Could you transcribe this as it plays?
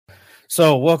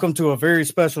So, welcome to a very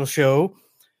special show.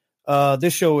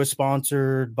 This show is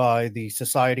sponsored by the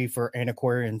Society for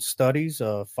Antiquarian Studies,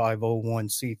 a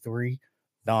 501c3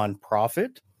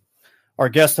 nonprofit. Our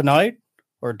guest tonight,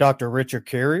 or Dr. Richard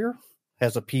Carrier,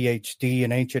 has a PhD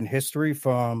in ancient history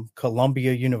from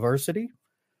Columbia University.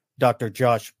 Dr.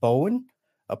 Josh Bowen,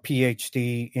 a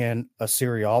PhD in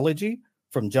Assyriology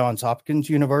from Johns Hopkins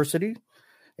University.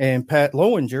 And Pat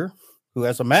Lowinger, who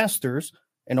has a master's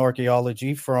in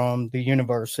archaeology from the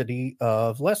University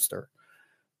of Leicester.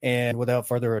 And without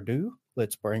further ado,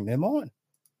 let's bring them on.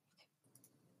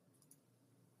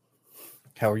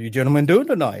 How are you gentlemen doing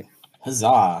tonight?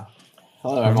 Huzzah.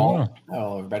 Hello, everyone.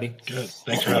 Hello, everybody. Good.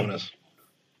 Thanks for having us.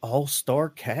 All-star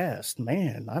cast.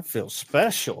 Man, I feel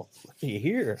special. Looky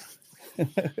here.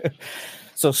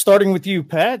 So starting with you,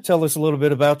 Pat, tell us a little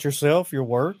bit about yourself, your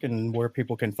work, and where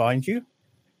people can find you.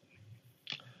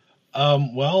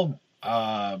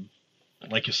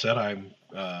 Like you said, I'm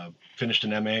finished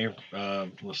an MA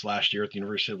this last year at the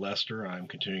University of Leicester. I'm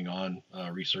continuing on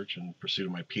research in pursuit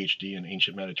of my PhD in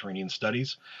ancient Mediterranean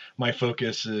studies. My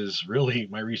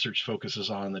research focuses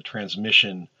on the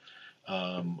transmission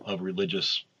of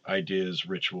religious ideas,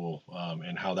 ritual,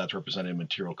 and how that's represented in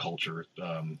material culture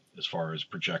as far as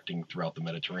projecting throughout the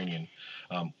Mediterranean.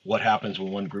 What happens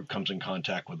when one group comes in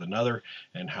contact with another,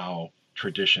 and how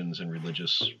traditions and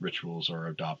religious rituals are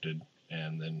adopted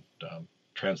and then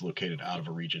translocated out of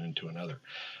a region into another.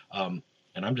 And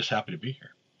I'm just happy to be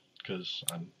here because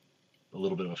I'm a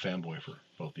little bit of a fanboy for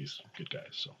both these good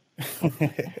guys. So,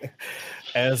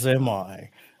 as am I.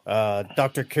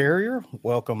 Dr. Carrier,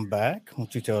 welcome back. Why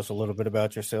don't you tell us a little bit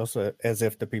about yourself, as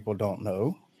if the people don't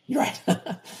know? You're right.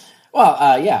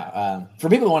 For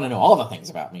people who want to know all the things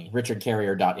about me,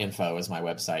 richardcarrier.info is my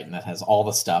website, and that has all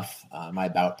the stuff, my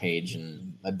about page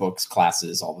and my books,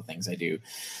 classes, all the things I do,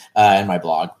 and my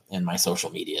blog and my social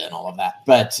media and all of that.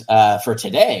 But for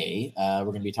today, we're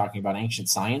going to be talking about ancient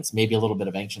science, maybe a little bit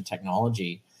of ancient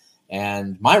technology.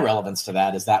 And my relevance to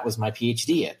that is that was my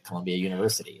PhD at Columbia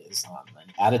University, is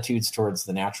attitudes towards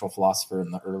the natural philosopher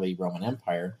in the early Roman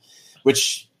Empire,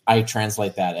 which I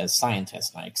translate that as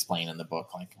scientist. And I explain in the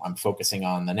book, like, I'm focusing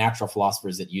on the natural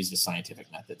philosophers that used a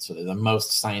scientific method. So they're the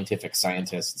most scientific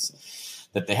scientists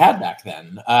that they had back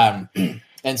then.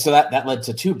 And so that led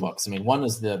to two books. I mean, one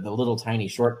is the little tiny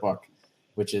short book,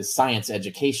 which is Science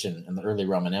Education in the Early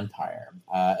Roman Empire.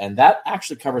 And that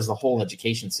actually covers the whole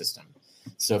education system.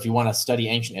 So if you want to study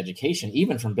ancient education,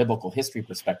 even from biblical history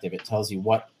perspective, it tells you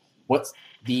what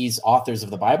these authors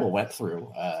of the Bible went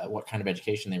through, what kind of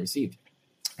education they received.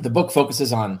 The book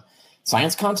focuses on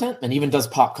science content and even does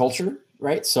pop culture,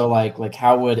 right? So like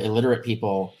how would illiterate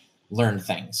people learn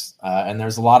things? And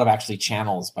there's a lot of actually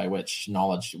channels by which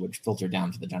knowledge would filter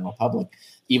down to the general public,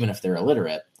 even if they're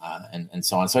illiterate, and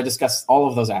so on. So I discuss all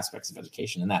of those aspects of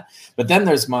education in that. But then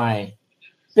there's my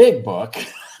big book,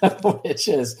 which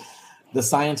is The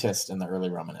Scientist in the Early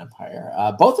Roman Empire.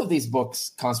 Both of these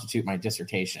books constitute my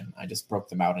dissertation. I just broke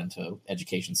them out into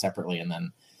education separately, and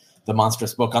then the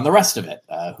monstrous book on the rest of it.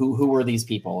 Who were these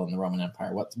people in the Roman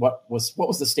Empire? What was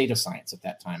the state of science at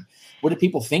that time? What did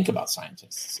people think about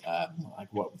scientists?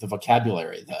 What the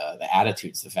vocabulary, the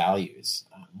attitudes, the values?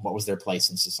 What was their place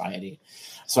in society?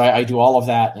 So I do all of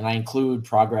that, and I include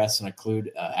progress and include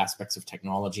aspects of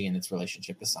technology and its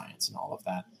relationship to science and all of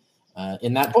that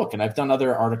in that book. And I've done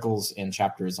other articles and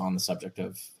chapters on the subject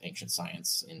of ancient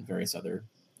science in various other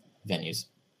venues.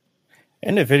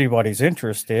 And if anybody's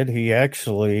interested, he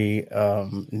actually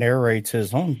narrates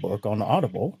his own book on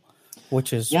Audible,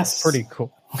 which is pretty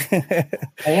cool.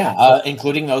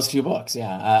 Including those two books.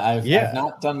 I've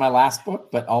not done my last book,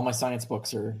 but all my science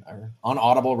books are on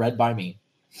Audible, read by me.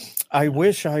 I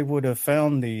wish I would have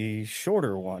found the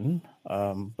shorter one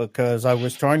because I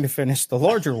was trying to finish the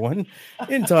larger one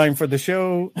in time for the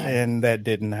show, and that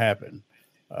didn't happen.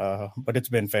 But it's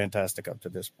been fantastic up to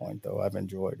this point, though. I've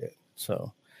enjoyed it.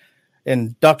 So,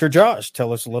 and Dr. Josh,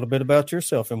 tell us a little bit about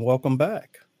yourself, and welcome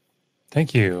back.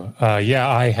 Thank you.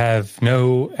 I have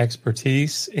no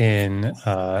expertise in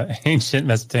ancient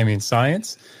Mesopotamian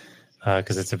science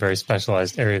because it's a very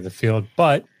specialized area of the field,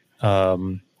 but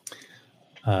I'd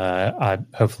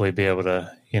hopefully be able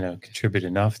to, contribute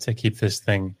enough to keep this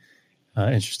thing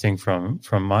interesting from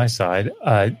my side.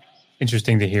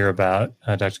 Interesting to hear about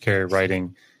Dr. Carey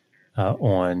writing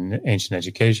on ancient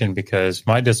education, because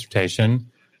my dissertation,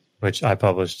 which I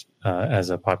published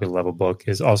as a popular level book,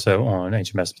 is also on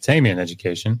ancient Mesopotamian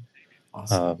education.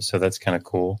 Awesome. So that's kind of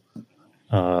cool.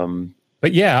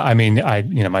 But yeah, I mean, my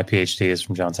PhD is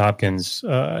from Johns Hopkins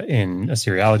in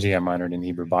Assyriology. I minored in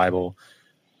Hebrew Bible.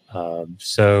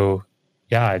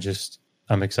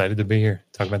 I'm excited to be here,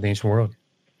 talk about the ancient world.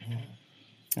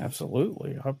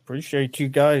 Absolutely. I appreciate you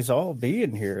guys all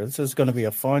being here. This is going to be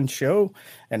a fun show,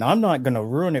 and I'm not going to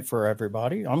ruin it for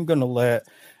everybody. I'm going to let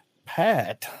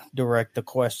Pat direct the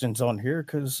questions on here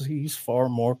because he's far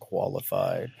more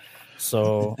qualified.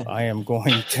 So I am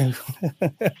going to.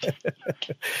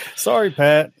 Sorry,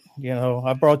 Pat.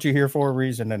 I brought you here for a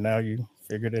reason, and now you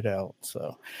figured it out.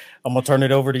 So I'm going to turn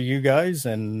it over to you guys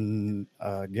and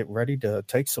get ready to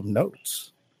take some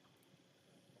notes.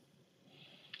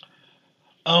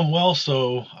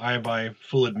 So by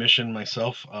full admission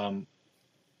myself,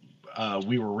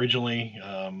 we were originally,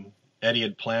 Eddie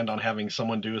had planned on having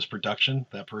someone do his production.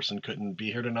 That person couldn't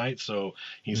be here tonight, so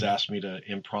he's asked me to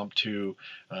impromptu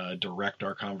direct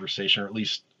our conversation, or at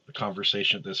least the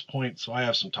conversation at this point. So I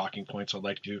have some talking points I'd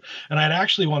like to do. And I'd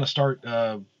actually want to start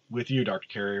with you, Dr.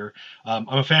 Carrier. I'm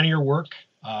a fan of your work.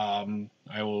 I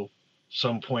will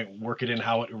some point work it in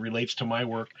how it relates to my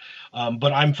work,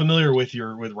 but I'm familiar with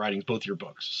writings, both your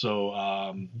books,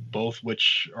 so both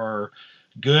which are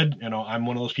good. I'm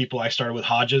one of those people. I started with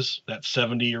Hodges, that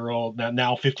 70-year-old,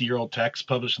 now 50-year-old text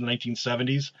published in the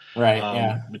 1970s, right?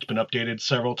 Yeah, it's been updated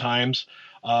several times,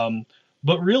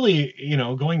 but really,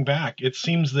 going back, it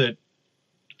seems that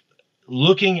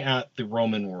looking at the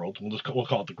Roman world, we'll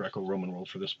call it the Greco-Roman world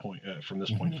for this point, from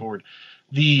this point forward,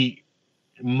 the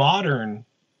modern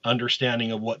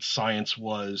understanding of what science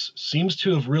was seems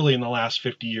to have really, in the last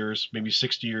 50 years, maybe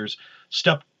 60 years,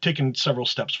 taken several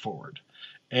steps forward.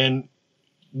 And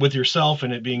with yourself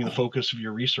and it being the focus of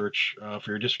your research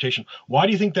for your dissertation, why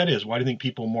do you think that is? Why do you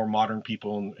think more modern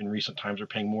people in recent times are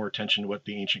paying more attention to what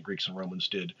the ancient Greeks and Romans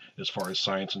did as far as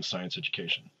science and science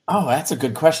education? Oh, that's a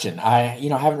good question. I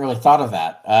haven't really thought of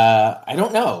that. I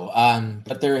don't know.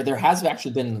 But there has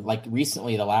actually been, like,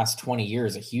 recently, the last 20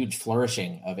 years, a huge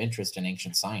flourishing of interest in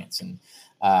ancient science. And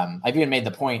I've even made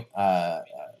the point,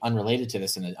 unrelated to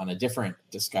this on a different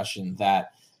discussion,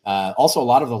 that also a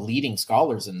lot of the leading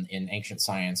scholars in ancient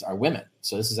science are women.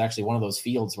 So this is actually one of those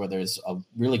fields where there's a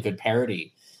really good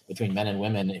parity between men and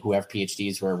women who have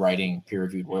PhDs who are writing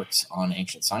peer-reviewed works on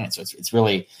ancient science. So it's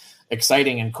really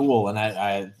exciting and cool, and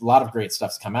a lot of great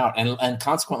stuff's come out, and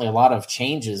consequently a lot of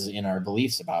changes in our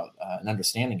beliefs about an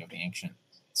understanding of the ancient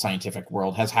scientific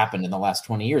world has happened in the last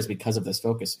 20 years because of this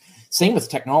focus. Same with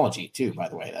technology too, by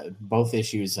the way. Both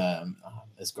issues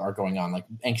are going on, like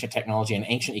ancient technology and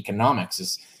ancient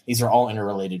economics. These are all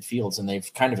interrelated fields, and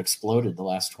they've kind of exploded the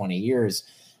last 20 years.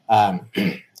 I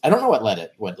don't know what led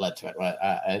to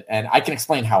it, and I can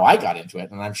explain how I got into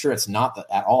it, and I'm sure it's not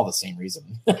at all the same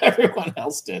reason everyone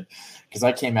else did, because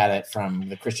I came at it from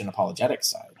the Christian apologetics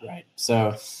side, right?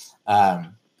 So,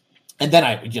 and then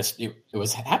it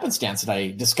was happenstance that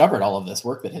I discovered all of this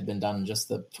work that had been done just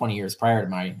the 20 years prior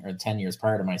to 10 years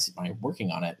prior to my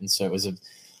working on it, and so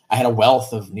I had a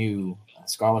wealth of new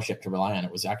scholarship to rely on.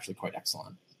 It was actually quite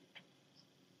excellent.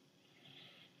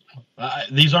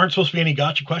 These aren't supposed to be any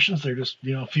gotcha questions. They're just,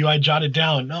 a few I jotted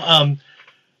down. No,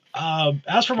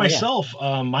 as for myself,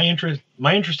 my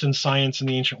interest in science in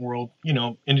the ancient world,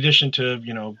 in addition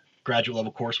to, graduate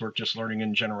level coursework, just learning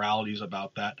in generalities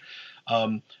about that.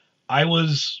 I'm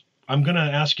going to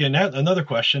ask you another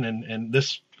question, and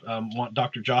this want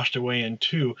Dr. Josh to weigh in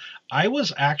too. I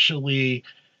was actually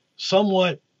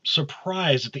somewhat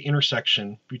surprised at the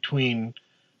intersection between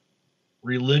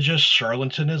religious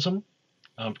charlatanism,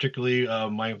 particularly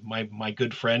my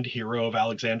good friend, Hero of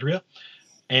Alexandria,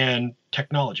 and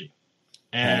technology.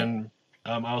 And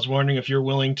I was wondering if you're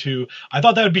willing to, I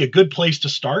thought that would be a good place to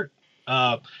start,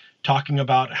 talking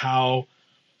about how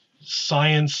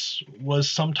science was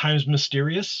sometimes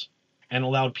mysterious and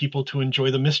allowed people to enjoy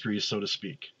the mysteries, so to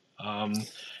speak.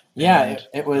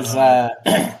 It was,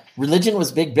 religion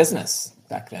was big business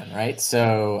back then, right?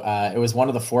 So it was one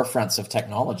of the forefronts of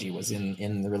technology, was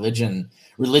in the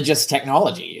religious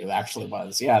technology. It actually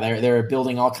was. Yeah, they were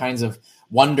building all kinds of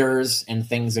wonders and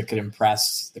things that could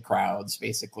impress the crowds,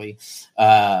 basically.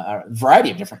 A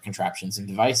variety of different contraptions and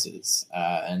devices.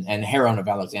 And Heron of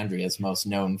Alexandria is most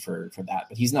known for that,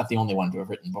 but he's not the only one to have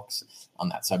written books on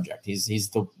that subject. He's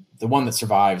the one that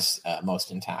survives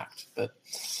most intact.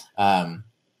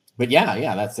 But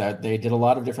yeah, that's they did a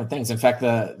lot of different things. In fact,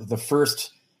 the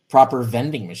first proper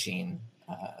vending machine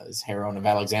is Heron of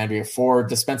Alexandria for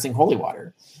dispensing holy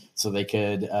water, so they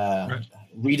could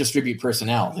redistribute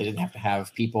personnel. They didn't have to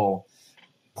have people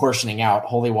portioning out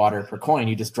holy water per coin.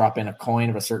 You just drop in a coin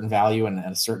of a certain value, and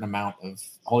a certain amount of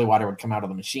holy water would come out of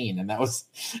the machine. And that was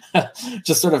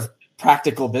just sort of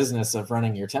practical business of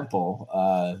running your temple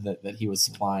that he was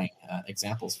supplying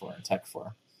examples for and tech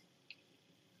for.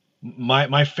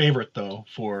 My favorite, though,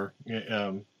 for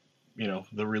the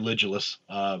religious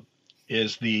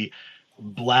is the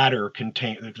bladder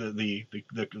contain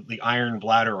the iron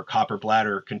bladder or copper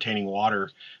bladder containing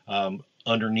water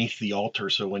underneath the altar.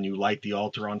 So when you light the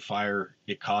altar on fire,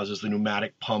 it causes the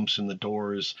pneumatic pumps in the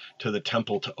doors to the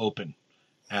temple to open.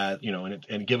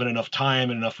 And given enough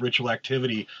time and enough ritual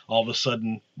activity, all of a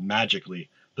sudden, magically,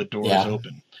 the doors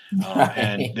open, Right.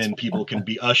 and then people can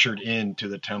be ushered into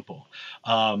the temple.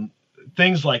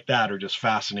 Things like that are just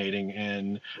fascinating,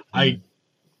 and I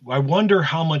wonder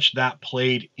how much that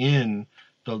played in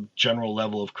the general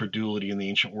level of credulity in the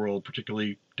ancient world,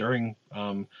 particularly during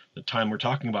the time we're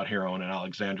talking about here on in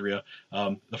Alexandria,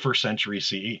 the first century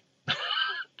CE,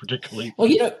 particularly. Well,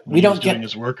 we don't doing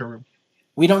his work.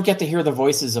 We don't get to hear the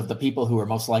voices of the people who are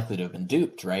most likely to have been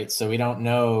duped, right? So we don't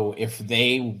know if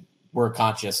they were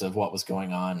conscious of what was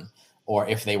going on or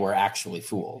if they were actually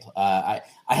fooled. I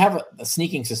have a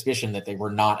sneaking suspicion that they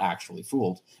were not actually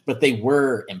fooled, but they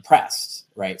were impressed,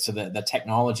 right? So the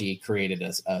technology created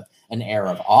an air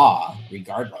of awe,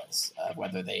 regardless of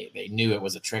whether they knew it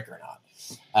was a trick or not.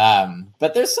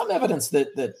 But there's some evidence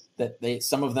that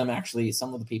some of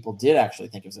the people did actually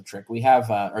think it was a trick. We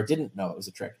have, or didn't know it was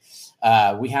a trick.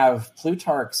 We have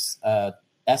Plutarch's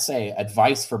essay,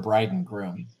 Advice for Bride and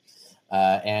Groom.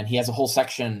 And he has a whole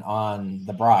section on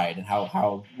the bride and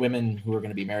how women who are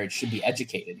going to be married should be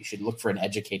educated. You should look for an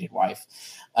educated wife.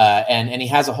 And he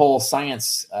has a whole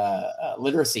science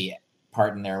literacy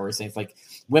part in there where he says, like,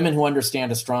 women who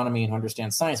understand astronomy and who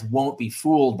understand science won't be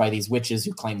fooled by these witches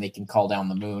who claim they can call down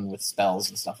the moon with spells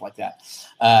and stuff like that.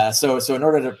 So in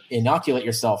order to inoculate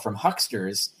yourself from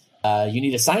hucksters, you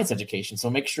need a science education. So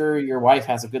make sure your wife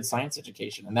has a good science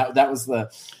education. And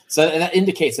that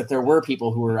indicates that there were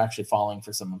people who were actually falling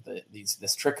for some of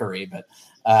this trickery. But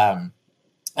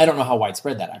I don't know how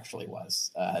widespread that actually was.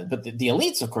 But the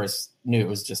elites, of course, knew it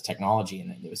was just technology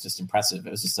and it was just impressive. It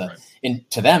was just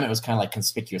to them, it was kind of like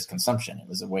conspicuous consumption. It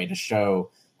was a way to show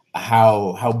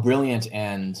how brilliant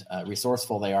and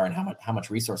resourceful they are and how much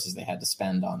resources they had to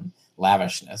spend on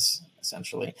lavishness.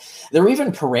 Essentially, there were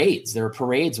even parades. There were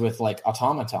parades with like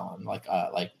automaton,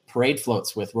 like parade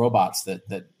floats with robots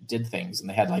that did things, and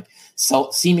they had like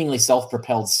seemingly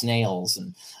self-propelled snails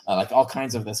and like all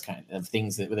kinds of this kind of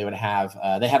things that they would have.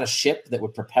 They had a ship that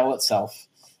would propel itself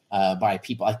by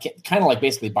people, kind of like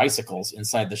basically bicycles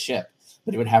inside the ship,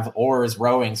 but it would have oars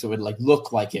rowing, so it would like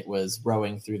look like it was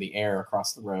rowing through the air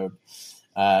across the road.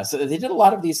 So they did a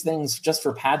lot of these things just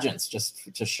for pageants,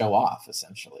 just to show off,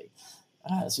 essentially.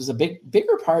 This was a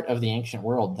bigger part of the ancient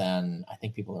world than I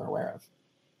think people are aware of.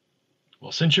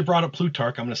 Well, since you brought up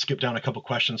Plutarch, I'm going to skip down a couple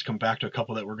questions, come back to a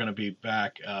couple that we're going to be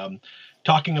back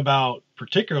talking about,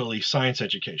 particularly science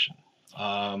education.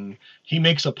 He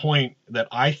makes a point that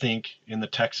I think in the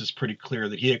text is pretty clear,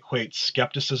 that he equates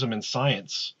skepticism and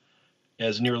science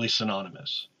as nearly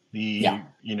synonymous.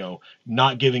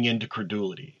 Not giving in to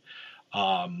credulity.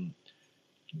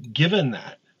 Given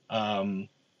that,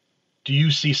 do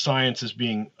you see science as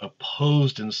being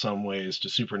opposed in some ways to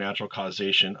supernatural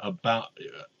causation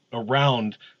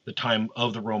around the time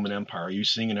of the Roman Empire? Are you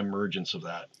seeing an emergence of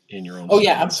that in your own? Oh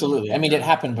yeah, absolutely. I mean, it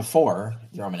happened before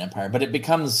the Roman Empire, but it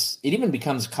even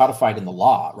becomes codified in the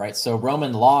law, right? So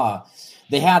Roman law,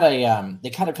 they had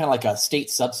kind of like a state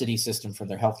subsidy system for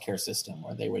their healthcare system,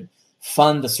 where they would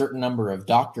fund a certain number of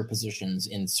doctor positions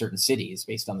in certain cities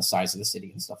based on the size of the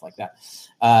city and stuff like that.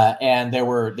 And they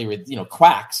were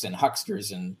quacks and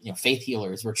hucksters and faith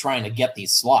healers were trying to get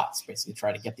these slots, basically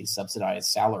try to get these subsidized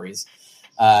salaries.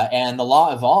 And the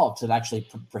law evolved to actually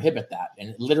prohibit that. And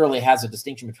it literally has a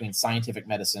distinction between scientific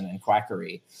medicine and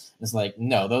quackery. It's like,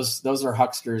 no, those are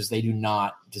hucksters. They do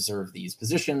not deserve these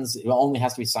positions. It only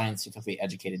has to be scientifically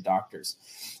educated doctors.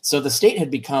 So the state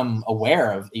had become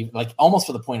aware of, like, almost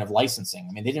to the point of licensing.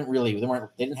 I mean, they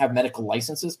didn't have medical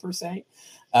licenses per se,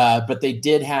 but they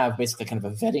did have basically kind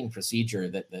of a vetting procedure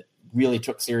that really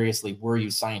took seriously, were you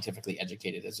scientifically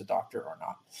educated as a doctor or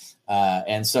not?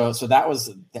 And so that was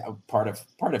part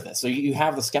of this. So you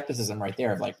have the skepticism right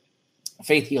there of like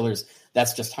faith healers,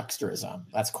 that's just hucksterism,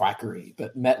 that's quackery,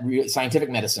 but scientific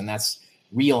medicine, that's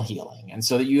real healing. And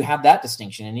so you have that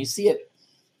distinction, and you see it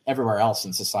everywhere else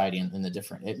in society and in the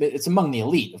different, it's among the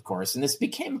elite, of course. And this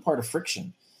became a part of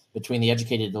friction between the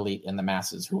educated elite and the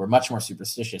masses, who were much more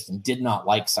superstitious and did not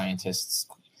like scientists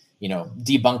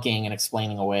debunking and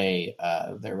explaining away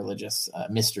their religious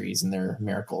mysteries and their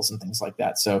miracles and things like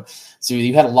that. So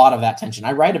you had a lot of that tension.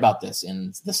 I write about this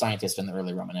in The Scientist in the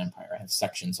Early Roman Empire. I have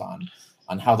sections on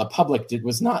how the public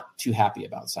was not too happy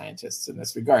about scientists in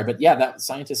this regard. But yeah, that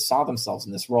scientists saw themselves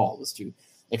in this role, was to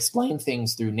explain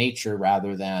things through nature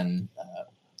rather than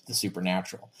the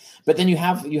supernatural. But then you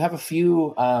have a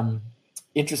few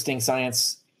interesting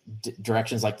science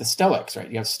directions like the Stoics, right?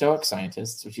 You have Stoic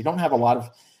scientists, which you don't have a lot of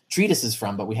treatises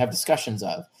from, but we have discussions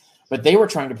of. But they were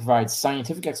trying to provide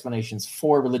scientific explanations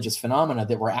for religious phenomena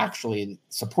that were actually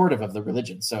supportive of the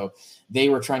religion. So they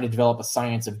were trying to develop a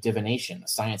science of divination, a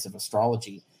science of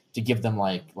astrology, to give them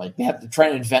like they have to try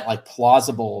to invent like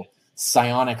plausible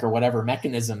psionic or whatever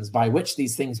mechanisms by which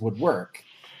these things would work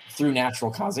through natural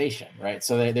causation, right?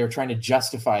 So they were trying to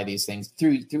justify these things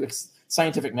through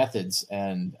scientific methods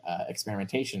and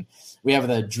experimentation. We have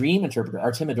the dream interpreter.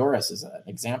 Artemidorus is an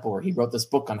example where he wrote this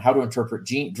book on how to interpret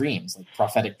dreams, like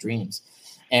prophetic dreams.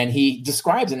 And he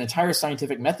describes an entire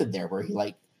scientific method there where he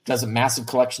like does a massive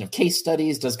collection of case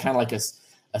studies, does kind of like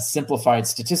a simplified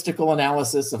statistical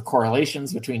analysis of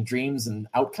correlations between dreams and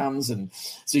outcomes. And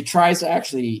so he tries to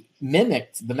actually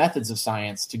mimic the methods of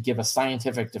science to give a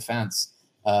scientific defense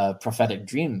prophetic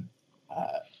dream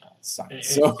science.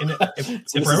 So,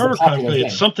 if I remember correctly,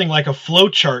 it's something like a flow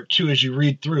chart too. As you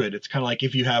read through it, it's kind of like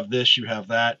if you have this, you have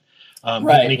that.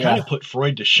 Right, and he kind of put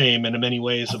Freud to shame in many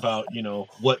ways about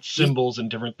what symbols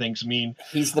and different things mean.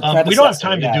 He's the predecessor, we don't have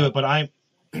time to do it, but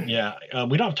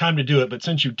we don't have time to do it. But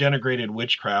since you denigrated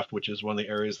witchcraft, which is one of the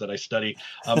areas that I study,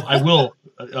 I will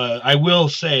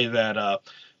say that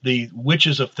the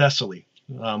witches of Thessaly.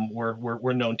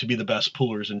 We're known to be the best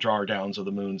pullers and drawer downs of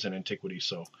the moons in antiquity,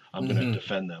 so I'm going to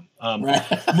defend them.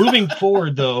 Moving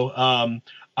forward, though,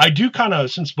 I do kind of,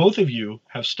 since both of you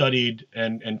have studied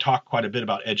and talked quite a bit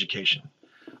about education,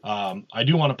 I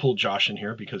do want to pull Josh in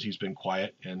here because he's been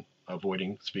quiet and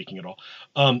avoiding speaking at all.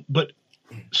 But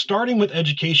starting with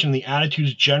education, the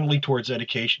attitudes generally towards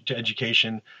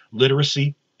education,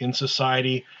 literacy in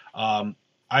society,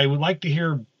 I would like to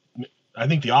hear, I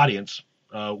think the audience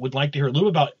would like to hear a little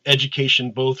about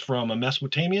education, both from a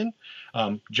Mesopotamian,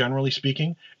 generally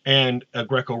speaking, and a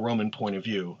Greco-Roman point of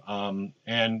view.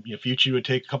 And if you would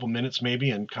take a couple minutes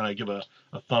maybe and kind of give a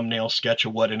thumbnail sketch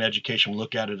of what an education would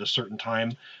look at a certain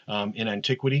time in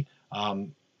antiquity, I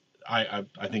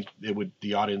think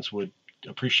the audience would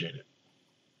appreciate it.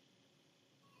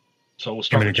 So we'll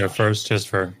start. I'm going to go first just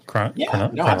for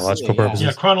chronological purposes.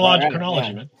 Yeah,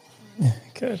 chronology, man.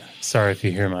 Good. Sorry if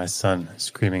you hear my son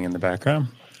screaming in the background.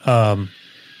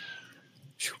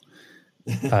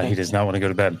 He does not want to go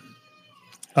to bed.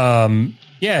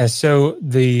 So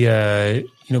we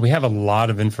have a lot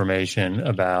of information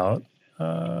about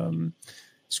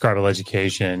scribal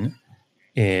education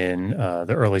in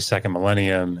the early second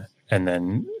millennium and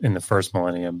then in the first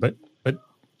millennium. But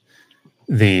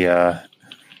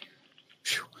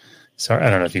sorry, I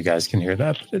don't know if you guys can hear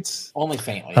that, but it's only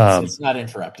faintly. It's not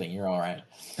interrupting. You're all right.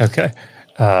 Okay.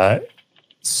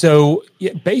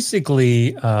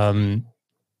 Basically, scribal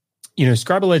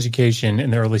education in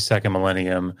the early second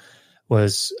millennium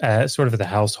was sort of at the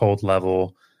household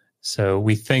level. So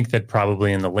we think that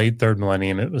probably in the late third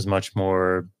millennium, it was much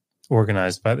more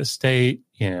organized by the state,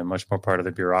 much more part of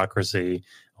the bureaucracy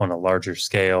on a larger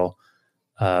scale.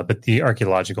 But the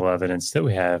archaeological evidence that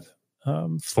we have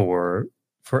for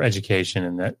education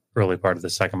in that early part of the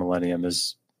second millennium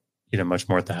is, much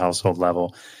more at the household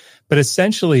level. But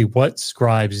essentially what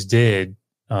scribes did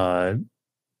to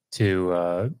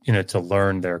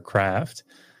learn their craft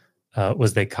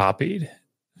was they copied.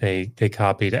 They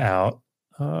copied out,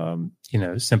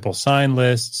 simple sign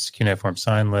lists, cuneiform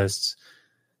sign lists.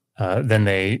 Then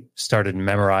they started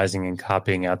memorizing and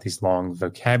copying out these long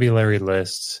vocabulary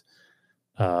lists,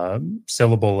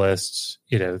 syllable lists,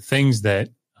 things that,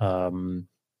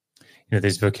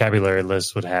 these vocabulary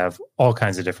lists would have all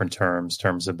kinds of different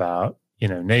terms about,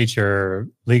 nature,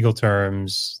 legal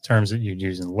terms that you'd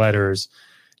use in letters,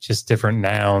 just different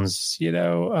nouns,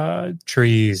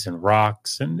 trees and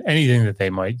rocks and anything that they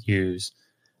might use,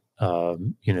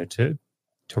 to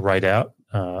write out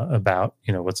about,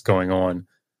 what's going on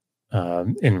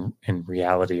in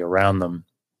reality around them.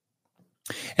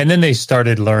 And then they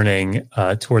started learning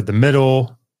toward the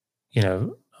middle,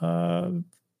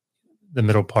 the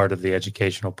middle part of the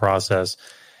educational process.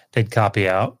 They'd copy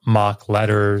out mock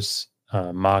letters,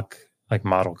 mock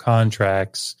model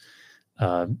contracts,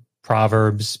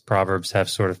 proverbs. Proverbs have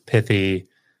sort of pithy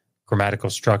grammatical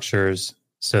structures.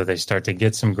 So they start to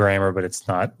get some grammar, but it's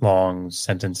not long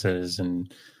sentences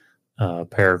and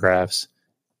paragraphs.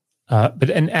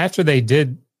 And after they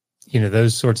did,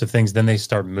 those sorts of things, then they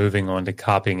start moving on to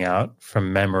copying out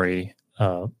from memory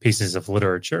pieces of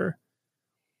literature.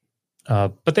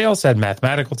 But they also had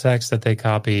mathematical texts that they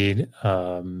copied.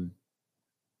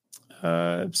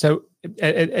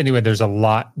 Anyway, there's a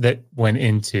lot that went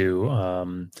into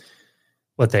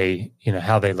what they,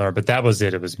 how they learned. But that was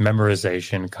it. It was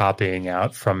memorization, copying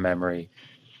out from memory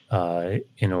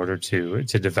in order to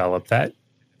develop that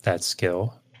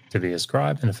skill. to be a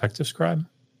scribe, an effective scribe.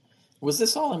 Was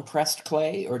this all impressed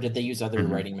clay, or did they use other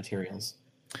writing materials?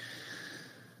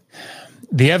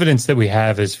 The evidence that we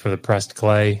have is for the pressed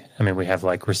clay. I mean, we have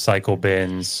like recycle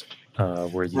bins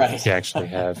where you actually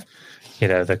have,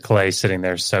 the clay sitting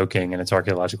there soaking in its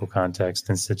archaeological context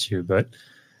in situ. But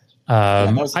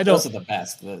those are the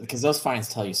best, because those finds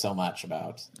tell you so much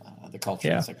about the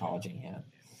culture and psychology. Yeah.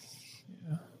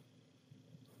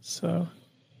 So,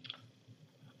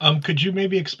 could you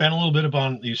maybe expand a little bit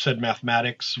upon, you said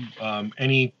mathematics,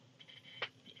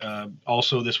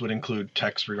 also this would include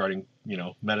texts regarding,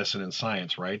 medicine and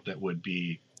science, right? That would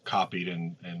be copied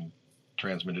and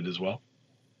transmitted as well?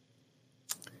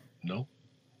 No?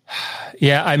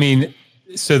 Yeah, I mean,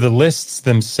 so the lists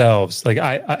themselves, like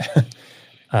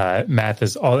math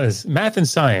and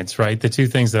science, right? The two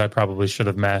things that I probably should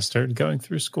have mastered going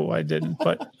through school. I didn't,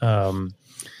 but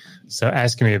so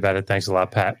asking me about it, thanks a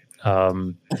lot, Pat.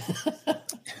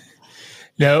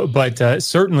 No, but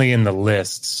certainly in the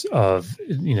lists of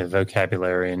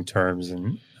vocabulary and terms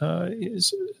and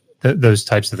those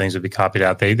types of things would be copied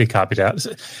out. They copied out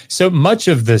so much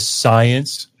of the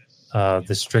science,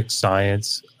 the strict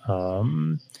science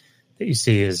that you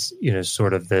see is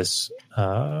sort of this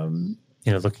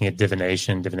looking at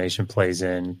divination. Divination plays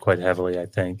in quite heavily, I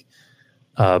think.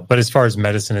 But as far as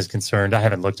medicine is concerned, I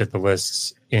haven't looked at the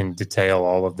lists in detail,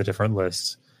 all of the different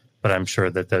lists, but I'm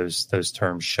sure that those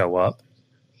terms show up.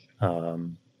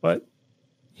 But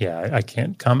yeah, I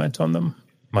can't comment on them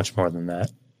much more than that.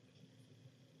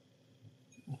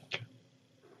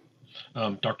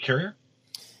 Dr. Carrier?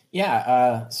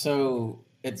 Yeah, so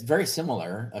it's very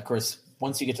similar. Of course,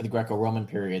 once you get to the Greco-Roman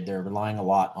period, they're relying a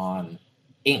lot on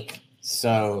ink.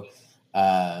 So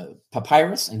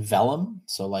papyrus and vellum,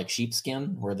 so like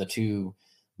sheepskin, were the two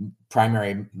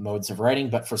primary modes of writing.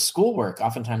 But for schoolwork,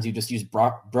 oftentimes you just use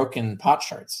broken pot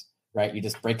shards, right? You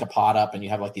just break a pot up and you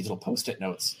have like these little Post-it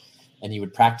notes, and you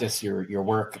would practice your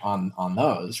work on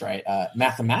those, right?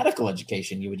 Mathematical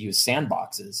education, you would use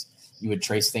sandboxes. You would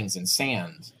trace things in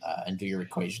sand and do your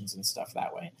equations and stuff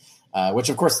that way, which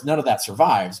of course none of that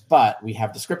survives, but we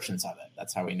have descriptions of it.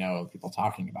 That's how we know people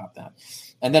talking about that.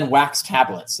 And then wax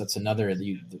tablets. That's another,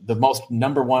 the most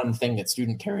number one thing that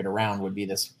student carried around would be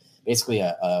this, basically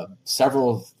a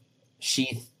several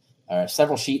sheet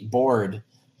board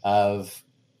of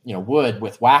wood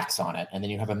with wax on it, and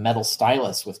then you have a metal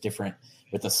stylus with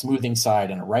a smoothing side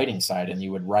and a writing side, and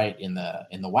you would write in the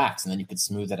wax, and then you could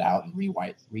smooth it out and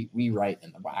rewrite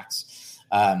in the wax.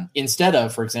 Instead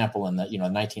of, for example, in the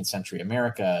 19th century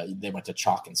America, they went to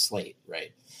chalk and slate,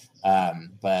 right?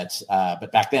 But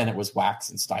back then it was wax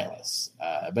and stylus.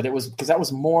 But it was because that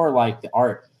was more like the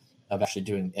art of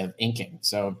actually of inking.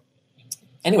 So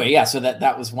anyway, yeah. So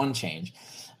that was one change.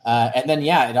 And then,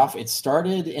 it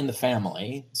started in the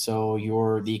family. So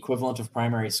you're the equivalent of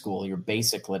primary school, your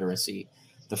basic literacy.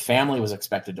 The family was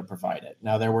expected to provide it.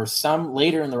 Now, there were some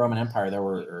later in the Roman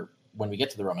Empire, when we get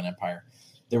to the Roman Empire,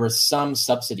 there were some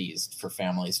subsidies for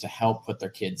families to help put their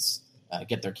kids,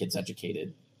 get their kids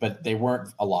educated, but they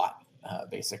weren't a lot,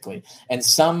 basically. And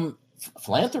some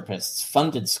philanthropists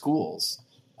funded schools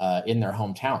in their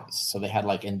hometowns. So they had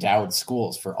like endowed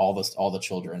schools for all the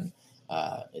children.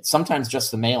 It's sometimes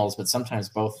just the males, but sometimes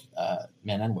both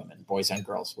men and women, boys and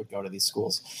girls, would go to these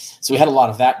schools. So we had a lot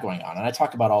of that going on. And I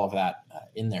talk about all of that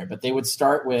in there. But they would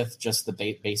start with just the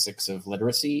basics of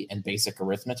literacy and basic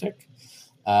arithmetic.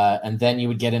 And then you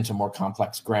would get into more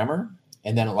complex grammar.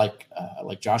 And then like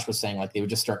Josh was saying, like they would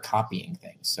just start copying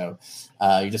things. So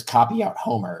you just copy out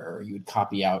Homer, or you would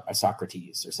copy out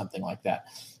Socrates or something like that.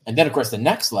 And then, of course, the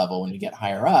next level, when you get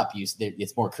higher up,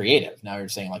 it's more creative. Now you're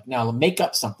saying, like, now make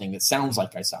up something that sounds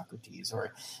like Isocrates,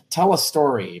 or tell a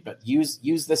story, but use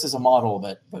this as a model,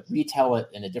 but retell it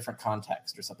in a different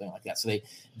context or something like that. So they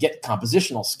get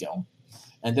compositional skill.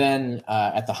 And then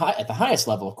at the highest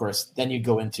level, of course, then you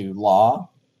go into law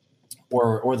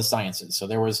or the sciences. So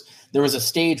there was a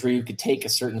stage where you could take a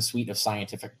certain suite of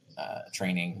scientific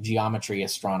training, geometry,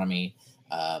 astronomy,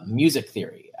 music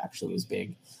theory actually was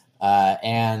big.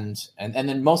 And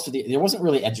then most of there wasn't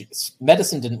really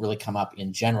medicine didn't really come up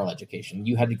in general education.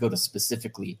 You had to go to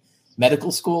specifically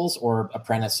medical schools or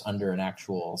apprentice under an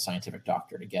actual scientific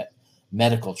doctor to get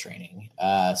medical training.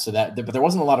 But there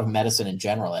wasn't a lot of medicine in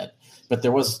general ed, but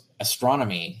there was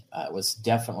astronomy was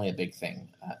definitely a big thing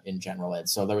in general ed.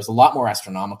 So there was a lot more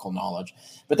astronomical knowledge,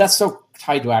 but that's so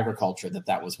tied to agriculture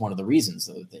that was one of the reasons.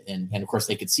 And of course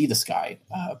they could see the sky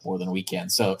more than we can.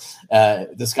 So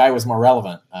the sky was more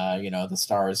relevant, the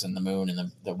stars and the moon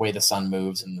and the way the sun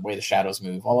moves and the way the shadows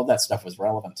move, all of that stuff was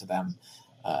relevant to them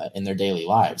in their daily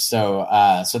lives. So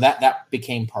that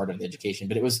became part of the education,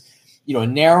 but it was a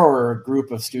narrower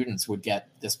group of students would get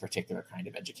this particular kind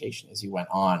of education as you went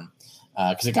on,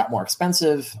 because it got more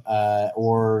expensive,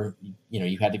 or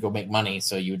you had to go make money,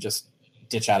 so you would just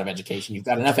ditch out of education. You've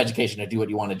got enough education to do what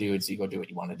you want to do, and so you go do what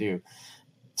you want to do.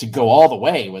 To go all the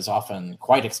way was often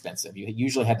quite expensive. You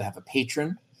usually had to have a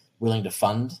patron willing to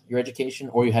fund your education,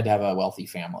 or you had to have a wealthy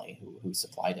family who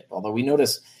supplied it. Although we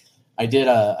noticed, I did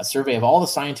a survey of all the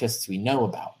scientists we know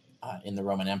about in the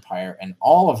Roman Empire, and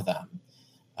all of them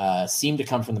seem to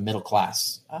come from the middle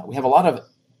class. We have a lot of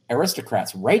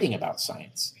aristocrats writing about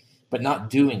science, but not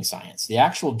doing science. The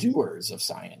actual doers of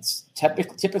science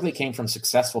typically came from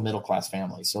successful middle-class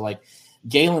families. So like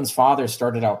Galen's father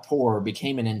started out poor,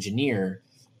 became an engineer,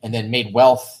 and then made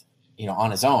wealth,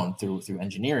 on his own through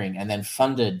engineering, and then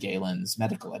funded Galen's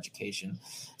medical education.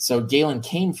 So Galen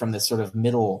came from this sort of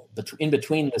middle, in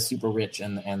between the super rich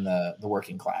and the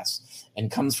working class,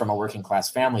 and comes from a working class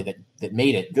family that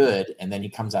made it good. And then he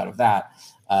comes out of that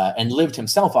and lived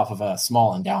himself off of a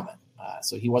small endowment.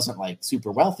 So he wasn't like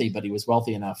super wealthy, but he was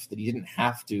wealthy enough that he didn't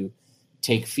have to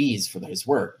take fees for his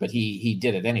work, but he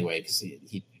did it anyway because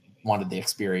he wanted the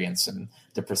experience and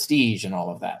the prestige and all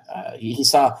of that. He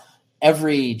saw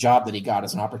every job that he got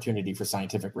as an opportunity for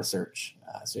scientific research.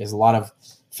 So he has a lot of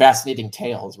fascinating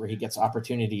tales where he gets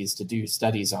opportunities to do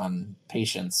studies on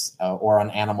patients or on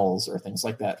animals or things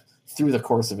like that through the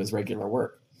course of his regular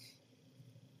work.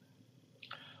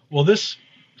 Well,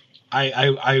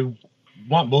 I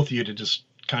want both of you to just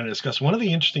kind of discuss one of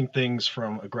the interesting things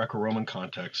from a Greco-Roman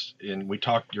context. And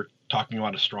you're talking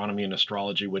about astronomy and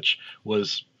astrology, which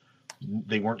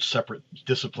they weren't separate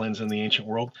disciplines in the ancient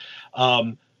world.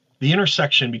 The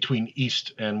intersection between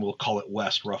East and we'll call it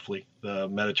West, roughly, the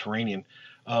Mediterranean,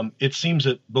 it seems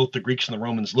that both the Greeks and the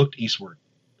Romans looked eastward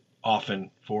often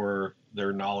for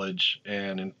their knowledge,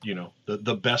 and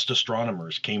the best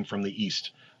astronomers came from the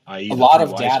East. A lot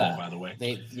of data, by the way.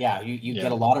 You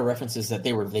get a lot of references that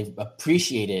they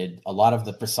appreciated a lot of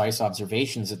the precise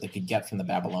observations that they could get from the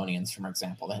Babylonians, for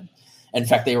example. In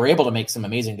fact, they were able to make some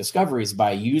amazing discoveries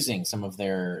by using some of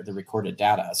the recorded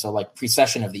data. So like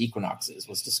precession of the equinoxes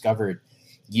was discovered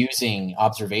using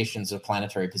observations of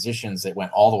planetary positions that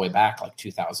went all the way back like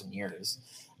 2,000 years.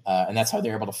 And that's how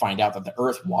they're able to find out that the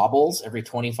Earth wobbles every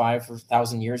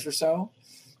 25,000 years or so,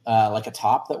 like a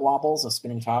top that wobbles, a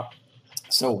spinning top.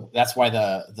 So that's why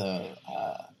the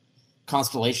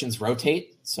constellations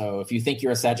rotate. So if you think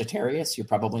you're a Sagittarius, you're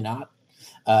probably not.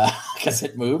 Because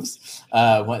it moves.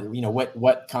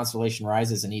 What constellation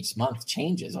rises in each month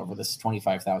changes over this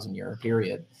 25,000 year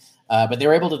period. But they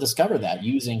were able to discover that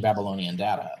using Babylonian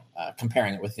data,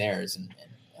 comparing it with theirs and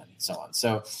so on.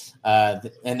 So,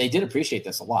 and they did appreciate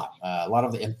this a lot. A lot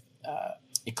of the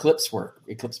eclipse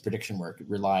prediction work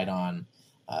relied on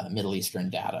Middle Eastern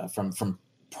data from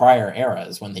prior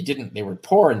eras when they were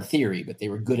poor in theory, but they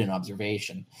were good in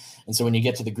observation. And so when you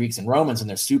get to the Greeks and Romans and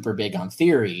they're super big on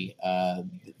theory,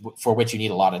 for which you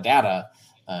need a lot of data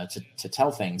to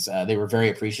tell things, they were very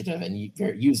appreciative and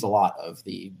used a lot of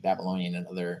the Babylonian and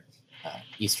other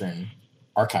Eastern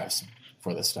archives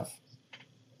for this stuff.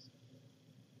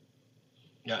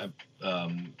 Yeah.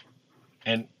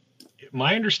 And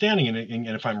my understanding, and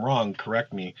if I'm wrong,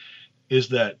 correct me, is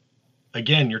that,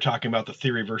 again, you're talking about the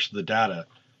theory versus the data.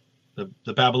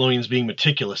 The Babylonians being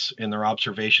meticulous in their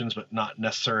observations, but not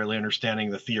necessarily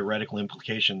understanding the theoretical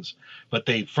implications. But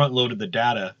they front-loaded the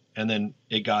data, and then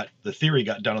the theory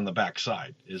got done on the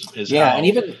backside. And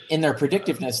even in their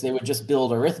predictiveness, they would just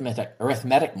build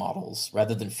arithmetic models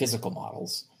rather than physical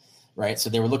models, right? So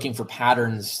they were looking for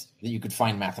patterns that you could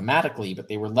find mathematically, but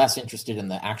they were less interested in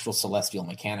the actual celestial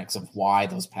mechanics of why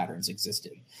those patterns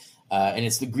existed. And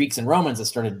it's the Greeks and Romans that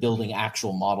started building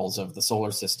actual models of the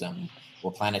solar system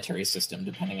or planetary system,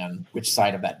 depending on which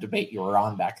side of that debate you were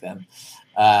on back then.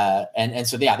 And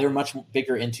so, they were much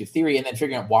bigger into theory and then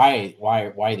figuring out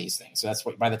why these things. So that's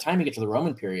what, by the time you get to the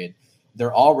Roman period,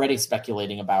 they're already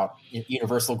speculating about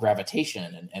universal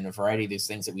gravitation and a variety of these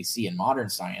things that we see in modern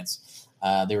science.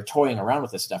 They were toying around with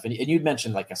this stuff. And you'd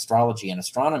mentioned like astrology and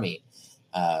astronomy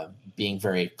being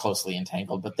very closely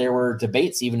entangled, but there were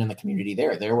debates even in the community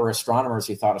there. There were astronomers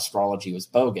who thought astrology was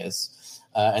bogus.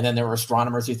 And then there were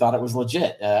astronomers who thought it was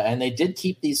legit. And they did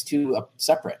keep these two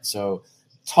separate. So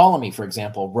Ptolemy, for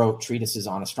example, wrote treatises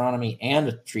on astronomy and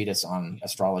a treatise on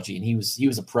astrology. And he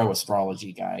was a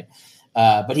pro-astrology guy.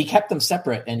 But he kept them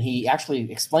separate. And he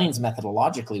actually explains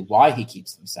methodologically why he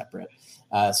keeps them separate.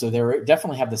 So they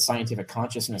definitely have the scientific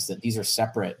consciousness that these are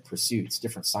separate pursuits,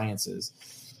 different sciences.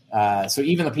 So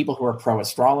even the people who are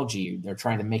pro-astrology, they're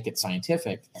trying to make it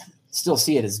scientific, still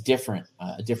see it as a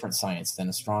different science than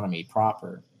astronomy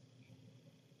proper.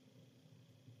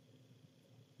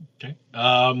 Okay.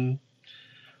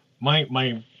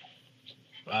 my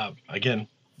again,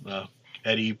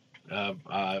 Eddie,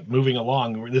 moving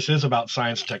along, this is about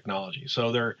science and technology.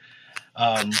 So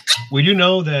we do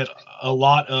know that a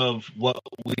lot of what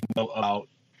we know about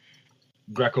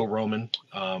Greco-Roman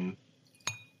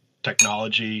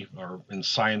technology or in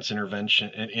science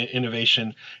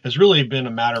innovation has really been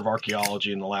a matter of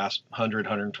archaeology in the last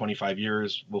 125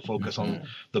 years. We'll focus on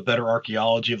the better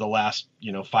archaeology of the last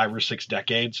 5 or 6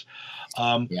 decades.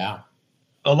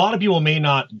 A lot of people may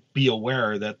not be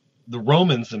aware that the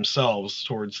Romans themselves,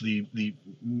 towards the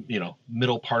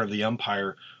middle part of the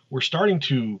empire, were starting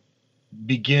to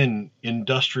begin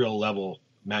industrial level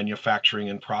manufacturing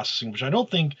and processing, which I don't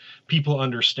think people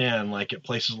understand, like at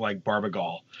places like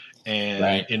Barbagal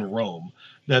and in Rome,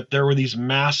 that there were these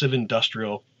massive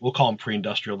industrial, we'll call them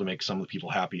pre-industrial to make some of the people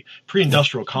happy,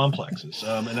 pre-industrial complexes.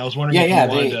 And I was wondering if you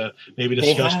wanted to maybe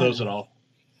discuss those at all.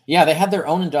 Yeah, they had their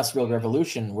own industrial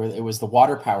revolution where it was the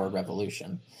water power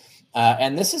revolution.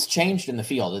 And this has changed in the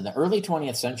field. In the early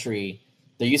 20th century,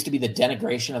 there used to be the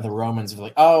denigration of the Romans of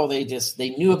like, oh, they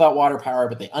knew about water power,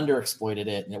 but they underexploited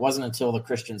it. And it wasn't until the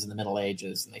Christians in the Middle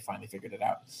Ages and they finally figured it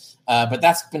out. But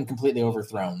that's been completely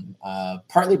overthrown,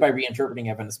 partly by reinterpreting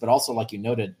evidence, but also, like you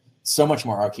noted, so much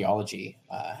more archaeology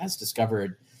has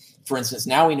discovered. For instance,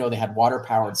 now we know they had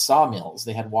water-powered sawmills.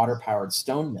 They had water-powered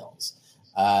stone mills.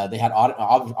 They had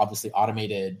obviously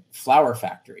automated flour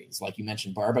factories, like you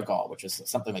mentioned, Barbagal, which is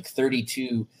something like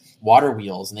 32 water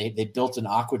wheels. And they built an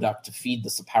aqueduct to feed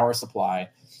the power supply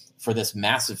for this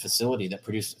massive facility that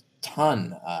produced a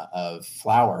ton of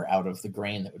flour out of the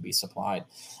grain that would be supplied.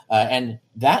 And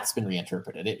that's been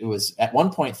reinterpreted. It was at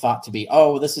one point thought to be,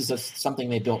 this is something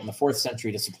they built in the 4th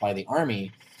century to supply the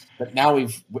army. But now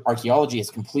archaeology has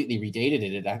completely redated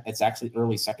it. It's actually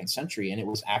early 2nd century, and it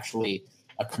was actually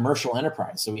a commercial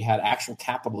enterprise. So we had actual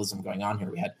capitalism going on here.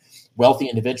 We had wealthy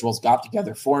individuals got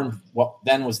together, formed what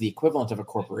then was the equivalent of a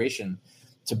corporation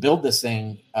to build this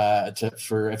thing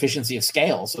for efficiency of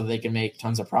scale, so that they can make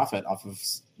tons of profit off of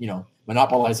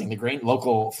monopolizing the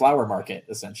local flour market,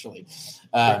 essentially.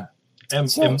 That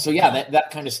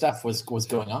kind of stuff was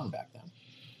going on back then.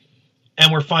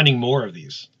 And we're finding more of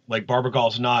these. Like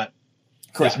Barbagal's not.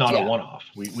 Correct, it's not a one-off.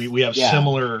 We have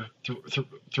similar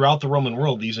throughout the Roman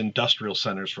world. These industrial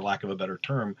centers, for lack of a better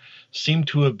term, seem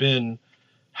to have been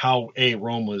how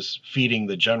Rome was feeding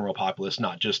the general populace,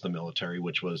 not just the military,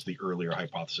 which was the earlier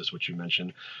hypothesis, which you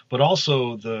mentioned, but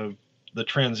also the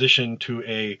transition to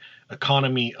a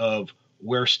economy of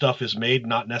where stuff is made,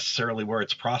 not necessarily where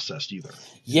it's processed either.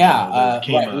 We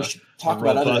should talk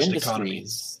about other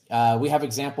industries. We have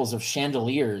examples of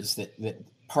chandeliers that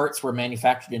parts were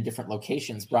manufactured in different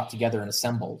locations, brought together and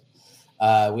assembled.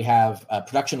 We have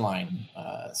production line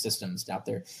systems out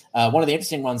there. One of the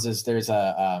interesting ones is there's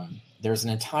an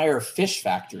entire fish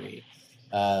factory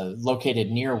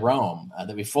located near Rome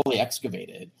that we fully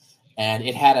excavated, and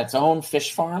it had its own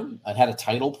fish farm. It had a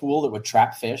tidal pool that would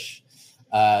trap fish.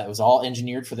 It was all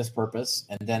engineered for this purpose,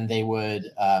 and then they would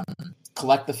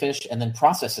collect the fish and then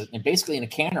process it, and basically in a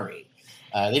cannery.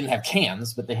 They didn't have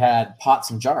cans, but they had pots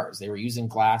and jars. They were using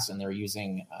glass, and they were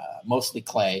using mostly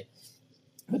clay,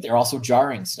 but they're also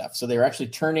jarring stuff. So they were actually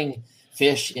turning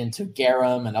fish into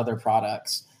garum and other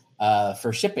products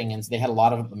for shipping. And they had a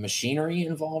lot of machinery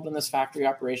involved in this factory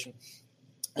operation.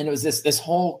 And it was this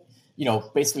whole,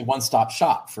 basically one-stop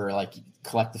shop for like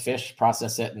collect the fish,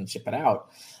 process it, and ship it out.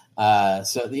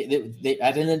 So they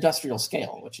at an industrial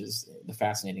scale, which is the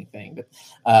fascinating thing.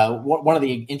 But one of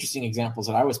the interesting examples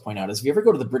that I always point out is if you ever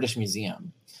go to the British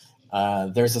Museum,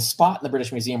 there's a spot in the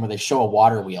British Museum where they show a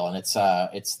water wheel, and it's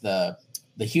the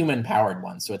human powered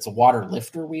one. So it's a water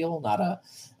lifter wheel, not a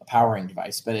powering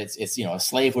device, but it's a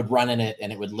slave would run in it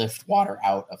and it would lift water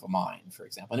out of a mine, for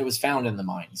example. And it was found in the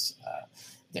mines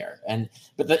there.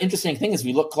 But the interesting thing is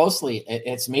we look closely,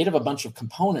 it's made of a bunch of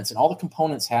components, and all the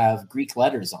components have Greek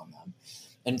letters on them.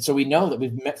 And so we know that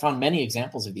we've found many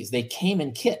examples of these. They came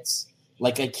in kits,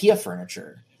 like IKEA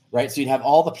furniture, right? So you'd have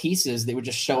all the pieces that would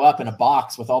just show up in a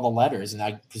box with all the letters,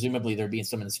 and presumably there'd be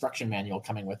some instruction manual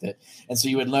coming with it. And so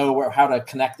you would know how to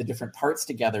connect the different parts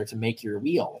together to make your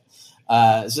wheel.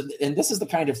 And this is the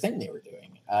kind of thing they were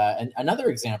doing. And another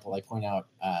example I point out,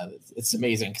 it's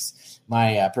amazing because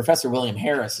my professor William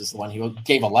Harris is the one who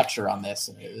gave a lecture on this,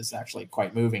 and it was actually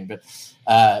quite moving, but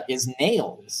is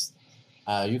nails.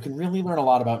 You can really learn a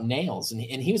lot about nails. And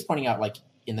he was pointing out, like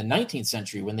in the 19th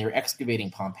century, when they were excavating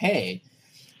Pompeii,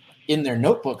 in their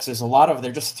notebooks, there's a lot of,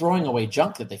 they're just throwing away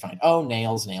junk that they find. Oh,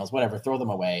 nails, whatever, throw them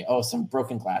away. Oh, some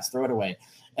broken glass, throw it away.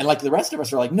 And like the rest of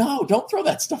us are like, no, don't throw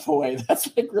that stuff away.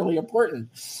 That's like really important.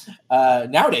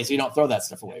 Nowadays, we don't throw that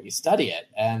stuff away. We study it.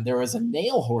 And there was a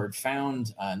nail hoard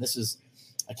found, and this is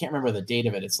I can't remember the date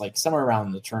of it. It's like somewhere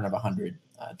around the turn of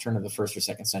turn of the 1st or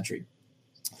 2nd century.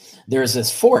 There's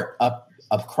this fort up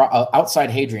outside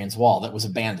Hadrian's Wall that was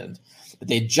abandoned. But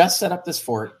they just set up this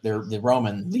fort. The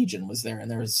Roman legion was there,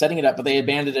 and they were setting it up, but they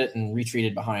abandoned it and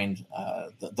retreated behind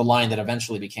the line that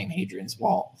eventually became Hadrian's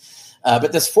Wall.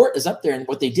 But this fort is up there, and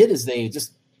what they did is they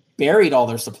just buried all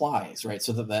their supplies, right,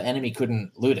 so that the enemy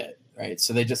couldn't loot it, right?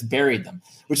 So they just buried them,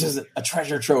 which is a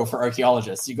treasure trove for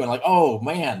archaeologists. You're going like, oh,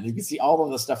 man, you can see all of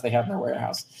the stuff they have in their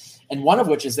warehouse. And one of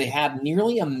which is they had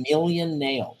nearly 1 million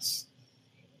nails.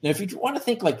 Now, if you want to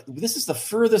think like this is the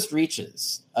furthest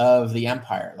reaches of the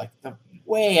empire, like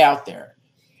way out there,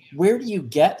 where do you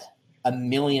get 1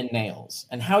 million nails?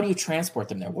 And how do you transport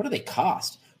them there? What do they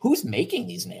cost? Who's making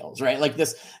these nails, right? Like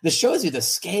this shows you the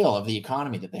scale of the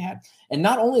economy that they had. And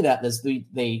not only that,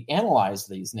 they analyzed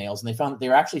these nails and they found that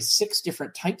there are actually 6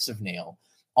 different types of nail,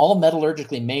 all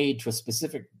metallurgically made to a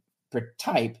specific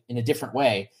type in a different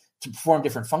way to perform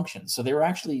different functions. So they were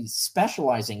actually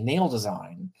specializing nail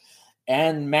design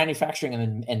and manufacturing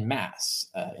in mass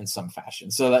in some fashion.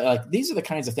 So like these are the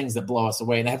kinds of things that blow us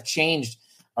away and have changed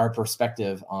our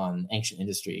perspective on ancient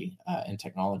industry and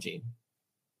technology.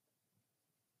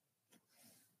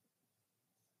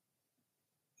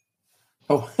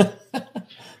 Oh,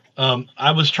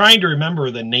 I was trying to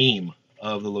remember the name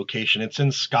of the location. It's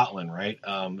in Scotland, right?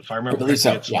 If I remember correctly,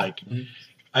 so. It's like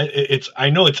I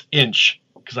know it's Inch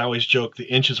because I always joke the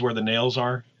inch is where the nails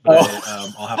are. But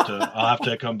I'll have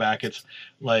to come back. It's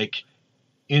like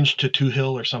Inch to Two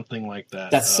Hill or something like that.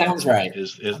 That sounds right.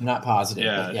 I'm not positive.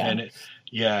 Yeah, and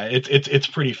it's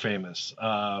pretty famous.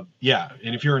 And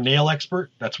if you're a nail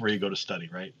expert, that's where you go to study,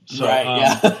 right? So,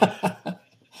 right.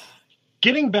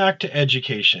 Getting back to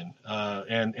education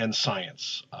and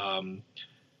science,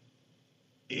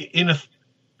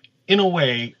 in a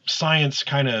way, science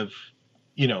kind of,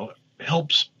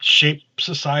 helps shape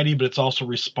society, but it's also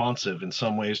responsive in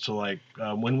some ways to like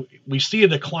when we see a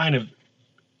decline of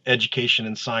education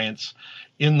and science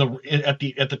at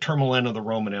the terminal end of the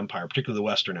Roman Empire, particularly the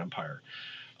Western Empire.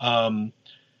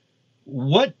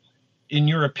 What, in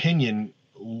your opinion,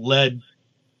 led?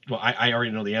 Well, I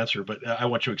already know the answer, but I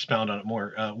want you to expound on it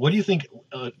more. What do you think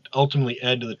ultimately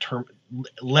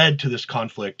led to this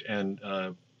conflict and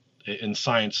in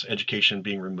science education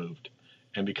being removed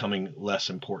and becoming less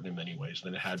important in many ways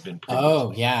than it had been previously?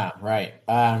 Oh, yeah, right.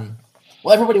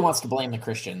 Well, everybody wants to blame the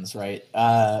Christians, right?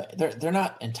 They're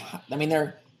not.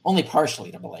 They're only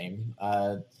partially to blame.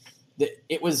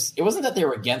 It wasn't that they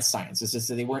were against science; it's just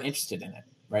that they weren't interested in it,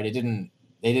 right?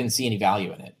 They didn't see any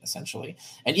value in it, essentially.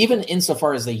 And even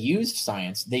insofar as they used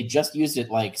science, they just used it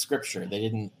like scripture. They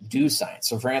didn't do science.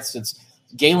 So, for instance,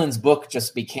 Galen's book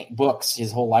just became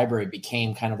his whole library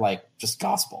became kind of like just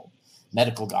gospel,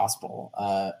 medical gospel.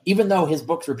 Even though his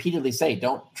books repeatedly say,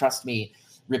 don't trust me,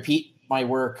 repeat my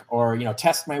work, or,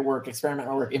 test my work, experiment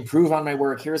my work, improve on my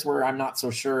work. Here's where I'm not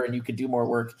so sure and you could do more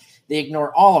work. They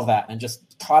ignore all of that and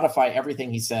just codify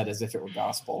everything he said as if it were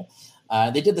gospel.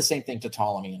 They did the same thing to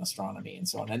Ptolemy and astronomy and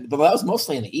so on. But that was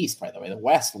mostly in the East, by the way. The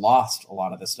West lost a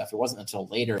lot of this stuff. It wasn't until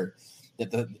later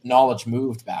that the knowledge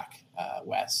moved back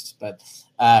west. But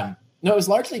no, it was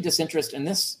largely disinterest in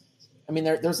this.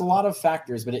 There's a lot of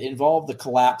factors, but it involved the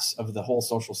collapse of the whole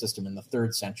social system in the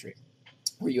 3rd century,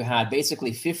 where you had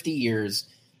basically 50 years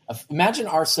of, imagine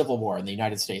our Civil War in the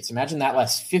United States. Imagine that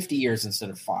lasts 50 years instead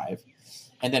of 5.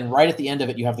 And then right at the end of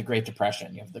it, you have the Great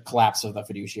Depression. You have the collapse of the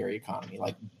fiduciary economy,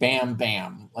 like bam,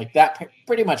 bam. Like that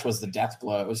pretty much was the death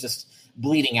blow. It was just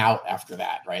bleeding out after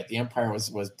that, right? The empire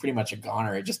was pretty much a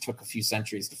goner. It just took a few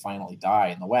centuries to finally die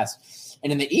in the West.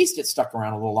 And in the East, it stuck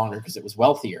around a little longer because it was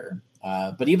wealthier.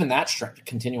 But even that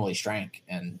continually shrank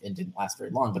and didn't last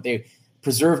very long. But they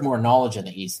preserved more knowledge in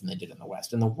the East than they did in the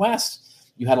West. In the West,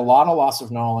 you had a lot of loss of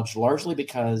knowledge, largely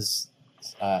because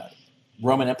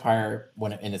Roman Empire,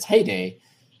 when in its heyday,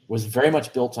 was very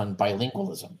much built on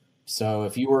bilingualism. So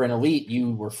if you were an elite,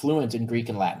 you were fluent in Greek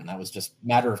and Latin. That was just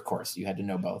matter of course. You had to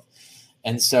know both.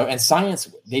 And science,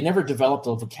 they never developed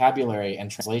a vocabulary and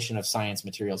translation of science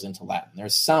materials into Latin.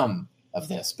 There's some of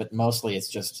this, but mostly it's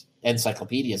just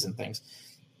encyclopedias and things.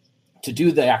 To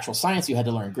do the actual science, you had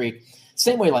to learn Greek.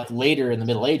 Same way, like later in the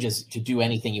Middle Ages, to do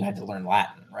anything, you had to learn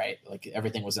Latin, right? Like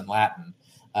everything was in Latin.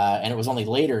 And it was only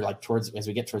later, like as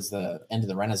we get towards the end of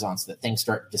the Renaissance, that things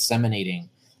start disseminating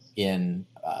in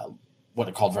what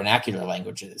are called vernacular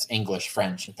languages, English,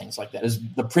 French, and things like that.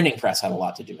 The printing press had a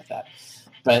lot to do with that.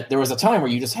 But there was a time where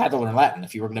you just had to learn Latin.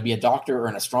 If you were going to be a doctor or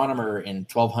an astronomer in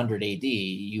 1200 AD,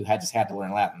 you just had to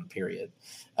learn Latin, period.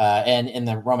 And in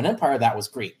the Roman Empire, that was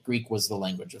Greek. Greek was the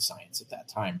language of science at that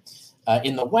time.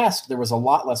 In the West, there was a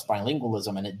lot less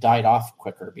bilingualism, and it died off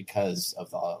quicker because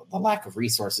of the lack of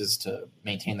resources to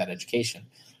maintain that education.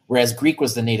 Whereas Greek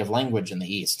was the native language in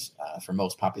the East for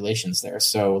most populations there.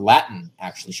 So Latin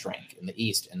actually shrank in the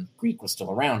East, and Greek was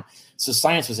still around. So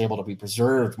science was able to be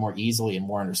preserved more easily and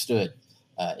more understood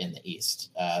in the East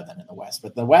than in the West.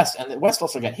 But the West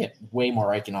also got hit way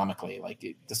more economically. Like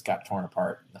it just got torn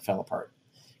apart, it fell apart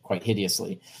quite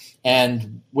hideously.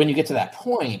 And when you get to that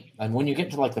point, and when you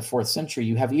get to like the 4th century,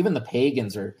 you have even the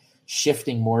pagans are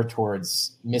shifting more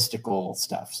towards mystical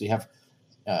stuff. So you have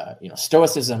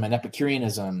Stoicism and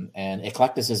Epicureanism and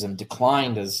eclecticism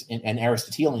declined, and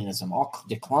Aristotelianism all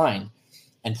declined,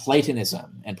 and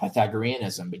Platonism and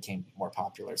Pythagoreanism became more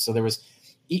popular. So there was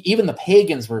even the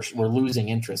pagans were losing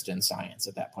interest in science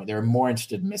at that point. They were more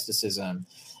interested in mysticism.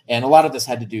 And a lot of this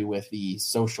had to do with the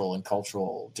social and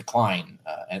cultural decline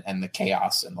and the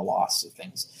chaos and the loss of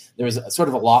things. There was a sort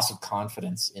of a loss of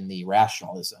confidence in the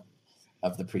rationalism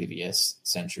of the previous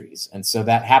centuries. And so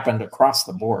that happened across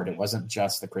the board. It wasn't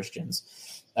just the Christians.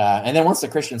 And then once the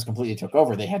Christians completely took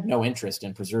over, they had no interest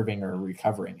in preserving or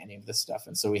recovering any of this stuff.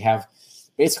 And so we have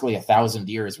basically 1,000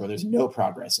 years where there's no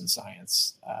progress in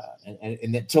science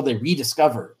and until they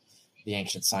rediscover the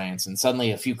ancient science. And suddenly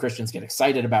a few Christians get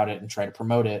excited about it and try to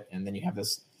promote it. And then you have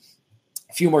this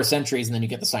few more centuries, and then you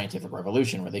get the scientific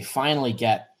revolution where they finally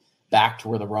get back to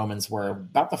where the Romans were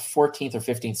about the 14th or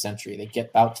 15th century. They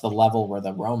get out to the level where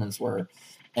the Romans were,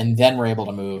 and then we're able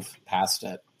to move past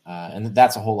it. And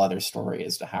that's a whole other story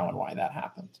as to how and why that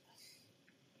happened.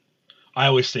 I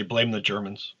always say blame the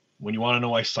Germans. When you want to know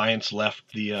why science left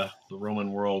the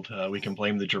Roman world, we can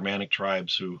blame the Germanic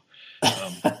tribes who,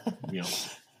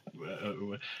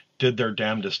 did their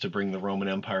damnedest to bring the Roman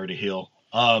Empire to heel.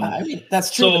 I mean,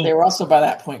 that's true, but they were also by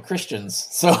that point Christians.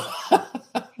 So,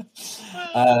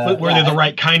 but were they the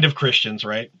right kind of Christians?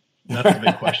 Right, that's the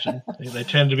big question. They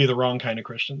tend to be the wrong kind of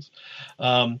Christians.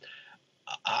 Again,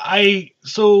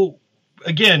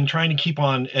 trying to keep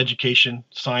on education,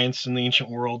 science in the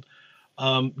ancient world.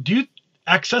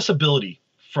 Accessibility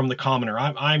from the commoner.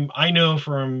 I know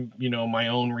from my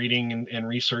own reading and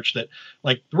research that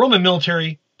like the Roman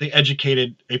military, they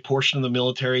educated a portion of the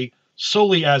military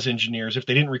solely as engineers. If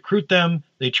they didn't recruit them,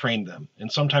 they trained them,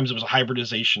 and sometimes it was a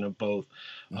hybridization of both,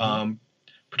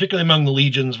 particularly among the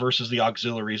legions versus the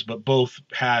auxiliaries. But both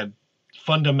had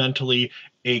fundamentally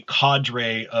a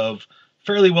cadre of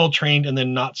fairly well-trained and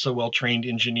then not so well-trained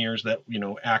engineers that,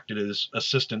 acted as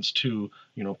assistants to,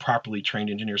 properly trained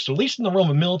engineers. So at least in the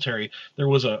Roman military, there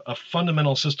was a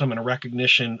fundamental system and a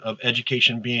recognition of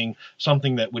education being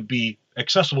something that would be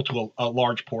accessible to a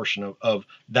large portion of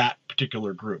that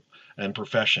particular group and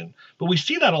profession. But we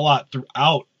see that a lot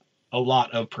throughout a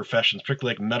lot of professions,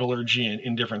 particularly like metallurgy and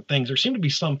in different things. There seem to be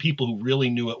some people who really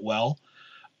knew it well,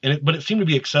 but it seemed to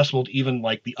be accessible to even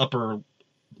like the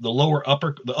lower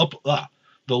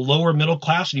middle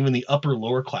class and even the upper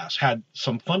lower class had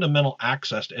some fundamental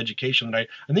access to education that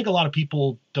I think a lot of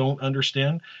people don't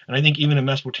understand. And I think even in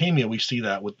Mesopotamia, we see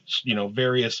that with,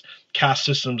 various caste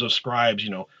systems of scribes,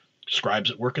 scribes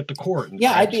that work at the court. And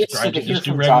I'd be interested to hear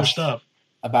from regular Josh stuff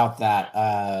about that.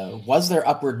 Was there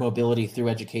upward mobility through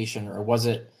education, or was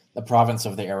it the province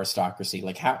of the aristocracy?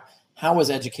 Like how was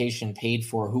education paid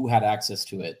for? Who had access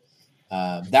to it?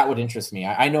 That would interest me.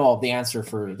 I know the answer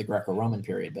for the Greco-Roman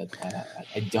period, but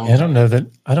I don't. I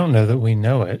don't know that we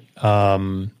know it.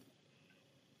 So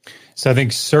I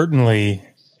think certainly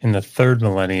in the 3rd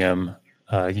millennium,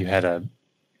 you had a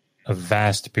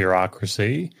vast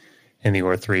bureaucracy in the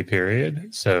Or-3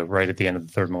 period. So right at the end of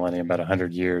the 3rd millennium, about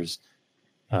 100 years,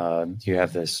 you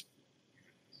have this,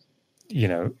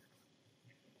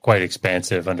 quite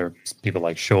expansive under people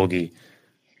like Shulgi.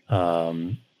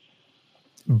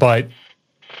 But,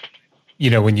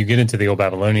 when you get into the Old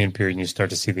Babylonian period and you start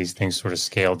to see these things sort of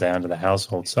scale down to the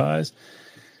household size,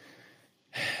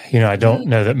 I don't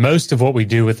know that most of what we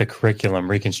do with the curriculum,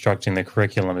 reconstructing the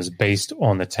curriculum, is based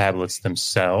on the tablets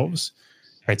themselves,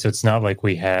 right? So it's not like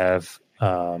we have,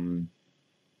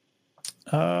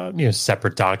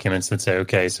 separate documents that say,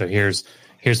 okay, so here's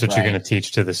what you're going to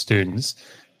teach to the students.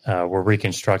 We're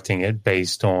reconstructing it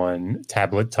based on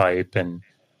tablet type and,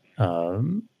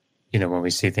 when we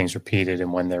see things repeated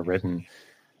and when they're written.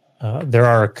 There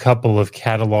are a couple of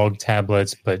catalog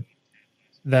tablets, but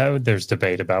there's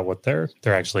debate about what they're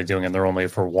actually doing, and they're only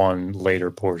for one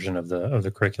later portion of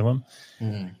the curriculum.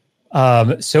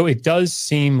 So it does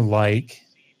seem like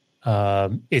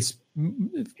it's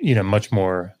much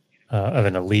more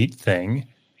an elite thing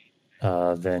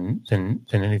than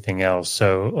anything else.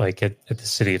 So, like at the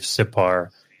city of Sippar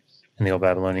in the Old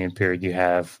Babylonian period, you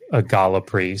have a gala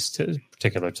priest, a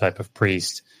particular type of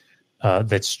priest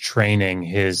that's training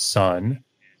his son,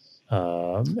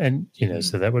 and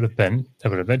so that would have been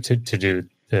to do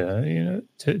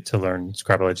to learn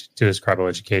do his scribal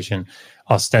education,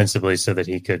 ostensibly so that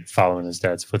he could follow in his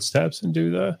dad's footsteps and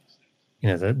do the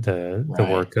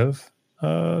work of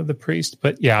the priest.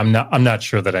 But yeah, I'm not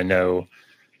sure that I know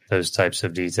those types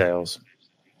of details.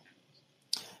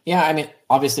 Yeah, I mean,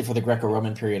 obviously for the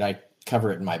Greco-Roman period, I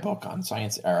cover it in my book on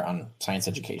science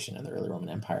education in the early Roman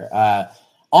Empire.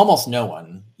 Almost no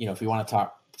one, if we want to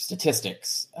talk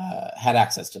statistics, had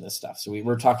access to this stuff. So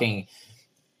we're talking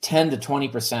 10 to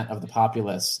 20% of the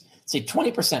populace, say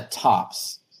 20%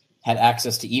 tops, had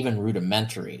access to even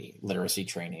rudimentary literacy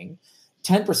training.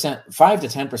 10%, 5 to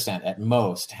 10% at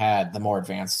most had the more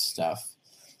advanced stuff.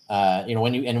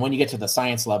 When you get to the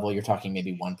science level, you're talking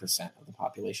maybe 1% of the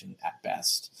population at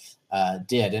best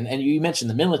did. And you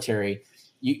mentioned the military.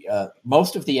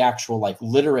 Most of the actual like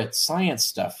literate science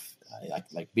stuff,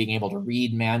 like being able to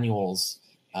read manuals,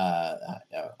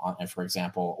 for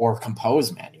example, or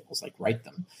compose manuals, like write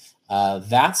them.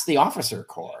 That's the officer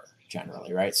corps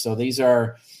generally, right? So these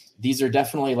are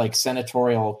definitely like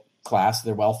senatorial class.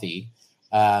 They're wealthy,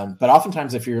 but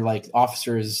oftentimes if you're like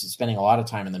officers spending a lot of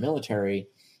time in the military,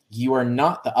 you are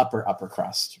not the upper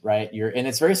crust, right? And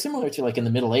it's very similar to like in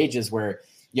the Middle Ages where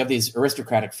you have these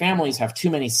aristocratic families have too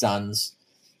many sons,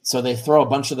 so they throw a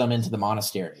bunch of them into the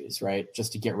monasteries, right,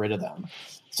 just to get rid of them.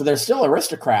 So they're still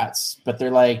aristocrats, but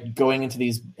they're like going into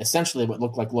these essentially what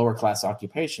look like lower class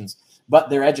occupations, but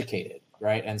they're educated,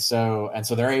 right? And so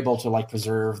they're able to like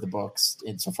preserve the books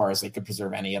insofar as they could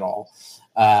preserve any at all.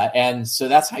 And so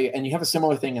that's how you have a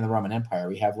similar thing in the Roman Empire.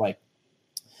 We have like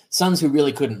sons who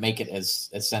really couldn't make it as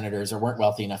senators or weren't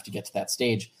wealthy enough to get to that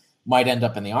stage might end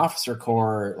up in the officer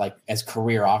corps, like as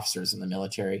career officers in the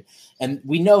military. And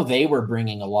we know they were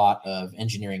bringing a lot of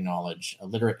engineering knowledge,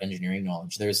 literate engineering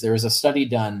knowledge. There was a study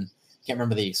done, can't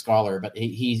remember the scholar, but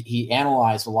he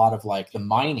analyzed a lot of like the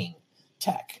mining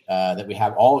tech that we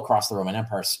have all across the Roman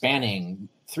Empire, spanning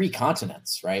 3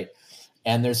 continents, right?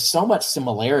 And there's so much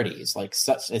similarities,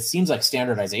 it seems like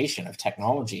standardization of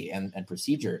technology and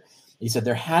procedure. He said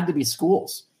there had to be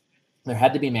schools. There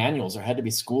had to be manuals. There had to be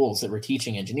schools that were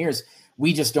teaching engineers.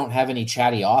 We just don't have any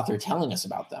chatty author telling us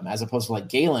about them, as opposed to like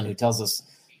Galen, who tells us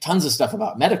tons of stuff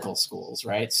about medical schools,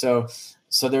 right? So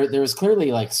there was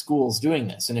clearly like schools doing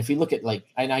this. And if you look at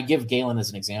and I give Galen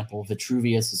as an example,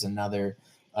 Vitruvius is another.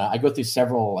 I go through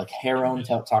several, like Heron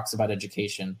talks about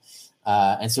education.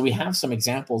 And so we have some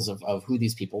examples of who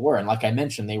these people were. And like I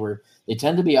mentioned, they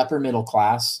tend to be upper middle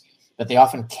class, but they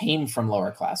often came from lower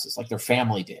classes, like their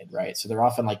family did, right? So they're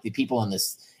often like the people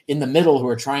in the middle who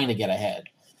are trying to get ahead.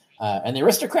 And the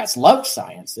aristocrats loved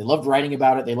science. They loved writing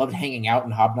about it. They loved hanging out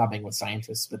and hobnobbing with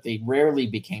scientists, but they rarely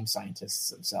became scientists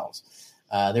themselves.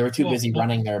 They were too busy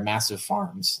running their massive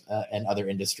farms and other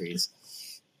industries.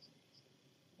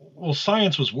 Well,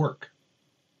 science was work.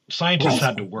 Scientists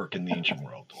had to work in the ancient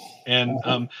world. And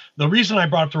the reason I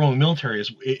brought up the Roman military is,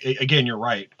 again, you're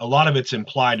right. A lot of it's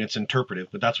implied, it's interpretive,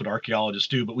 but that's what archaeologists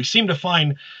do. But we seem to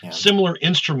find similar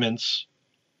instruments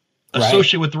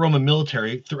associated with the Roman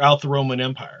military throughout the Roman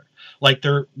Empire. Like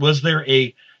was there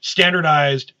a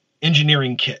standardized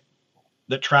engineering kit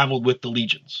that traveled with the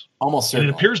legions? Almost certainly.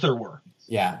 And it appears there were.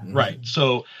 Yeah. Mm-hmm. Right.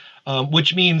 So,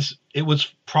 which means it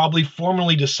was probably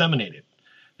formally disseminated.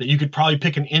 That you could probably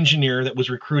pick an engineer that was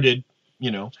recruited,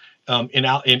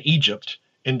 in Egypt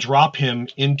and drop him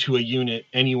into a unit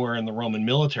anywhere in the Roman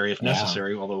military if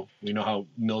necessary, although we know how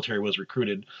military was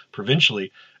recruited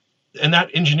provincially. And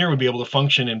that engineer would be able to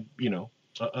function in,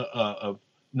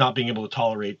 not being able to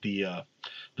tolerate the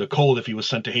cold if he was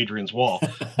sent to Hadrian's Wall.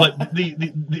 But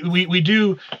we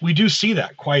do see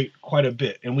that quite a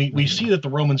bit. And we see that the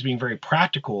Romans being very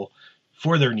practical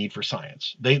for their need for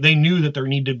science. They knew that there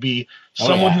needed to be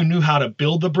someone who knew how to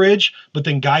build the bridge, but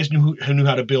then guys who knew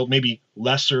how to build maybe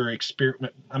lesser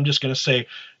experiment. I'm just going to say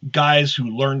guys who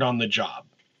learned on the job,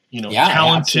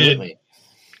 talented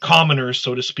commoners,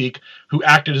 so to speak, who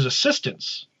acted as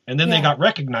assistants. And then they got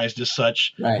recognized as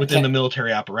such within the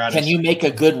military apparatus. Can you make a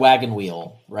good wagon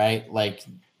wheel, right? Like,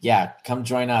 come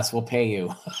join us. We'll pay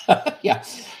you.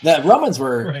 The Romans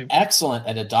were excellent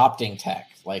at adopting tech.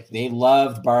 Like they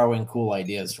loved borrowing cool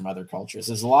ideas from other cultures.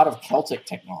 There's a lot of Celtic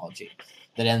technology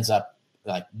that ends up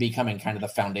like becoming kind of the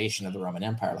foundation of the Roman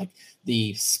Empire. Like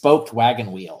the spoked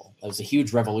wagon wheel. It was a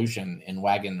huge revolution in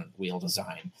wagon wheel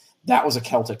design. that was a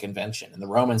Celtic invention. And the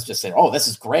Romans just said, oh, this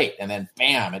is great. And then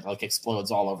bam, it like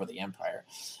explodes all over the empire.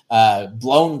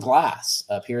 Blown glass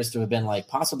appears to have been like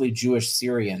possibly Jewish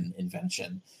Syrian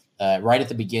invention right at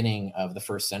the beginning of the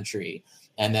 1st century.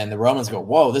 And then the Romans go,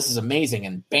 whoa, this is amazing.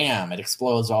 And bam, it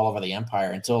explodes all over the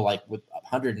empire until like with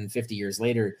 150 years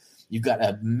later, you've got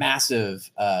a massive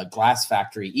glass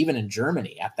factory, even in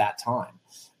Germany at that time.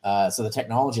 So the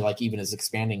technology like even is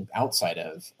expanding outside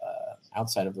of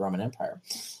the Roman Empire.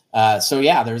 So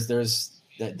yeah,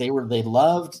 they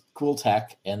loved cool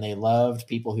tech and they loved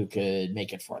people who could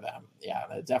make it for them. Yeah,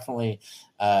 they definitely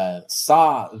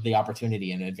saw the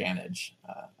opportunity and advantage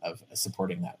of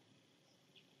supporting that.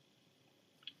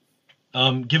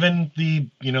 Given the,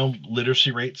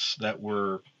 literacy rates that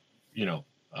were,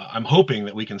 I'm hoping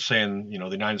that we can say in, the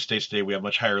United States today, we have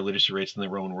much higher literacy rates than the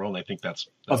Roman world. And I think that's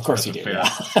of course you do. Fair, Yeah.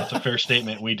 That's a fair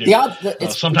statement. We do.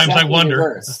 Sometimes I wonder,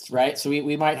 reversed, right? So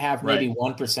we might have maybe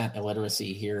 1%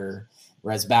 illiteracy here,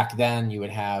 whereas back then you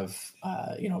would have,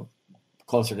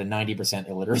 closer to 90%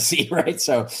 illiteracy, right?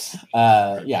 So,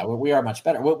 we are much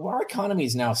better. Our economy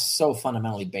is now so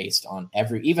fundamentally based on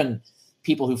even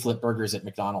people who flip burgers at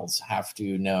McDonald's have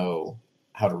to know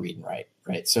how to read and write,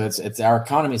 right? So it's our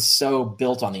economy is so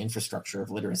built on the infrastructure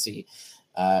of literacy.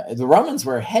 The Romans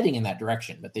were heading in that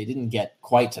direction, but they didn't get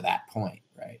quite to that point,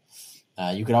 right?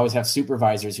 You could always have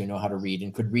supervisors who know how to read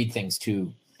and could read things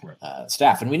to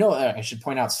staff. And we know, I should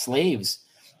point out, slaves,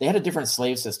 they had a different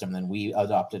slave system than we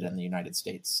adopted in the United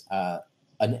States.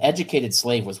 An educated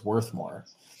slave was worth more.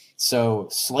 So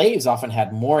slaves often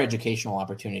had more educational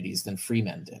opportunities than free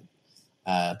men did.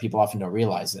 People often don't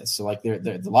realize this. So like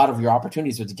a lot of your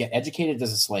opportunities were to get educated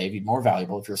as a slave. You're more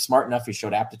valuable. If you're smart enough, you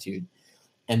showed aptitude.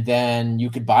 And then you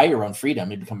could buy your own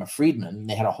freedom. You become a freedman.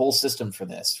 They had a whole system for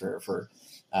this. For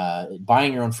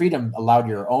buying your own freedom allowed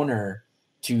your owner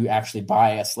to actually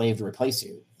buy a slave to replace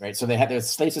you, right? So the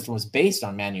slave system was based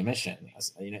on manumission,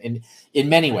 in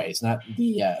many ways. Not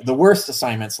the worst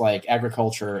assignments like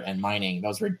agriculture and mining;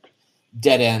 those were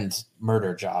dead-end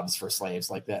murder jobs for slaves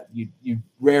like that. You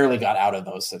rarely got out of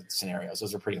those scenarios.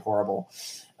 Those are pretty horrible.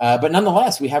 But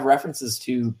nonetheless, we have references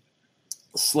to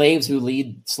slaves who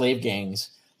lead slave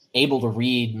gangs able to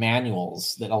read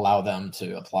manuals that allow them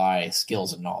to apply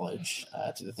skills and knowledge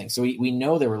to the thing. So we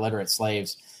know there were literate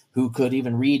slaves who could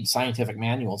even read scientific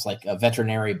manuals, like a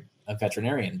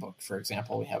veterinarian book, for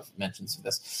example. We have mentions of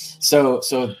this. So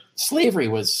slavery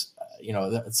was,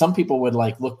 some people would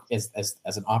like look as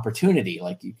an opportunity,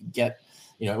 like you could get,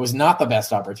 it was not the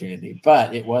best opportunity,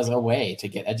 but it was a way to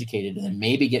get educated and then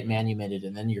maybe get manumitted,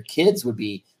 and then your kids would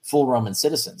be full Roman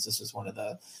citizens. This is one of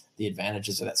the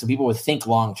advantages of that. So people would think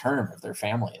long term of their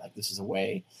family, like this is a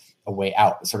way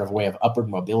out, sort of a way of upward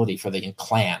mobility for the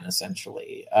clan,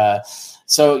 essentially.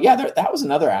 That was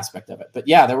another aspect of it. But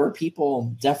yeah, there were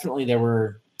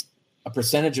a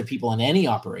percentage of people in any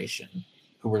operation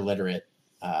who were literate,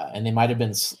 and they might have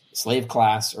been slave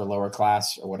class or lower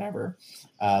class or whatever.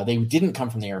 They didn't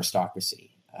come from the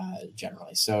aristocracy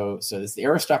generally. So the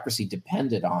aristocracy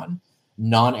depended on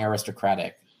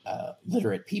non-aristocratic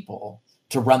literate people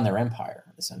to run their empire,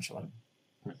 essentially.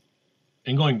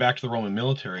 And going back to the Roman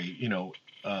military,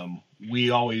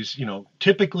 we always,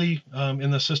 typically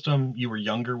in the system, you were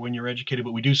younger when you were educated,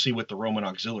 but we do see with the Roman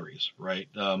auxiliaries, right?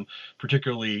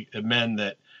 Particularly men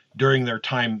that during their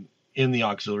time in the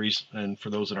auxiliaries, and for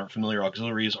those that aren't familiar,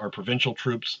 auxiliaries are provincial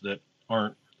troops that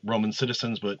aren't Roman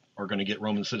citizens, but are going to get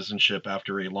Roman citizenship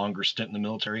after a longer stint in the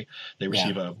military. They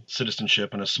receive a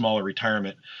citizenship and a smaller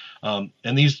retirement.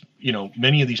 And these,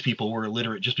 many of these people were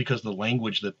illiterate just because the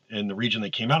language that in the region they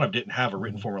came out of didn't have a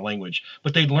written form of language,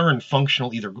 but they'd learn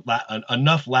functional, either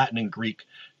enough Latin and Greek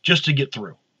just to get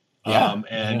through.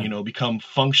 Become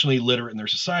functionally literate in their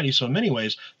society. So in many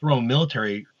ways, the Roman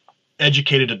military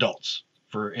educated adults,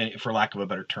 for lack of a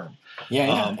better term.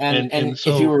 And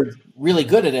so, if you were really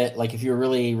good at it, like if you were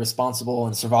really responsible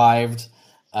and survived,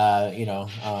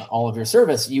 all of your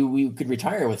service, you could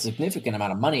retire with a significant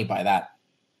amount of money by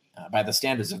the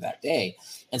standards of that day.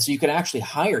 And so you could actually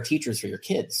hire teachers for your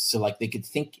kids. So like they could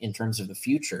think in terms of the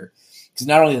future, because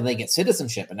not only do they get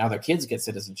citizenship, but now their kids get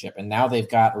citizenship. And now they've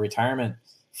got a retirement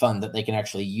fund that they can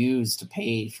actually use to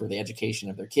pay for the education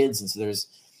of their kids. And so there's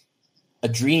a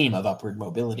dream of upward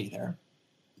mobility there.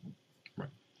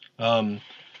 I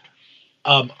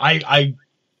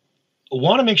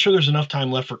want to make sure there's enough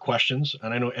time left for questions.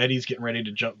 And I know Eddie's getting ready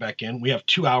to jump back in. We have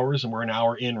 2 hours and we're an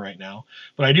hour in right now,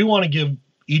 but I do want to give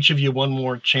each of you one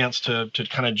more chance to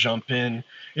kind of jump in.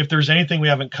 If there's anything we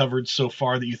haven't covered so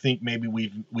far that you think maybe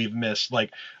we've missed,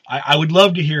 like I would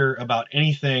love to hear about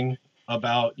anything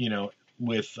about,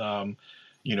 with,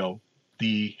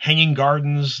 the Hanging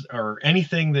Gardens, or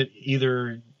anything that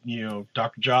either,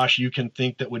 Dr. Josh, you can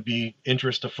think that would be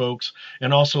interest to folks.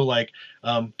 And also, like,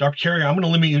 Dr. Carey, I'm going to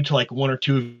limit you to like one or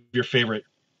two of your favorite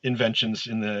inventions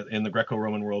in the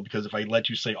Greco-Roman world, because if I let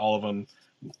you say all of them,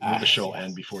 the show will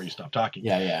end before you stop talking.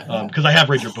 Because I have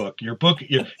read your book.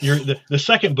 The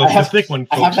second book, the thick one,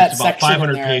 folks, it's about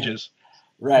 500 pages.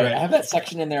 Right. I have that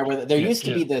section in there where there used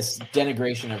to be this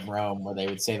denigration of Rome where they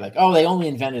would say like, oh, they only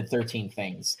invented 13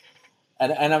 things.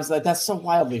 And I was like, that's so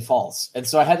wildly false. And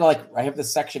so I had to I have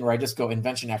this section where I just go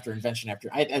invention after invention after.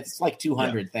 It's like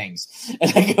 200 things.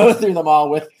 And I go through them all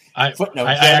with footnotes.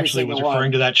 I actually was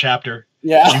referring to that chapter.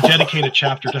 Yeah. You dedicate a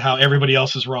chapter to how everybody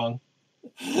else is wrong.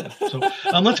 So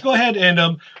let's go ahead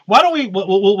and why don't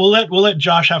we'll let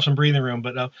Josh have some breathing room.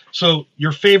 But so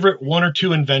your favorite one or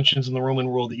two inventions in the Roman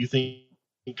world that you think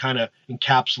kind of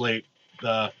encapsulate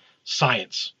the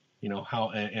science,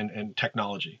 how and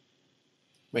technology.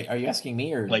 Wait, are you asking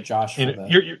me or like Josh? I'm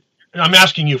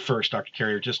asking you first, Dr.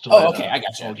 Carrier, just to okay, I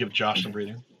got you. I'll give Josh some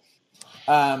breathing.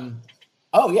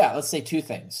 Let's say two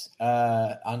things.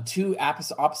 On two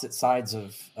opposite sides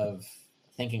of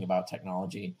thinking about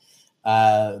technology,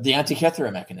 the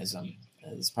Antikythera mechanism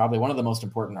is probably one of the most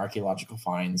important archaeological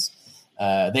finds.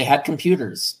 They had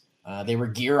computers. They were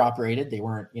gear operated. They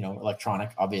weren't,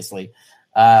 electronic, obviously,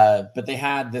 but they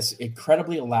had this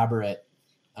incredibly elaborate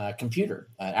computer,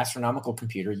 an astronomical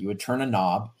computer. You would turn a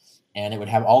knob and it would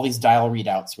have all these dial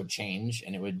readouts would change,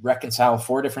 and it would reconcile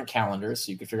 4 different calendars.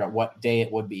 So you could figure out what day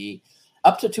it would be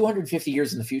up to 250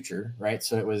 years in the future. Right.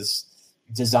 So it was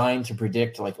designed to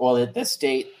predict at this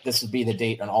date, this would be the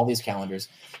date on all these calendars.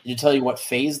 It would tell you what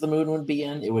phase the moon would be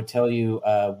in. It would tell you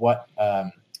what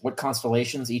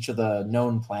constellations each of the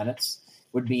known planets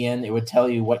would be in. It would tell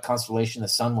you what constellation the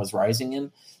sun was rising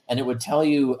in. And it would tell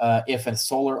you if a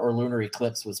solar or lunar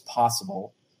eclipse was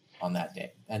possible on that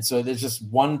day. And so there's just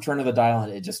one turn of the dial,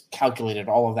 and it just calculated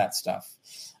all of that stuff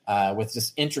with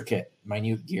just intricate,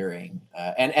 minute gearing.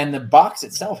 And the box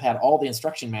itself had all the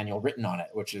instruction manual written on it,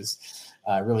 which is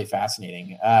really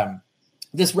fascinating.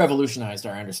 This revolutionized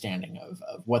our understanding of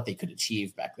what they could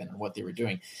achieve back then and what they were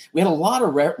doing. We had a lot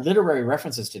of literary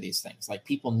references to these things. Like,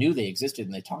 people knew they existed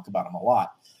and they talk about them a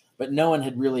lot, but no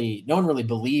one really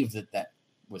believed that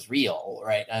was real,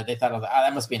 right? They thought,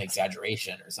 that must be an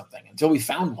exaggeration or something, until we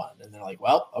found one. And they're like,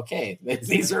 well, okay,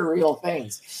 these are real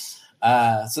things.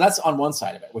 So that's on one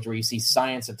side of it, where you see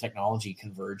science and technology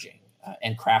converging,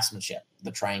 and craftsmanship,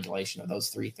 the triangulation of those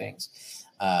three things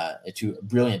to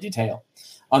brilliant detail.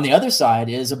 On the other side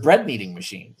is a bread kneading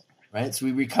machine, right? So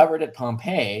we recovered at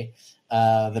Pompeii,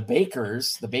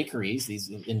 the bakeries, these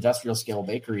industrial scale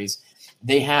bakeries,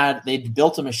 they'd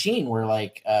built a machine where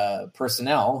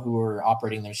personnel who were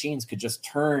operating the machines could just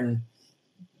turn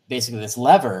basically this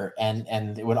lever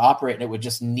and it would operate, and it would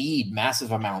just knead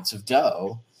massive amounts of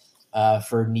dough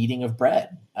for kneading of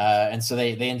bread. And so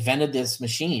they invented this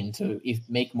machine to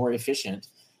make more efficient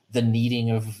the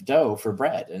kneading of dough for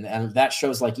bread. And that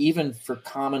shows, even for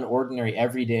common, ordinary,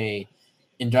 everyday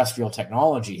industrial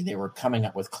technology, they were coming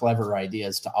up with clever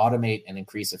ideas to automate and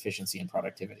increase efficiency and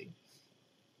productivity.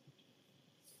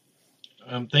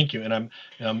 Thank you. And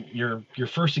your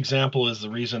first example is the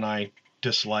reason I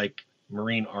dislike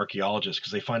marine archaeologists,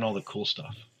 because they find all the cool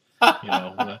stuff.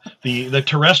 The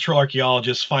terrestrial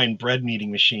archaeologists find bread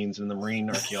kneading machines, and the marine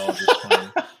archaeologists find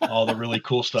all the really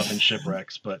cool stuff in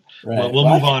shipwrecks. But we'll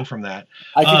move on from that.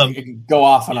 I could go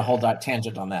off on a whole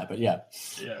tangent on that, but yeah.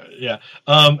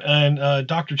 And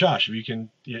Dr. Josh, if you can,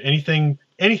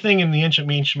 anything in the ancient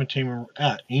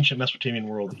Mesopotamian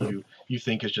world that you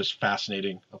think is just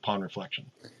fascinating upon reflection.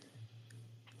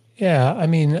 Yeah, I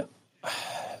mean,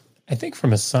 I think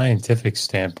from a scientific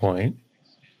standpoint,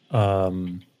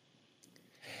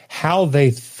 how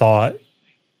they thought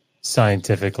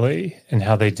scientifically and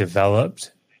how they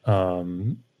developed,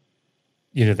 the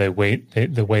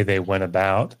way they went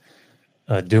about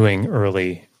doing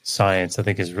early science, I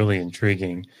think is really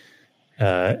intriguing.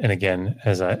 And again,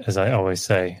 as I always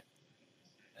say,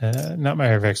 not my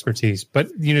area of expertise, but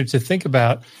to think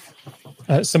about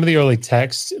some of the early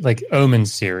texts, like Omen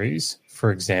series,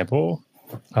 for example,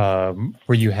 where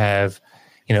you have,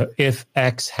 if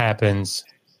X happens,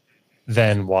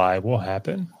 then Y will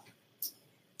happen,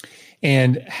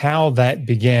 and how that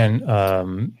began.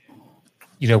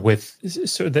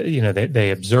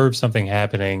 They observed something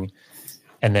happening,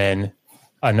 and then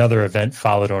another event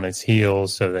followed on its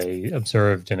heels. So they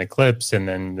observed an eclipse, and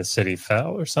then the city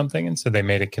fell or something, and so they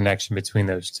made a connection between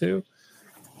those two.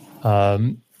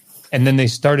 And then they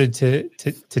started to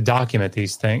document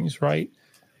these things, right?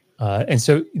 And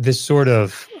so this sort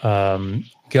of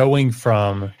going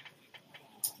from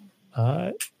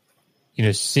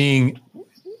seeing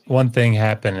one thing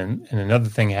happen and another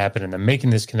thing happen, and then making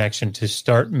this connection to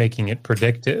start making it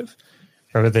predictive.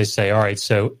 Or they say, all right,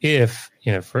 so if,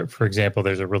 for example,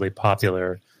 there's a really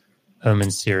popular omen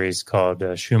series called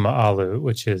Shuma Alu,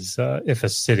 which is if a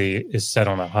city is set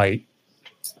on a height.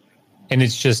 And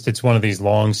it's one of these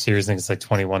long series, I think it's like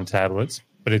 21 tablets,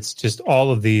 but it's just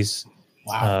all of these.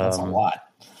 Wow, that's a lot.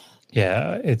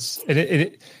 Yeah,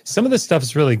 some of the stuff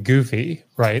is really goofy,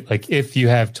 right? Like if you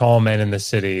have tall men in the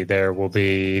city, there will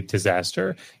be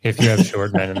disaster. If you have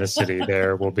short men in the city,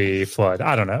 there will be flood.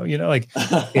 I don't know,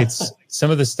 it's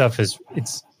some of the stuff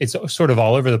it's sort of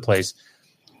all over the place,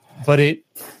 but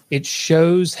it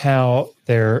shows how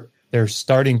they're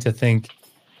starting to think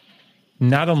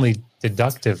not only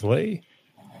deductively,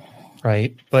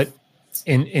 right, but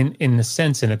in the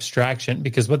sense in abstraction,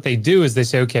 because what they do is they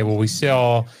say, okay, well, we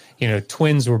saw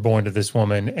twins were born to this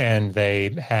woman and they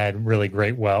had really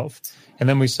great wealth, and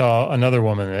then we saw another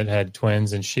woman that had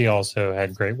twins and she also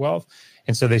had great wealth,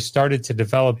 and so they started to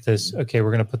develop this, okay,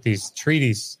 we're going to put these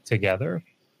treatises together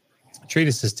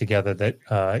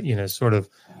that sort of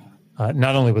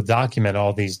not only will document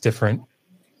all these different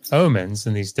omens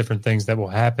and these different things that will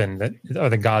happen that are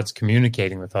the gods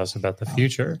communicating with us about the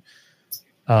future.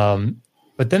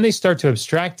 But then they start to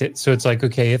abstract it. So it's like,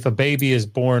 okay, if a baby is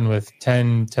born with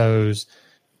 10 toes,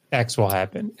 X will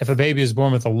happen. If a baby is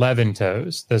born with 11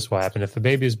 toes, this will happen. If a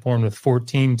baby is born with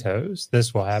 14 toes,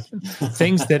 this will happen.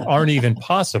 Things that aren't even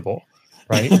possible,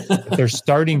 right? They're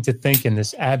starting to think in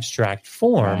this abstract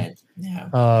form. Right. Yeah.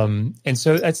 And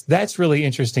so that's really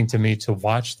interesting to me to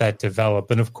watch that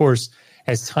develop. And of course,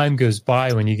 as time goes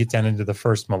by, when you get down into the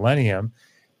first millennium,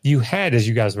 you had, as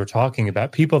you guys were talking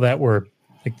about, people that were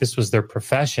like, this was their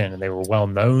profession and they were well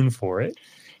known for it.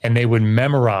 And they would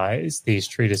memorize these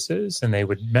treatises and they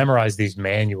would memorize these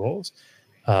manuals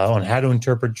on how to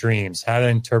interpret dreams, how to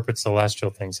interpret celestial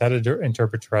things, how to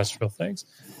interpret terrestrial things.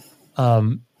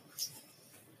 But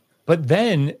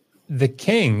then the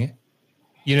king,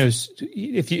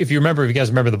 if you remember, if you guys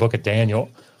remember the book of Daniel,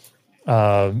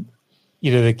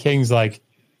 the king's like,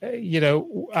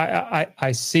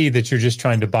 I see that you're just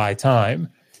trying to buy time.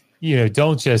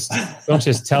 Don't just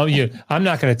tell you. I'm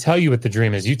not going to tell you what the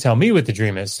dream is. You tell me what the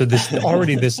dream is. So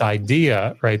this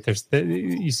idea, right?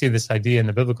 You see this idea in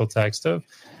the biblical text of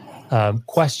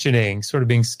questioning, sort of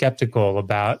being skeptical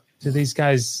about, do these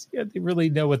guys they really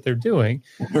know what they're doing?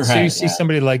 Right, so you see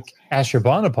somebody like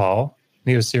Ashurbanipal,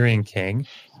 the Assyrian king,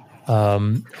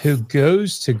 who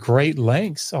goes to great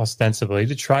lengths, ostensibly,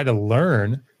 to try to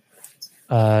learn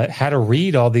how to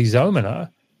read all these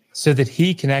omena, so that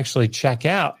he can actually check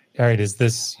out. All right,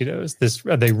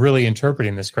 are they really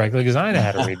interpreting this correctly? Because I know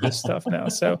how to read this stuff now.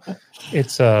 So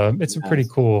it's some pretty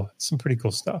cool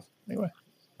stuff. Anyway.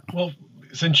 Well,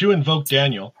 since you invoked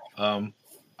Daniel,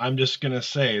 I'm just going to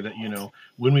say that,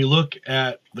 when we look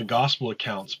at the gospel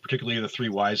accounts, particularly the three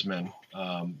wise men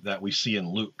that we see in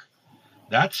Luke,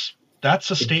 that's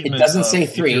a statement. It doesn't say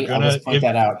three. I'll just point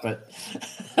that out, but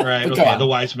right. Okay. The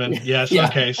wise men. Yes. Yeah.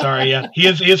 Okay. Sorry. Yeah. He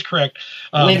is correct.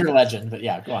 Later legend, but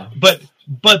yeah, go on.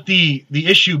 But the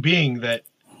issue being that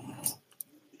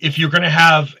if you're going to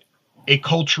have a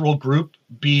cultural group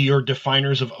be your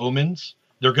definers of omens,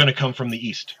 they're going to come from the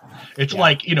East. It's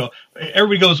like,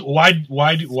 everybody goes, why did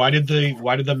the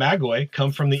Magoi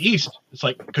come from the East? It's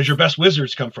like, because your best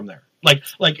wizards come from there.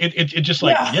 It's just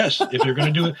like, yes, if you're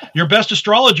going to do it, your best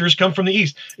astrologers come from the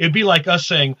East. It'd be like us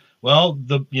saying, well,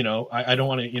 I don't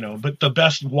want to, but the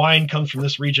best wine comes from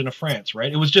this region of France,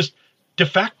 right? It was just de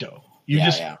facto.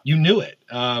 You knew it.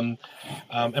 And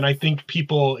I think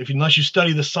people, unless you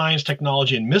study the science,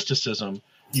 technology, and mysticism,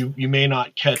 you may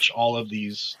not catch all of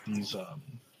these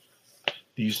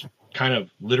kind of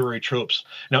literary tropes.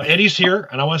 Now Eddie's here,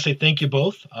 and I want to say thank you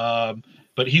both.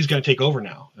 But he's going to take over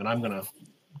now, and I'm going to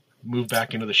move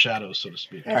back into the shadows, so to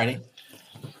speak. All righty.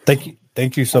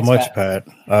 Thank you so much, Pat.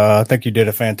 I think you did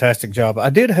a fantastic job. I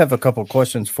did have a couple of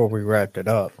questions before we wrapped it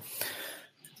up.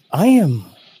 I am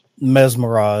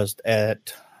mesmerized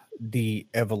at the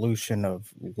evolution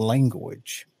of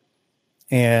language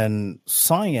and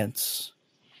science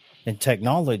and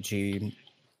technology.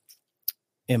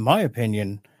 In my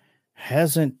opinion,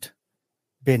 hasn't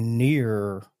been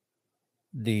near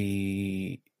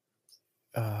the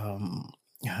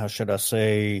how should I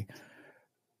say,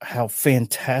 how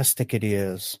fantastic it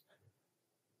is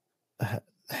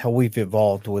how we've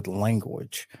evolved with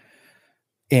language.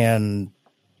 And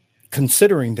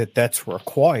considering that that's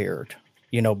required,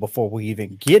 before we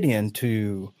even get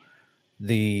into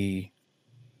the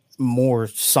more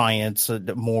science,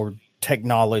 the more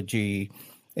technology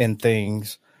and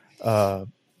things. So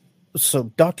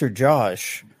Dr.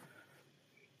 Josh,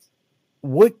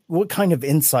 what kind of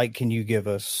insight can you give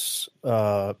us,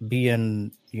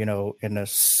 being, in a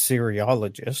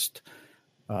Syriologist,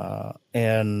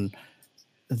 and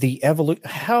the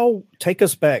evolution? Take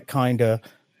us back kind of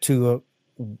to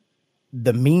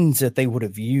the means that they would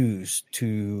have used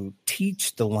to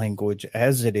teach the language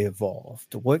as it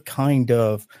evolved. What kind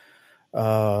of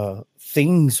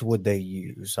things would they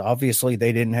use? Obviously,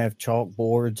 they didn't have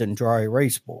chalkboards and dry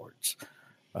erase boards.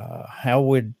 How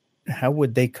would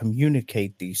they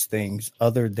communicate these things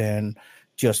other than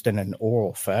just in an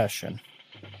oral fashion?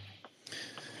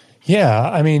 Yeah,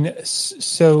 I mean,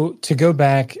 so to go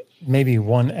back maybe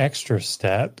one extra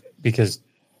step, because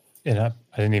I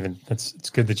didn't even. It's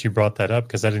good that you brought that up,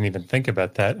 because I didn't even think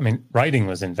about that. I mean, writing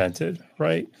was invented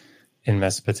right in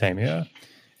Mesopotamia,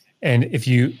 and if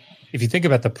you think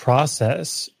about the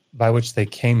process by which they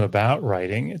came about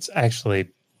writing, it's actually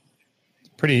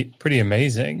pretty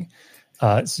amazing.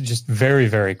 It's just very,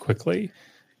 very quickly.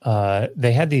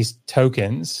 They had these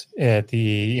tokens at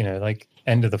the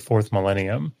end of the 4th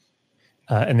millennium,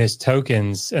 and these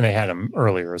tokens, and they had them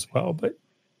earlier as well, but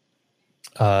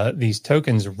these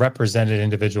tokens represented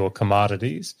individual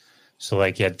commodities. So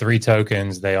like you had 3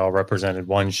 tokens, they all represented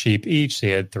 1 sheep each. So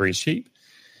you had 3 sheep.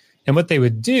 And what they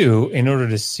would do in order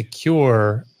to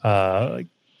secure, I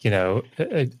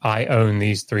own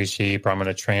these 3 sheep, or I'm going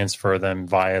to transfer them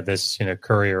via this,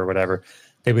 courier or whatever,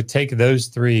 they would take those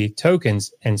 3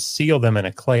 tokens and seal them in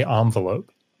a clay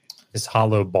envelope, this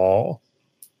hollow ball.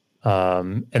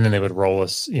 And then they would roll a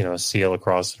seal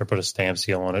across it or put a stamp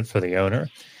seal on it for the owner.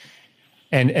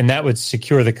 And that would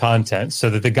secure the content so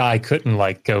that the guy couldn't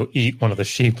go eat one of the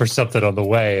sheep or something on the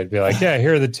way and be like, yeah,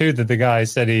 here are the 2 that the guy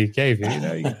said he gave you.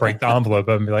 You could break the envelope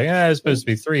up and be like, it's supposed to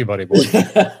be 3, buddy boy.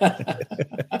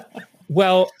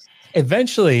 Well,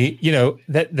 eventually,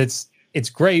 it's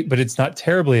great, but it's not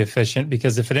terribly efficient,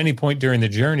 because if at any point during the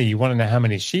journey you want to know how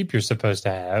many sheep you're supposed to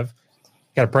have,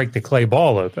 you got to break the clay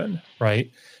ball open,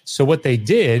 right? So what they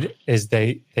did is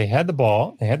they had the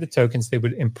ball, they had the tokens, they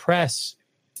would impress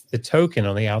the token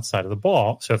on the outside of the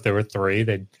ball. So if there were 3,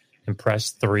 they'd impress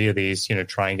 3 of these,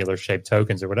 triangular shaped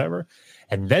tokens or whatever,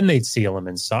 and then they'd seal them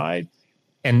inside.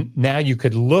 And now you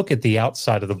could look at the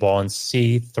outside of the ball and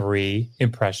see 3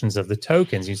 impressions of the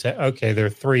tokens. You say, okay, there are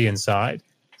 3 inside.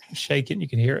 Shake it, and you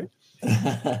can hear it.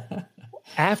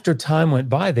 After time went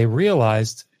by, they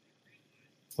realized,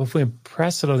 well, if we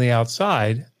impress it on the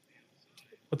outside,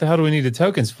 what the hell do we need the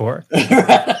tokens for?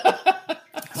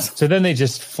 So then they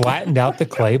just flattened out the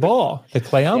clay ball, the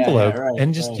clay envelope,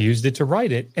 and just used it to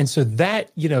write it. And so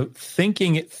that,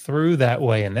 thinking it through that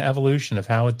way and the evolution of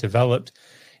how it developed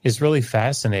is really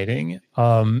fascinating.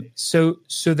 So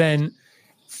then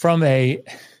from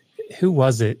who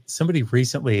was it? Somebody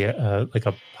recently, like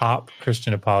a pop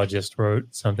Christian apologist, wrote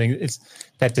something. It's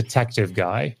that detective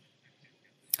guy.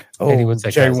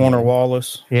 J. Warner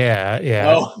Wallace. Yeah.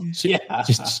 Oh, yeah.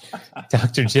 Just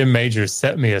Dr. Jim Majors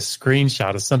sent me a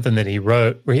screenshot of something that he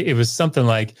wrote. Where it was something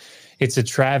like, it's a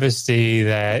travesty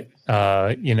that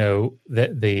that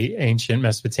the ancient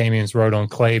Mesopotamians wrote on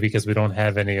clay because we don't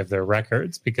have any of their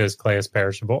records, because clay is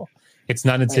perishable. It's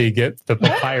not until you get the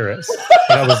papyrus.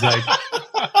 And I was like,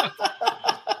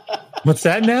 what's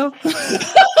that now?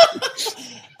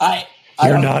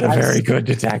 You're not a very good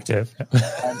detective.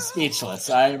 I'm speechless.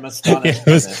 I'm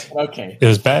astonished. Okay. It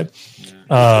was bad.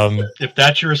 If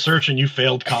that's your research and you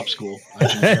failed cop school, I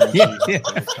can guarantee you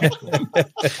failed cop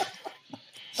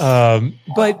school.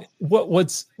 But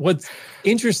what's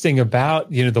interesting about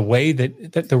the way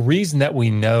that the reason that we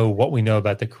know what we know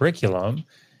about the curriculum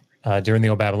during the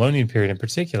Old Babylonian period in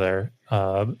particular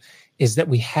is that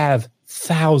we have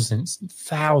thousands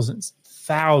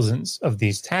of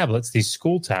these tablets, these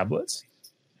school tablets.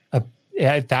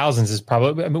 Thousands is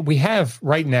probably. I mean, we have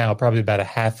right now probably about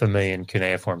 500,000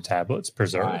 cuneiform tablets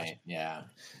preserved. Right. Yeah.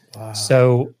 Wow.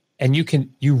 So, and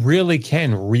you really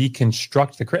can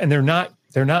reconstruct and they're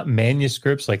not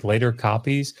manuscripts like later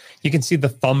copies. You can see the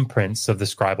thumbprints of the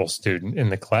scribal student in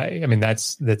the clay. I mean,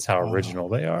 that's how original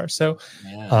they are. So,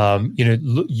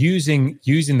 using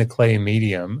the clay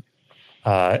medium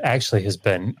actually has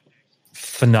been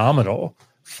phenomenal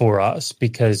for us,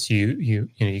 because you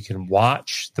can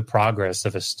watch the progress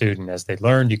of a student as they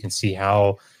learn. You can see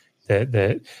how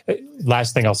the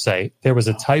last thing I'll say, there was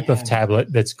a type of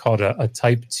tablet that's called a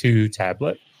type 2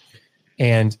 tablet,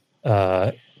 and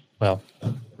I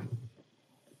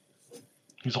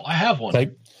have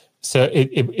one. So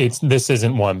it's this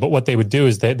isn't one, but what they would do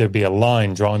is there'd be a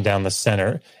line drawn down the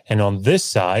center, and on this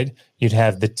side you'd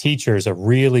have the teachers, a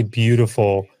really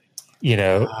beautiful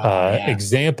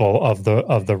example of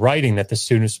the writing that the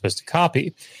student is supposed to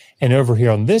copy. And over here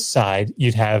on this side,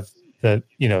 you'd have the,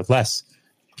 less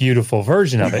beautiful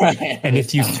version of it. Right. And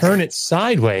if you turn it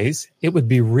sideways, it would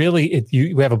be really,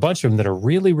 you have a bunch of them that are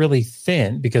really, really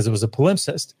thin because it was a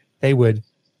palimpsest. They would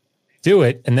do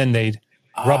it and then they'd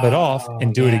rub it off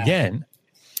and do it again.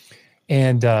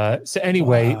 And so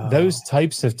anyway, those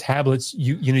types of tablets,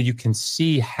 you can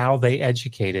see how they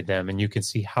educated them, and you can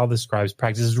see how the scribes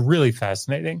practice. It's really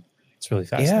fascinating. It's really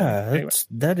fascinating. Yeah,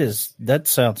 Anyway. that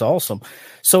sounds awesome.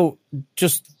 So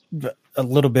just a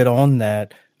little bit on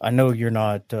that. I know you're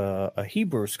not a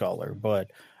Hebrew scholar,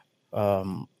 but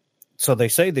so they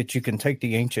say that you can take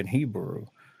the ancient Hebrew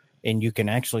and you can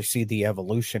actually see the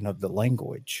evolution of the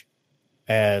language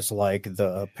as like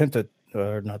the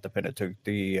not the Pentateuch,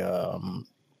 the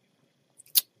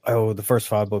first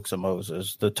 5 books of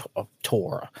Moses, the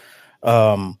Torah.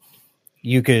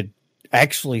 You could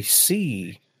actually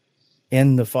see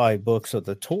in the 5 books of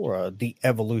the Torah the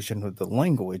evolution of the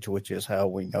language, which is how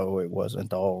we know it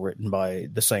wasn't all written by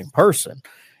the same person.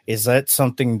 Is that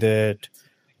something that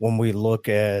when we look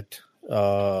at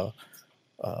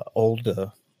old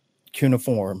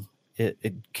cuneiform,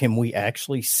 can we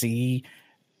actually see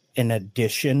an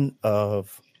addition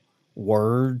of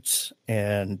words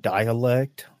and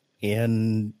dialect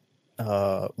in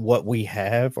what we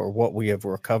have or what we have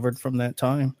recovered from that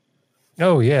time?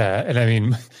 Oh yeah, and I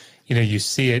mean, you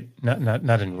see it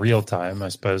not in real time, I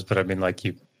suppose, but I mean, like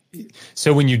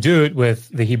so when you do it with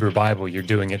the Hebrew Bible, you're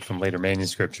doing it from later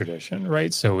manuscript tradition,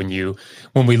 right? So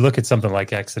when we look at something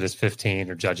like Exodus 15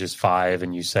 or Judges 5,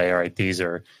 and you say, all right, these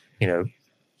are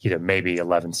maybe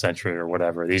 11th century or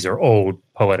whatever. These are old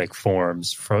poetic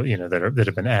forms that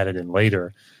have been added in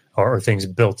later, or things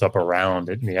built up around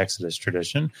it in the Exodus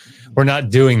tradition. We're not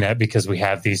doing that because we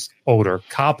have these older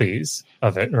copies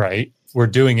of it, right? We're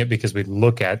doing it because we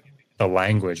look at the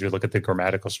language, we look at the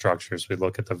grammatical structures, we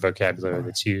look at the vocabulary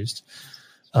that's used,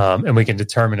 and we can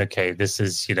determine, okay, this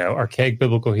is archaic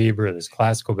biblical Hebrew, this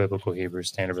classical biblical Hebrew,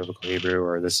 standard biblical Hebrew,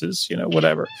 or this is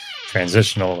whatever,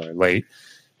 transitional or late.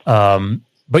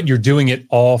 But you're doing it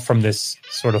all from this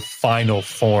sort of final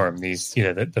form, these,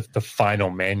 the final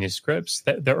manuscripts,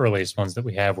 the earliest ones that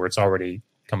we have where it's already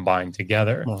combined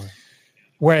together. Oh.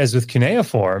 Whereas with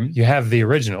cuneiform, you have the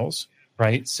originals,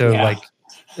 right? So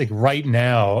like right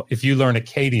now, if you learn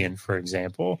Akkadian, for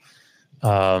example,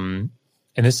 and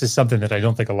this is something that I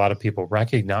don't think a lot of people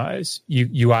recognize,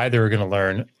 you either are going to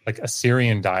learn like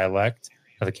Assyrian dialect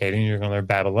of Akkadian, you're going to learn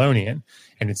Babylonian.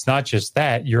 And it's not just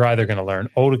that. You're either going to learn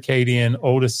Old Akkadian,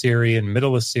 Old Assyrian,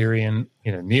 Middle Assyrian,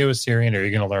 Neo-Assyrian, or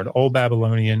you're going to learn Old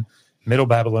Babylonian, Middle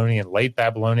Babylonian, Late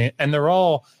Babylonian. And they're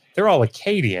all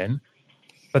Akkadian,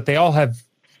 but they all have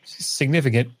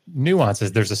significant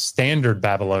nuances. There's a standard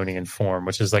Babylonian form,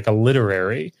 which is like a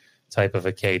literary type of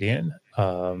Akkadian.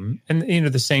 And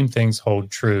the same things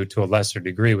hold true to a lesser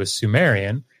degree with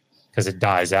Sumerian because it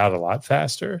dies out a lot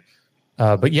faster.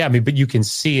 But you can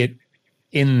see it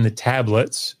in the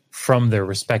tablets from their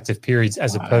respective periods,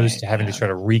 as opposed to having to try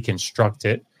to reconstruct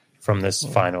it from this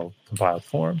final compiled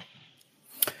form.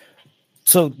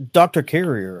 So, Dr.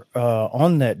 Carrier,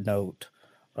 on that note,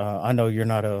 I know you're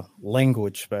not a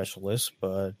language specialist,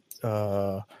 but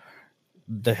the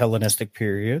Hellenistic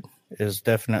period is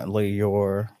definitely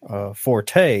your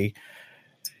forte.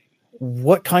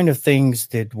 What kind of things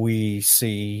did we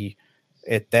see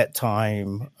at that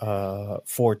time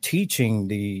for teaching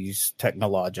these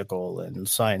technological and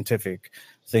scientific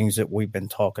things that we've been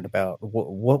talking about?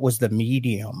 What was the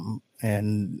medium,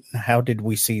 and how did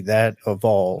we see that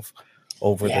evolve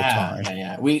over the time?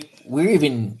 We're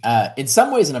even in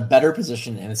some ways in a better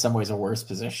position and in some ways a worse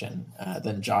position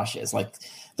than Josh is. Like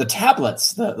the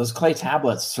tablets, those clay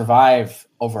tablets survive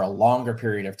over a longer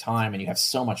period of time, and you have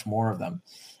so much more of them.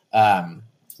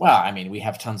 Well, I mean, we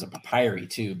have tons of papyri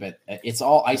too, but it's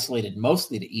all isolated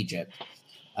mostly to Egypt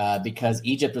because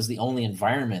Egypt was the only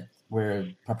environment where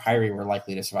papyri were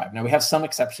likely to survive. Now, we have some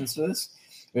exceptions to this.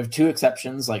 We have 2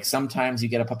 exceptions. Like sometimes you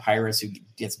get a papyrus who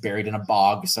gets buried in a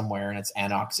bog somewhere and it's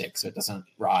anoxic, so it doesn't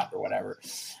rot or whatever.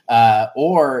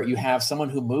 Or you have someone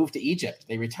who moved to Egypt.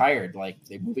 They retired, like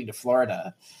they're moving to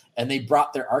Florida, and they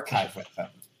brought their archive with them.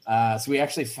 So we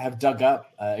actually have dug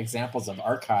up examples of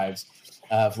archives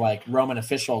of like Roman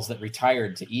officials that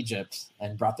retired to Egypt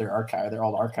and brought their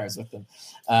old archives with them.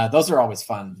 Those are always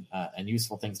fun and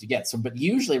useful things to get. So, but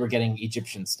usually we're getting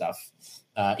Egyptian stuff,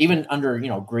 even under,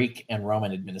 Greek and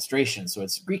Roman administration. So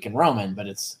it's Greek and Roman, but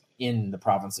it's in the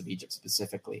province of Egypt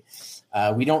specifically.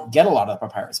 We don't get a lot of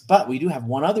papyrus, but we do have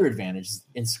one other advantage: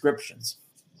 inscriptions.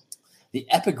 The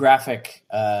epigraphic,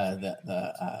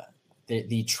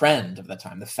 the trend of the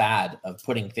time, the fad of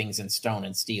putting things in stone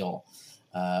and steel,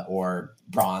 or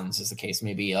bronze, as the case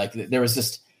may be. Like there was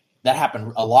just that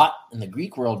happened a lot in the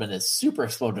Greek world, but it's super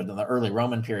exploded in the early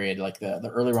Roman period, like the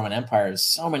early Roman Empire.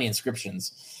 So many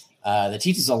inscriptions that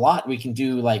teaches a lot. We can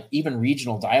do like even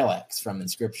regional dialects from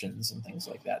inscriptions and things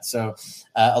like that. So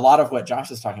a lot of what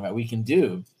Josh is talking about, we can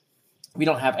do. We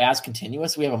don't have as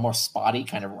continuous. We have a more spotty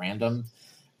kind of random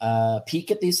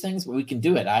peek at these things, but we can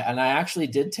do it. I actually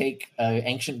did take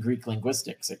ancient Greek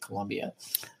linguistics at Columbia.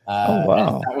 Oh,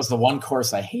 wow. That was the one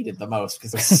course I hated the most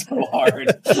because it was so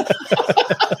hard.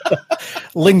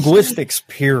 Linguistics,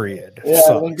 period. Yeah,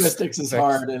 sucks. Linguistics is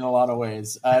hard in a lot of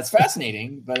ways. It's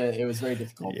fascinating, but it was very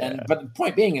difficult. Yeah. But the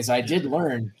point being is I did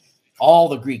learn all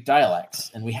the Greek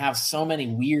dialects, and we have so many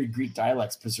weird Greek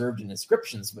dialects preserved in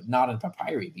inscriptions, but not in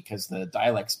papyri because the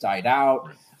dialects died out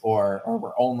or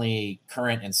were only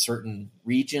current in certain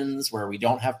regions where we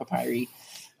don't have papyri.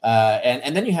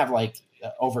 And then you have like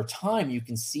over time, you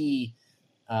can see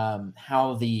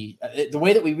how the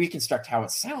way that we reconstruct how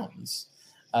it sounds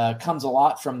comes a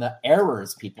lot from the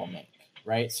errors people make,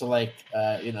 right? So like,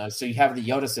 so you have the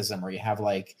Yodicism where you have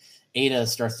like Ada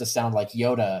starts to sound like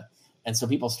Yoda. And so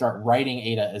people start writing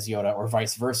Ada as Yoda or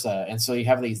vice versa. And so you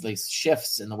have these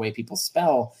shifts in the way people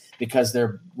spell because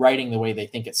they're writing the way they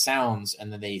think it sounds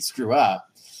and then they screw up.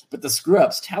 But the screw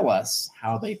ups tell us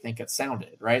how they think it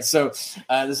sounded, right? So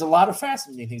there's a lot of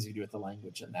fascinating things we do with the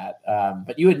language in that.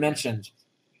 But you had mentioned,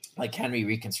 like, can we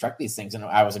reconstruct these things? And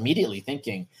I was immediately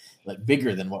thinking, like,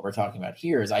 bigger than what we're talking about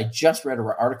here is I just read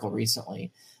an article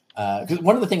recently. Because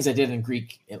one of the things I did in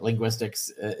Greek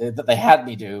linguistics that they had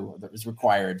me do that was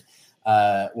required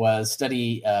was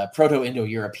study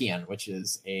Proto-Indo-European, which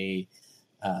is a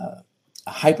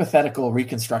hypothetical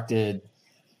reconstructed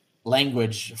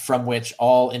language from which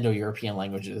all Indo-European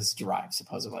languages derive,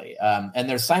 supposedly. And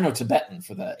there's Sino-Tibetan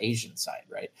for the Asian side,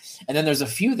 right? And then there's a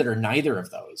few that are neither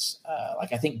of those.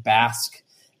 Like I think Basque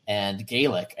and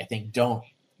Gaelic, I think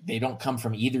they don't come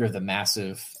from either of the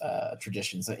massive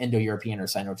traditions, the Indo-European or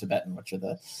Sino-Tibetan, which are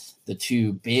the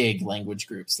two big language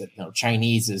groups that,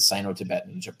 Chinese is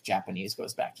Sino-Tibetan, Japanese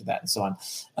goes back to that and so on.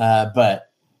 But,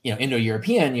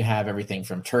 Indo-European, you have everything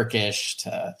from Turkish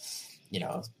to,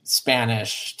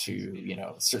 Spanish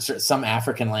to, some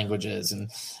African languages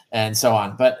and so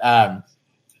on. But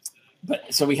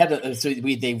so we had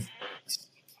to,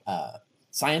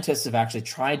 scientists have actually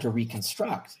tried to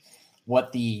reconstruct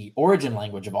what the origin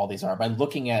language of all these are by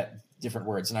looking at different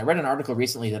words. And I read an article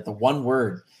recently that the one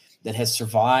word that has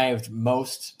survived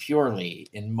most purely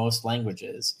in most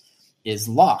languages is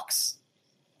lox,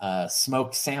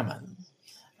 smoked salmon.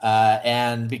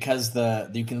 And because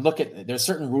you can look at, there's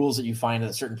certain rules that you find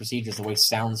at certain procedures, the way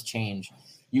sounds change,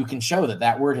 you can show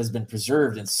that word has been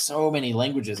preserved in so many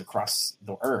languages across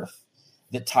the earth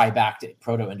that tie back to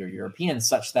Proto-Indo-European,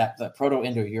 such that the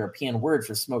Proto-Indo-European word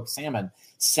for smoked salmon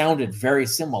sounded very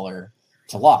similar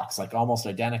to lox, like almost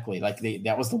identically. Like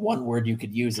that was the one word you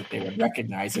could use that they would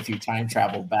recognize if you time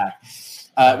traveled back,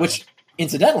 which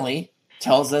incidentally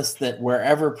tells us that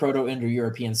wherever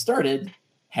Proto-Indo-European started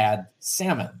had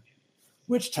salmon,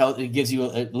 which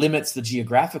limits the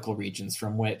geographical regions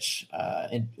from which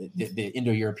the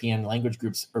Indo-European language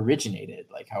groups originated,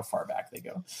 like how far back they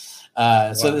go.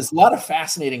 Wow. So there's a lot of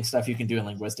fascinating stuff you can do in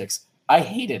linguistics. I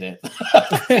hated it.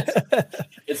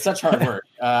 It's such hard work.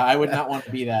 I would not want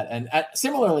to be that. And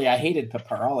similarly, I hated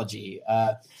papyrology.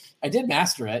 I did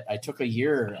master it. I took a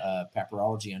year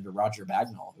papyrology under Roger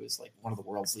Bagnall, who is like one of the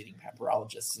world's leading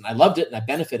papyrologists. And I loved it and I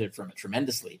benefited from it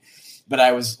tremendously. But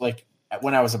I was like,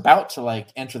 when I was about to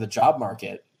enter the job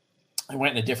market, I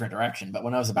went in a different direction. But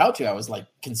when I was about to, I was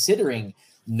considering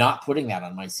not putting that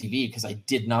on my CV because I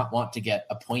did not want to get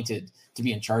appointed to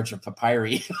be in charge of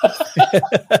papyri.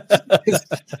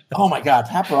 Oh my God,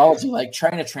 papyrology,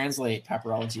 trying to translate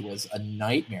papyrology was a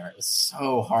nightmare. It was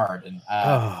so hard. And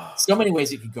so many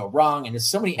ways it could go wrong. And there's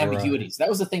so many ambiguities. Right. That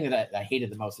was the thing that I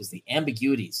hated the most was the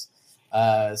ambiguities.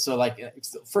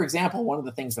 For example, one of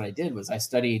the things that I did was I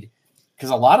studied, because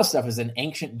a lot of stuff is in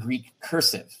ancient Greek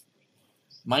cursive.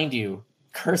 Mind you,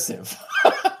 cursive.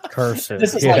 Cursive.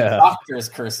 This is like doctor's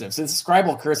cursive. So it's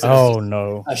scribal cursive. Oh,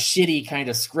 no. A shitty kind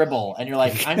of scribble. And you're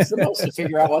like, I'm supposed to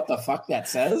figure out what the fuck that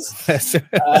says. It's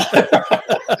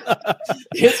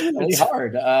really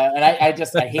hard. And I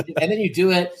hate it. And then you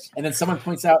do it. And then someone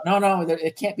points out, no,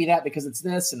 it can't be that because it's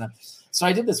this. And so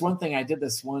I did this one thing. I did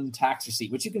this one tax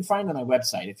receipt, which you can find on my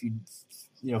website. If you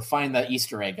find the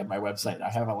Easter egg on my website, I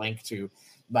have a link to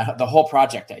the whole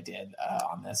project I did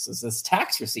on this is this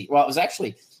tax receipt. Well, it was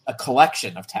actually a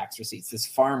collection of tax receipts. This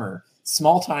farmer,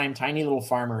 small-time, tiny little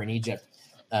farmer in Egypt,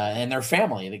 and their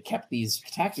family, they kept these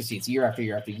tax receipts year after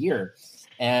year after year,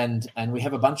 and we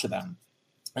have a bunch of them.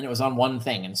 and it was on one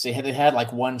thing. And so they had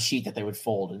like one sheet that they would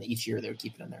fold, and each year they would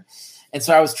keep it in there. And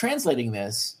so I was translating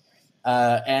this,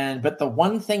 but the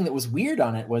one thing that was weird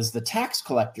on it was the tax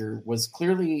collector was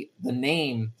clearly the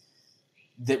name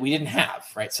that we didn't have,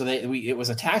 right? So it was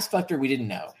a tax collector we didn't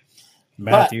know.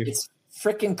 Matthew. But it's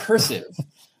freaking cursive.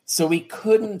 So we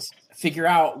couldn't figure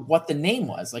out what the name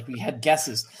was. Like we had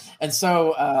guesses. And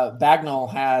so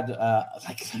Bagnall had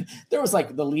there was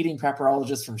like the leading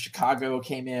papyrologist from Chicago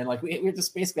came in. Like we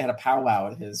just basically had a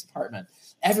powwow at his apartment.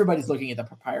 Everybody's looking at the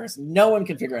papyrus. No one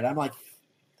can figure it out.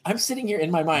 I'm sitting here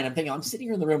in my mind. I'm sitting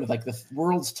here in the room with like the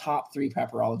world's top 3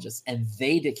 papyrologists, and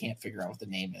they can't figure out what the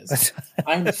name is.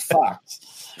 I'm fucked.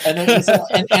 And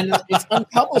it's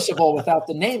unpublishable without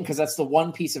the name, because that's the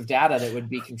one piece of data that would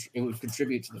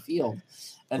contribute to the field.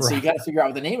 And so you got to figure out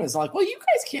what the name is. I'm like, well, you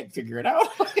guys can't figure it out.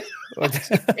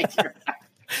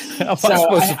 So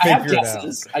I have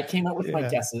guesses. I came up with my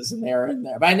guesses, and they're in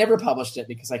there, but I never published it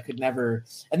because I could never.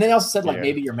 And they also said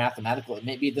maybe you're mathematical.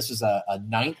 Maybe this was a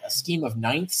scheme of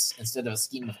ninths instead of a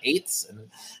scheme of eighths, and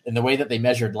in the way that they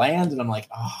measured land. And I'm like,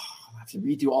 I have to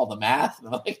redo all the math. And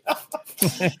I'm like,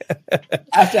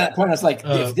 after that point, I was like,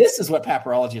 if this is what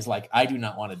papyrology is like, I do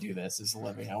not want to do this as a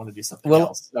living. I want to do something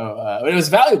else. So it was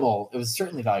valuable. It was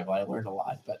certainly valuable. I learned a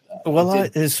lot.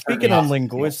 But speaking on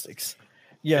linguistics.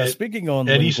 Yeah, speaking on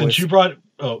Eddie, since you brought,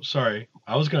 sorry,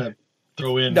 I was going to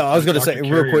throw in. No, I was going to say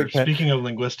real quick. Speaking of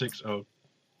linguistics,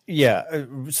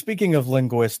 speaking of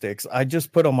linguistics, I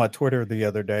just put on my Twitter the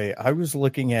other day. I was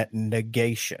looking at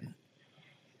negation,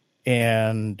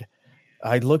 and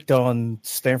I looked on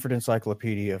Stanford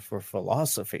Encyclopedia for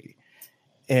Philosophy,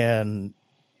 and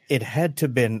it had to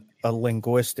have been a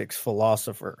linguistics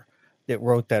philosopher that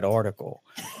wrote that article,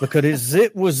 because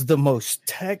it was the most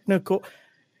technical.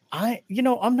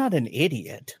 I'm not an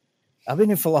idiot. I've been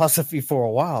in philosophy for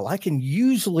a while. I can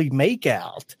usually make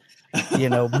out,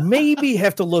 maybe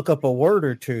have to look up a word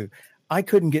or two. I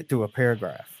couldn't get through a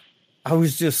paragraph. I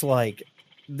was just like,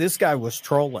 this guy was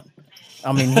trolling.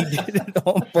 I mean, he did it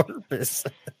on purpose.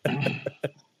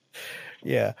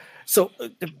 Yeah. So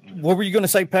what were you going to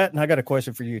say, Pat? And I got a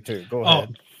question for you too. Go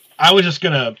ahead. I was just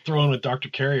going to throw in with Dr.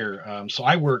 Carrier. So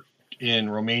I work in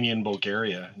Romania and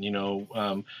Bulgaria.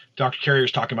 Dr. Carrier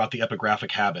is talking about the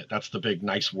epigraphic habit. That's the big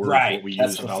nice word what we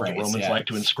use about the Romans like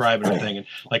to inscribe and everything. And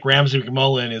like Ramsay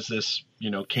McMullen is this,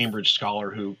 Cambridge scholar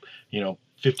who,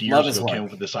 50 years ago came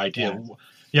up with this idea.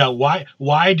 Yeah.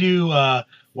 Why do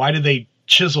they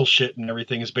chisel shit and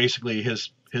everything is basically his,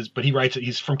 but he writes it,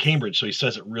 he's from Cambridge, so he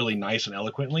says it really nice and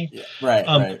eloquently. Yeah.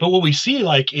 Right. But what we see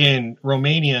like in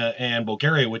Romania and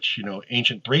Bulgaria, which,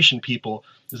 ancient Thracian people,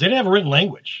 is they didn't have a written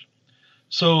language.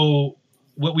 So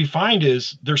what we find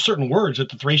is there's certain words that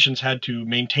the Thracians had to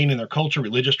maintain in their culture,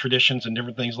 religious traditions, and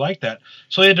different things like that.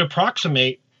 So they had to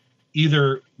approximate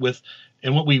either with,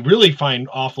 and what we really find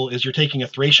awful is you're taking a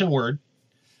Thracian word,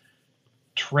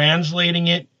 translating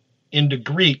it into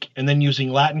Greek, and then using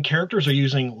Latin characters or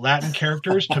using Latin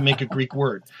characters to make a Greek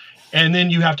word. And then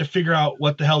you have to figure out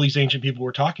what the hell these ancient people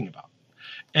were talking about.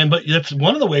 But that's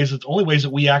one of the ways, it's the only ways that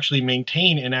we actually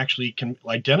maintain and actually can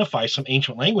identify some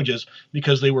ancient languages,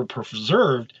 because they were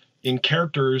preserved in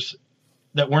characters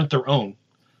that weren't their own.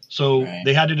 So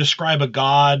they had to describe a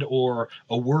god or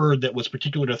a word that was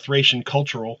particular to Thracian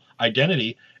cultural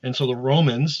identity. And so the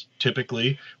Romans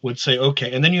typically would say,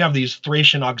 okay, and then you have these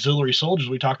Thracian auxiliary soldiers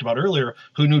we talked about earlier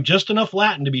who knew just enough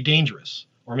Latin to be dangerous,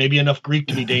 or maybe enough Greek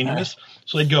to be dangerous.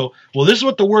 So they'd go, well, this is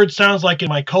what the word sounds like in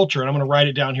my culture, and I'm going to write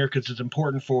it down here because it's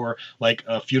important for like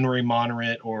a funerary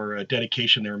monument or a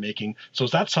dedication they were making. So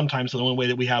that's sometimes the only way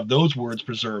that we have those words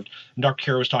preserved. And Dr.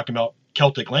 Carey was talking about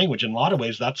Celtic language. In a lot of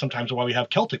ways, that's sometimes why we have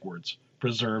Celtic words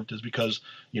preserved, is because,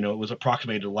 it was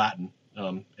approximated to Latin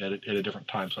at a different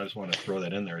time. So I just want to throw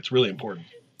that in there. It's really important.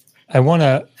 I want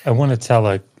to tell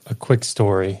a quick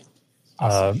story.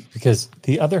 Awesome. Because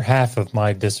the other half of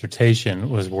my dissertation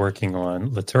was working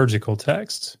on liturgical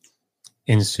texts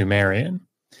in Sumerian.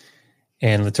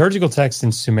 And liturgical texts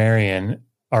in Sumerian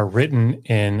are written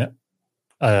in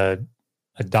a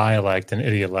dialect, an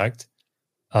idiolect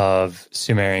of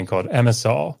Sumerian called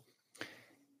Emisal.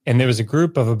 And there was a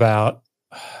group of about,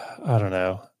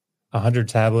 100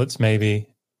 tablets maybe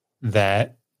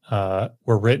that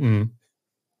were written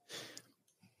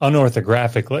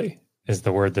unorthographically, is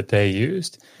the word that they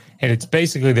used. And it's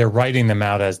basically they're writing them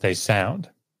out as they sound.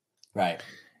 Right.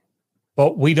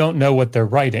 But we don't know what they're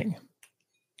writing.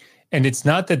 And it's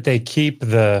not that they keep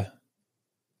the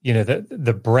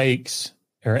breaks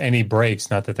or any breaks,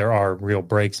 not that there are real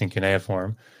breaks in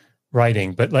cuneiform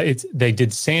writing, but they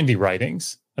did sandy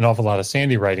writings, an awful lot of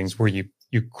sandy writings where you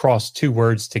cross two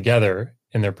words together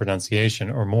in their pronunciation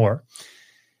or more.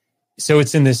 So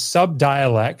it's in this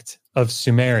sub-dialect of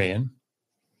Sumerian,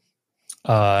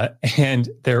 and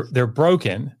they're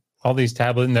broken. All these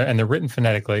tablets, and they're written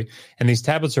phonetically, and these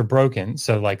tablets are broken.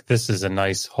 So like this is a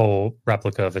nice whole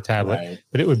replica of a tablet, Right.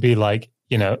 but it would be like,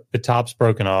 the top's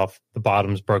broken off, the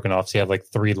bottom's broken off, so you have like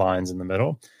 3 lines in the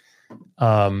middle.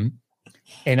 And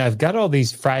I've got all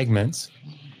these fragments,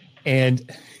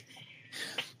 and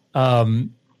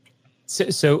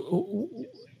so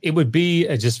it would be,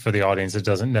 just for the audience that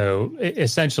doesn't know,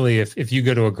 essentially if you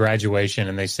go to a graduation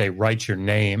and they say write your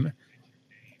name,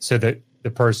 so that the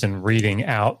person reading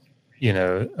out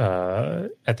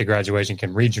at the graduation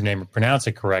can read your name and pronounce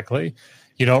it correctly.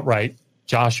 You don't write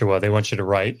Joshua. They want you to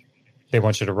write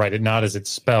it not as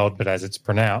it's spelled, but as it's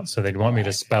pronounced. So they'd want me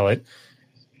to spell it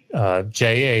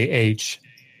JAH-SHOE-WAH,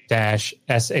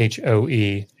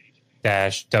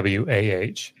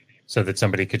 so that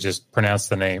somebody could just pronounce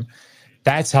the name.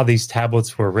 That's how these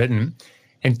tablets were written.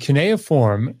 And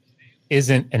cuneiform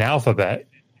isn't an alphabet,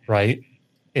 right?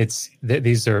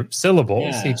 These are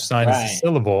syllables. Yeah, each sign is a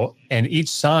syllable, and each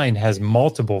sign has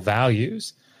multiple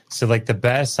values. So like the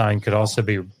best sign could also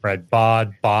be read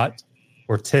bod, bot,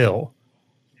 or till.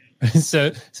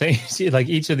 So you see, like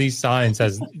each of these signs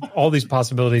has all these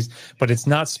possibilities, but it's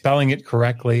not spelling it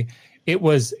correctly.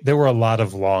 There were a lot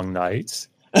of long nights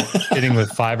sitting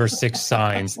with 5 or 6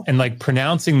 signs and like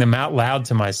pronouncing them out loud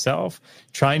to myself,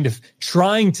 trying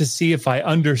to see if I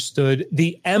understood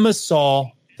the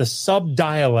emisol, the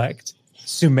sub-dialect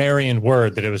Sumerian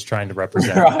word that it was trying to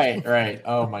represent. Right.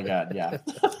 Oh my God, yeah.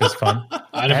 It's fun.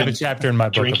 I have a chapter in my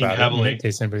book about heavily. it in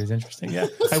case anybody's interested. Yeah,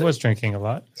 I was drinking a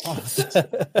lot.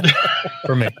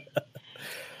 For me.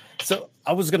 So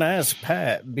I was going to ask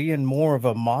Pat, being more of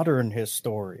a modern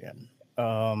historian,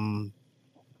 a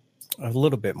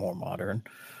little bit more modern,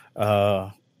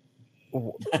 A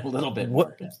little bit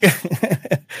more.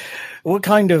 what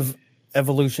kind of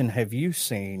evolution have you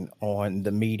seen on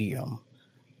the medium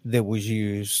that was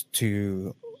used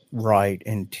to write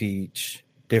and teach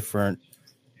different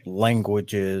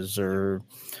languages or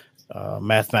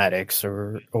mathematics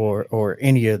or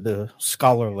any of the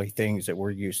scholarly things that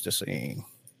we're used to seeing?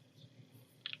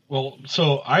 Well,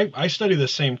 so I study the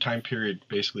same time period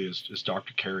basically as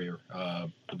Dr. Carrier,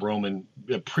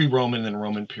 the pre-Roman and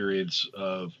Roman periods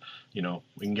of, we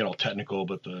can get all technical,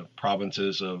 but the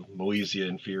provinces of Moesia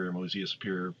Inferior, Moesia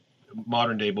Superior,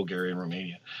 modern day Bulgaria and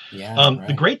Romania. Yeah. Right.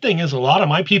 The great thing is a lot of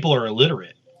my people are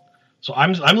illiterate. So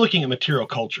I'm looking at material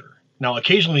culture. Now,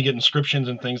 occasionally we get inscriptions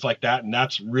and things like that, and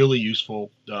that's really useful.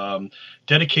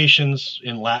 Dedications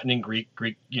in Latin and Greek,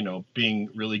 being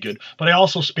really good. But I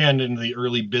also spanned into the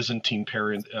early Byzantine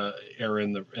era,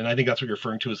 and I think that's what you're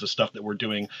referring to as the stuff that we're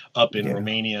doing up in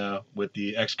Romania with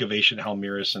the excavation at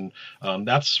Halmiris, and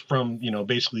that's from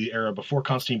basically the era before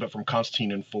Constantine, but from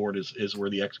Constantine and forward is where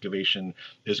the excavation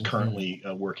is currently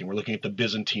working. We're looking at the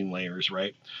Byzantine layers,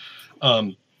 right?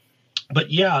 But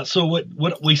yeah, so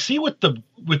what we see with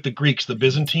the Greeks, the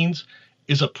Byzantines,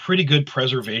 is a pretty good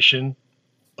preservation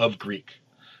of Greek.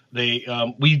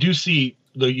 We do see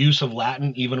the use of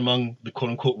Latin, even among the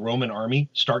quote unquote Roman army,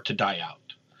 start to die out.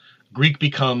 Greek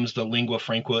becomes the lingua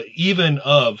franca, even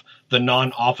of the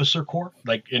non-officer corps.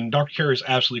 And Dr. Carey is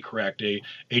absolutely correct. A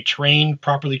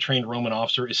properly trained Roman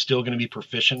officer is still going to be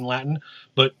proficient in Latin,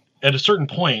 but at a certain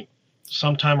point,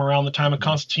 sometime around the time of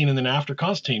Constantine and then after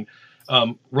Constantine,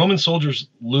 Roman soldiers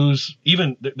lose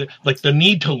even the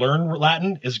need to learn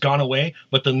Latin has gone away,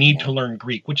 but the need to learn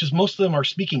Greek, which is most of them are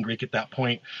speaking Greek at that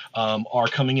point, are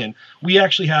coming in. We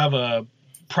actually have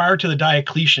prior to the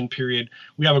Diocletian period,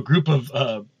 we have a group of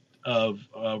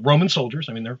Roman soldiers.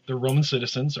 I mean, they're Roman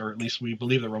citizens, or at least we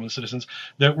believe they're Roman citizens,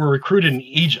 that were recruited in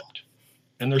Egypt,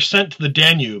 and they're sent to the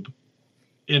Danube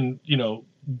in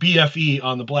BFE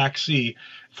on the Black Sea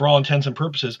for all intents and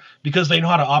purposes because they know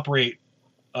how to operate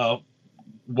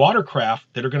watercraft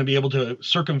that are going to be able to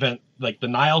circumvent, the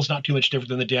Nile's not too much different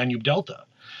than the Danube Delta.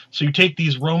 So you take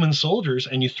these Roman soldiers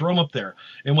and you throw them up there.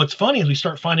 And what's funny is we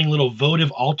start finding little votive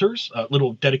altars,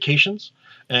 little dedications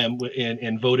and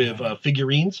votive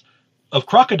figurines of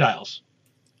crocodiles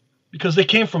because they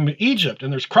came from Egypt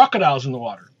and there's crocodiles in the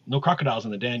water. No crocodiles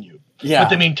in the Danube. Yeah. But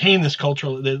they maintain this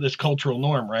cultural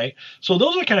norm, right? So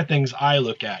those are the kind of things I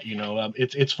look at.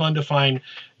 It's fun to find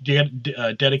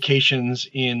dedications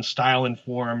in style and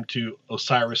form to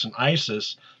Osiris and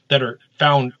Isis that are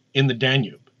found in the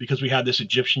Danube because we had this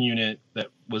Egyptian unit that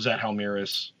was at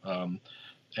Halmiris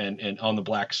and on the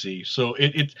Black Sea. So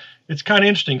it's kind of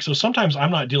interesting. So sometimes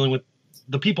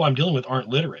the people I'm dealing with aren't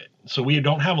literate. So we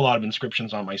don't have a lot of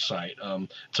inscriptions on my site.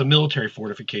 It's a military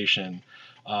fortification.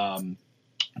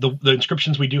 the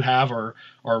inscriptions we do have are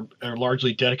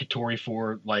largely dedicatory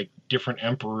for like different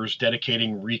emperors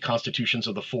dedicating reconstitutions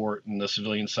of the fort and the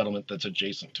civilian settlement that's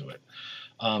adjacent to it.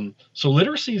 So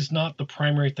literacy is not the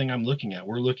primary thing I'm looking at.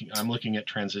 I'm looking at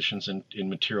transitions in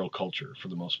material culture for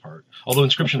the most part, although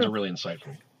inscriptions are really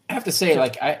insightful. I have to say,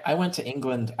 like, I went to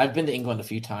England. I've been to England a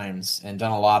few times and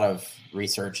done a lot of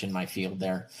research in my field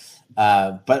there.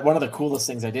 But one of the coolest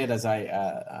things I did is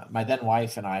my then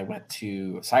wife and I went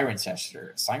to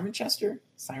Cirencester. I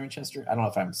don't know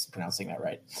if I'm pronouncing that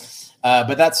right.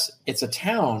 But it's a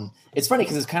town. It's funny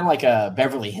because it's kind of like a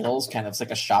Beverly Hills it's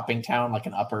like a shopping town, like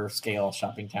an upper scale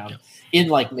shopping town in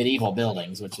like medieval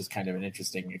buildings, which is kind of an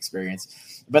interesting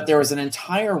experience. But there was an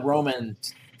entire Roman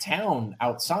town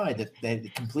outside that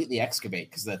they completely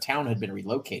excavate because the town had been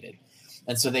relocated.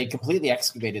 And so they completely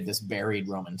excavated this buried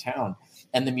Roman town.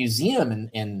 And the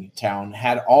museum in town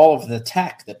had all of the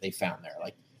tech that they found there,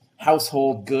 like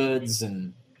household goods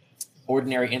and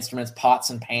ordinary instruments, pots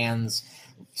and pans,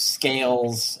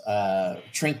 scales,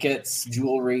 trinkets,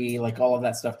 jewelry, like all of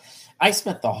that stuff. I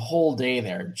spent the whole day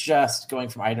there just going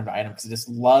from item to item because I just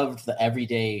loved the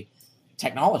everyday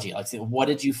technology. Like, what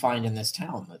did you find in this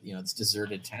town? This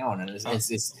deserted town. And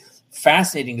it's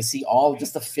fascinating to see all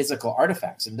just the physical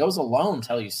artifacts. And those alone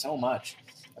tell you so much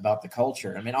about the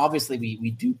culture. I mean, obviously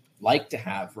we do like to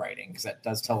have writing because that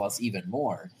does tell us even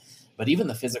more. But even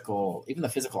the physical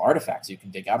artifacts you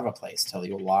can dig out of a place tell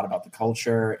you a lot about the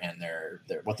culture and their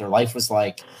what their life was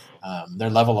like, their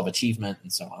level of achievement,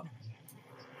 and so on.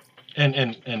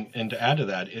 And to add to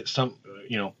that, it's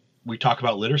we talk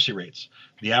about literacy rates.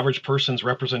 The average person's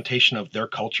representation of their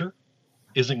culture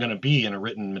isn't going to be in a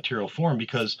written material form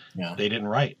because they didn't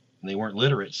write and they weren't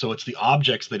literate. So it's the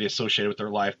objects that they associate with their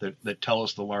life that tell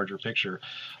us the larger picture.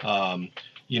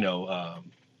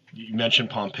 You mentioned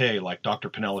Pompeii, like Dr.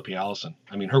 Penelope Allison.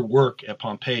 I mean, her work at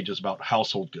Pompeii is about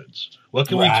household goods. What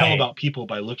can we tell about people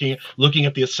by looking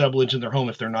at the assemblage in their home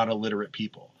if they're not illiterate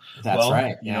people? That's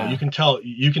right. Yeah. You can tell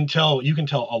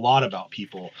a lot about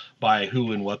people by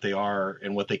who and what they are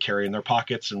and what they carry in their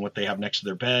pockets and what they have next to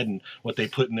their bed and what they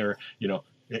put in their,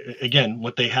 again,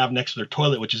 what they have next to their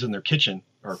toilet, which is in their kitchen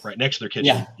or right next to their kitchen.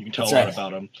 Yeah, you can tell a lot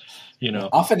about them.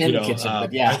 Often in the kitchen,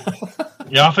 but yeah.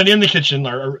 Yeah, often in the kitchen.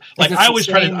 Or like I always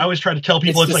try to tell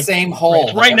people it's like same hole.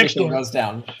 It's right next door. Goes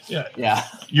down. Yeah. Yeah.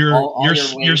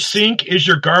 Your sink is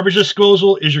your garbage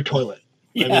disposal is your toilet.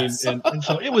 Yes. I mean, and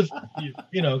so it was,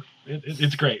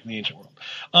 it's great in the ancient world.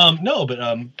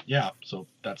 So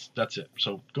that's it.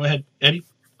 So go ahead, Eddie.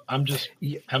 I'm just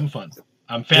having fun.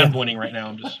 I'm fanboying right now.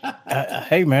 I'm just.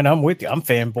 Hey man, I'm with you. I'm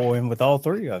fanboying with all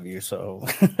three of you. So,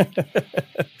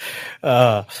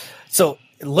 so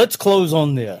let's close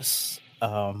on this.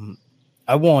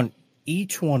 I want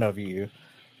each one of you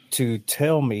to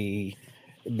tell me,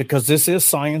 because this is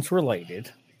science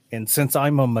related, and since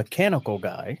I'm a mechanical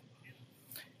guy,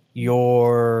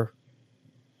 your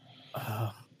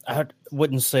I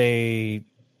wouldn't say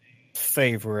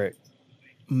favorite,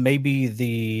 maybe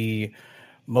the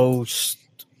most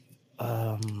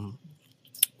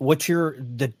what's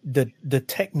the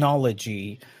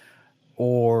technology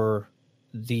or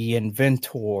the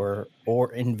inventor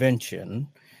or invention,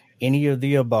 any of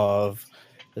the above,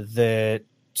 that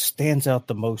stands out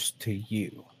the most to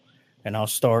you? And I'll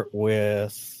start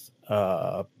with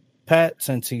Pat,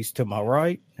 since he's to my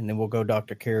right, and then we'll go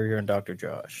Dr. Carrier and Dr.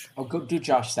 Josh. I'll go do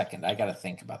Josh second. I got to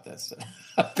think about this.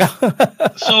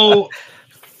 So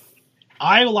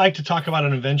I like to talk about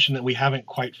an invention that we haven't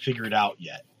quite figured out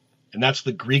yet, and that's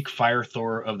the Greek fire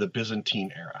thrower of the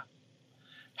Byzantine era.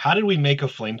 How did we make a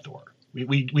flamethrower?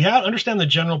 We understand the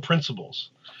general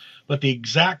principles, but the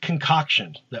exact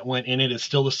concoction that went in it is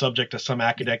still the subject of some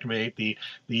academic debate.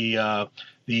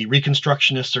 The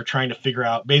reconstructionists are trying to figure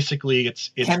out. Basically, it's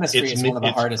chemistry is one of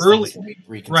the hardest early, things to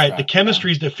reconstruct. Right, the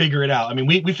chemistry is to figure it out. I mean,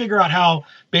 we figure out how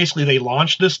basically they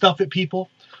launched this stuff at people,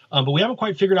 but we haven't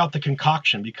quite figured out the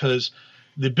concoction, because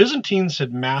the Byzantines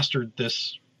had mastered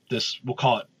this we'll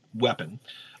call it weapon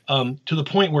to the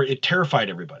point where it terrified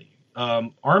everybody.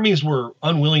 Armies were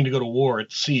unwilling to go to war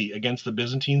at sea against the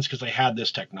Byzantines because they had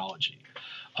this technology.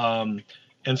 And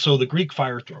so the Greek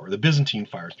fire thrower, the Byzantine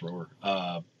fire thrower,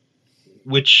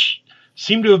 which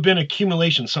seemed to have been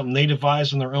accumulation, something they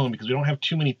devised on their own, because we don't have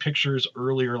too many pictures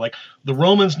earlier. Like the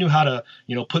Romans knew how to,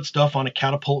 put stuff on a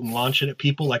catapult and launch it at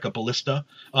people like a ballista.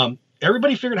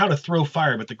 Everybody figured out how to throw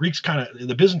fire, but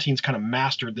the Byzantines kind of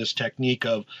mastered this technique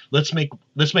of let's make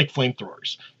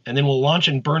flamethrowers, and then we'll launch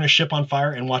and burn a ship on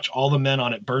fire and watch all the men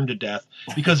on it burn to death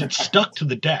because it stuck to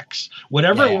the decks.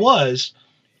 Whatever it was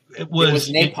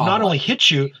napalm. It not only hit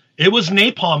you, it was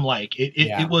napalm like.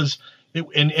 It was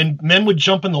and men would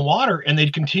jump in the water and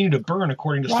they'd continue to burn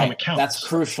according to some accounts. That's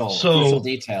crucial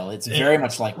detail. It's very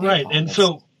much like napalm. And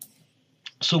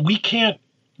so we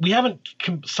haven't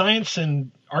science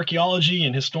and archaeology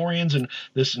and historians and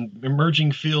this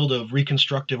emerging field of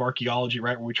reconstructive archaeology,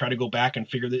 right, where we try to go back and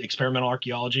figure the experimental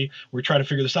archaeology, we try to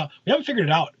figure this out. We haven't figured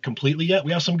it out completely yet.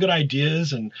 We have some good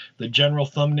ideas and the general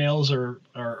thumbnails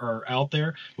are out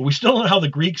there, but we still don't know how the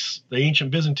Greeks, the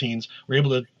ancient Byzantines, were able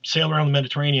to sail around the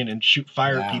Mediterranean and shoot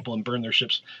fire at people and burn their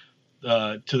ships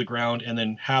to the ground, and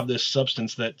then have this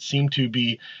substance that seemed to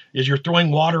be, as you're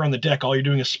throwing water on the deck, all you're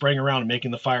doing is spraying around and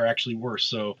making the fire actually worse.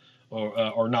 So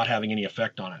or not having any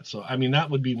effect on it. So, I mean, that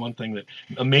would be one thing that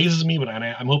amazes me, but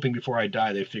I'm hoping before I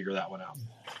die, they figure that one out.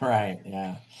 Right.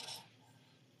 Yeah.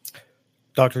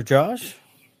 Dr. Josh?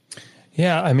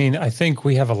 Yeah, I mean, I think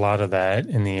we have a lot of that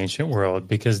in the ancient world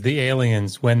because the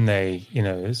aliens, when they,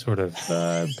 sort of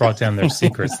brought down their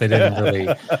secrets, they didn't really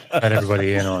let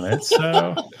everybody in on it.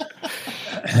 So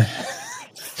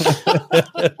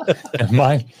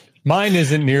Mine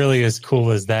isn't nearly as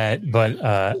cool as that, but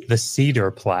the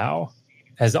cedar plow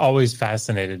has always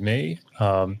fascinated me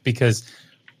because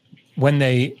when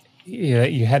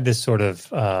you had this sort of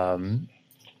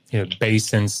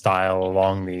basin style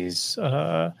along these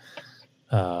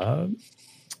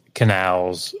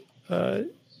canals,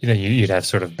 you'd have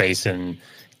sort of basin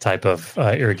type of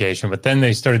irrigation, but then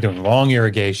they started doing long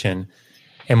irrigation.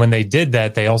 And when they did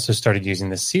that, they also started using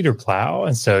the cedar plow.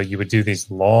 And so you would do these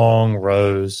long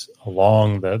rows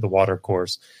along the water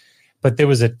course. But there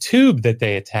was a tube that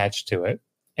they attached to it.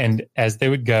 And as they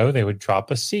would go, they would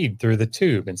drop a seed through the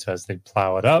tube. And so as they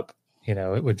plow it up,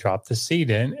 it would drop the seed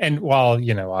in. And while,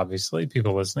 obviously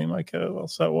people listening like, oh, well,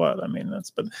 so what? I mean,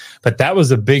 but that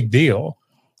was a big deal.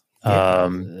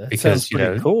 Because, sounds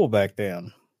pretty cool back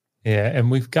then. Yeah. And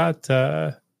we've got,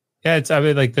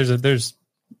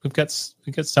 We've got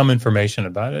some information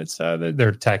about it. So there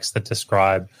are texts that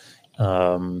describe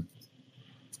the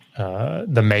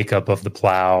makeup of the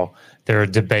plow. There are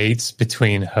debates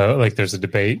between hoe. Like there's a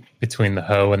debate between the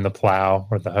hoe and the plow,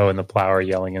 where the hoe and the plow are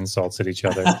yelling insults at each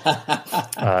other.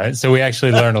 So we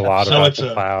actually learned a lot about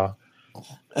the plow.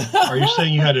 Are you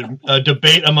saying you had a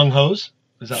debate among hoes?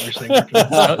 Is that what you're saying?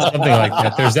 Something like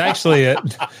that. There's actually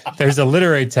there's a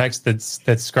literary text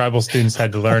that Scribble students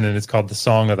had to learn, and it's called "The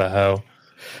Song of the Hoe,"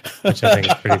 which I think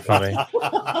is pretty funny.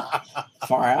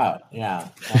 Far out, yeah.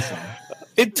 Awesome.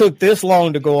 It took this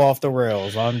long to go off the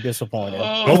rails. I'm disappointed.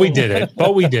 But we did it.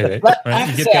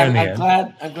 I'm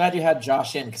glad you had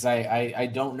Josh in because I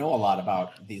don't know a lot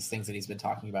about these things that he's been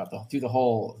talking about through the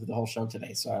whole show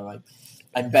today. So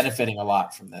I'm benefiting a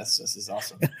lot from this. This is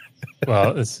awesome.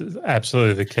 Well, this is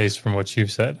absolutely the case from what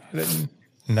you've said. I didn't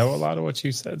know a lot of what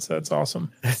you said, so that's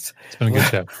awesome. It's been a good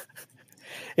show.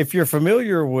 If you're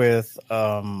familiar with,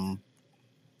 I'm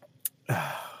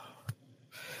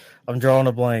drawing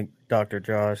a blank, Dr.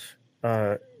 Josh,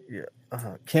 Ken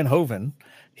Hovind,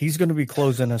 he's going to be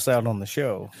closing us out on the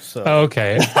show. So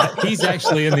okay, he's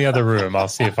actually in the other room. I'll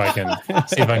see if I can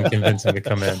convince him to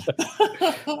come in.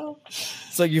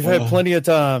 So you've had plenty of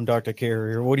time, Dr.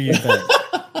 Carrier. What do you think?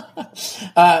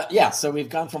 So we've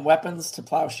gone from weapons to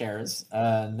plowshares.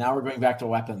 Now we're going back to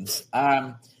weapons.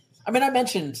 I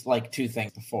mentioned like two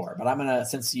things before, but I'm going to,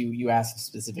 since you asked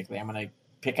specifically, I'm going to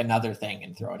pick another thing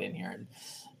and throw it in here.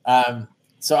 And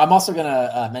so I'm also going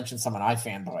to mention someone I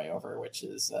fanboy over, which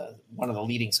is one of the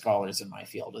leading scholars in my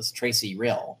field, is Tracy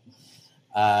Rill.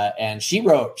 And she's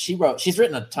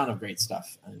written a ton of great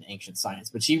stuff in ancient science,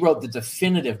 but she wrote the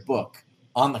definitive book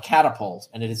on the catapult,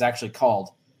 and it is actually called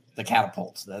The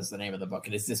Catapult. That's the name of the book.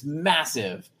 And it's this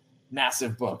massive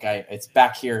book. It's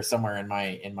back here somewhere in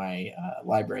my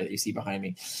library that you see behind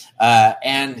me.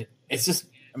 And it's just,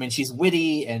 she's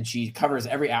witty and she covers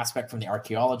every aspect from the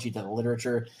archaeology to the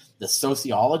literature, the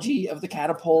sociology of the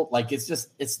catapult. Like it's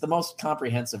the most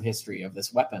comprehensive history of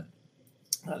this weapon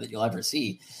that you'll ever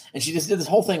see. And she just did this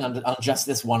whole thing on just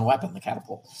this one weapon, the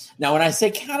catapult. Now, when I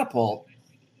say catapult,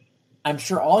 I'm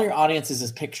sure all your audiences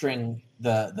is picturing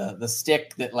the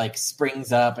stick that like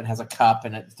springs up and has a cup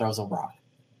and it throws a rock.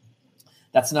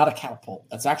 That's not a catapult.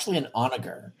 That's actually an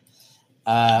onager.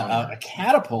 A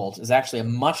catapult is actually a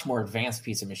much more advanced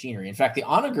piece of machinery. In fact, the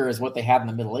onager is what they had in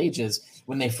the Middle Ages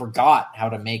when they forgot how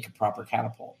to make a proper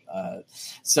catapult.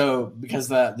 Because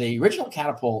the original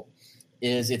catapult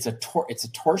it's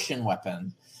a torsion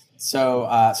weapon. So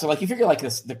like you figure like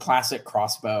this, the classic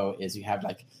crossbow is you have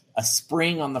like a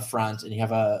spring on the front and you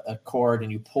have a cord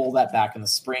and you pull that back and the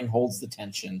spring holds the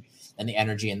tension and the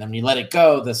energy. And then when you let it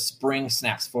go, the spring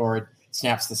snaps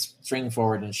the string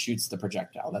forward and shoots the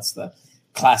projectile. That's the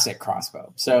classic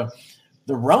crossbow. So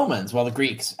The Romans, well, the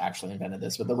Greeks actually invented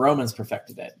this, but the Romans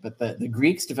perfected it. But the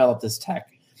Greeks developed this tech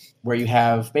where you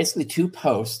have basically two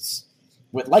posts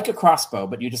with like a crossbow,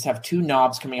 but you just have two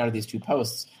knobs coming out of these two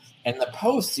posts. And the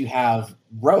posts, you have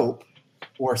rope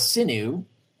or sinew,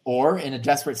 or in a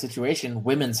desperate situation,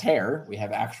 women's hair, we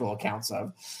have actual accounts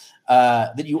of,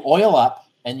 that you oil up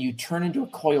and you turn into a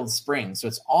coiled spring. So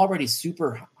it's already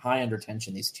super high under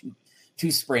tension, these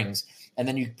two springs. And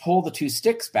then you pull the two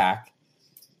sticks back,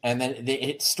 and then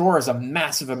it stores a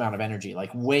massive amount of energy,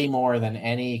 like way more than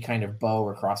any kind of bow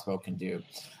or crossbow can do.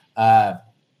 And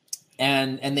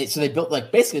they built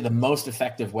like basically the most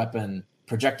effective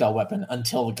projectile weapon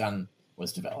until the gun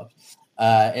was developed.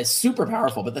 It's super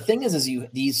powerful. But the thing is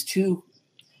these two,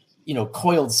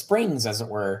 coiled springs, as it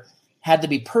were, had to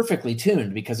be perfectly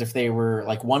tuned, because if they were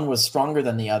like one was stronger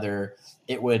than the other,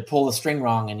 it would pull the string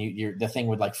wrong and the thing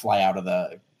would like fly out of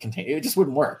the container. It just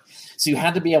wouldn't work. So you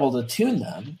had to be able to tune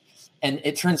them. And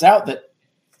it turns out that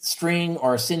string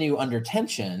or sinew under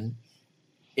tension,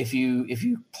 if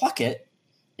you pluck it,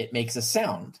 it makes a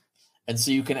sound. And so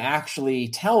you can actually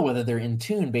tell whether they're in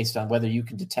tune based on whether you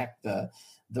can detect the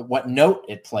what note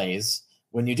it plays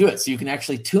when you do it. So you can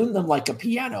actually tune them like a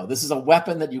piano. This is a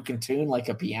weapon that you can tune like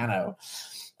a piano.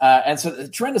 And so a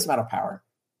tremendous amount of power.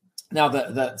 Now,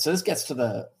 so this gets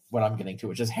to what I'm getting to,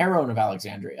 which is Heron of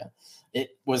Alexandria.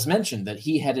 It was mentioned that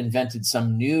he had invented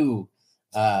some new,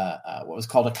 what was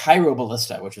called a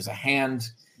chiroballista, which was a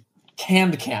hand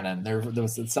cannon. There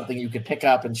was something you could pick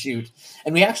up and shoot.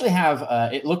 And we actually have,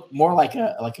 it looked more like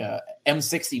a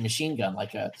M60 machine gun,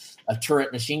 like a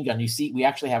turret machine gun. We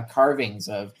actually have carvings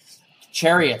of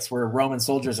chariots where Roman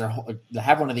soldiers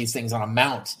have one of these things on a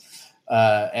mount.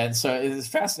 And so it is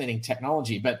fascinating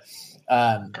technology. But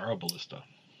Chiroballista.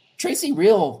 Tracy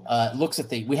Reel looks at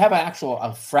we have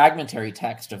a fragmentary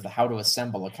text of how to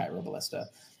assemble a chiroballista,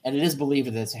 and it is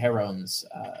believed that it's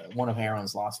one of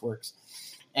Heron's lost works.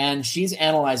 And she's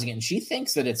analyzing it, and she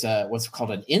thinks that it's what's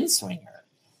called an in-swinger,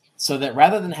 so that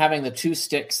rather than having the two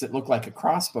sticks that look like a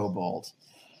crossbow bolt,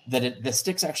 that the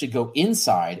sticks actually go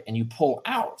inside and you pull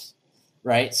out,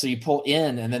 right? So you pull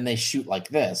in, and then they shoot like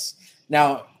this.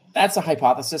 Now, that's a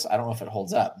hypothesis. I don't know if it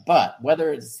holds up, but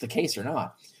whether it's the case or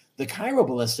not, the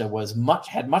chiroballista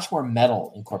had much more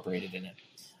metal incorporated in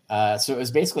it. So it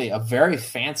was basically a very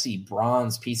fancy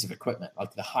bronze piece of equipment,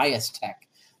 like the highest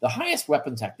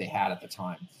weapon tech they had at the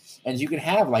time. And you could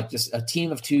have like just a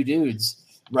team of two dudes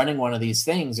running one of these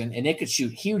things, and it could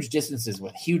shoot huge distances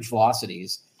with huge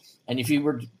velocities. And if you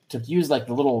were to use like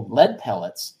the little lead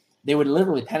pellets, they would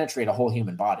literally penetrate a whole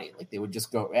human body. Like they would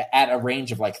just go at a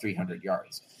range of like 300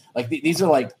 yards. Like these are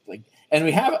like, and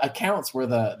we have accounts where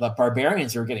the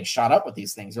barbarians who are getting shot up with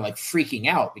these things are like freaking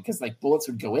out because like bullets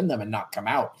would go in them and not come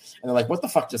out. And they're like, what the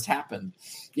fuck just happened?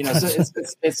 So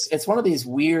it's one of these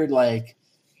weird, like,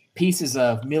 pieces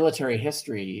of military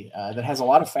history that has a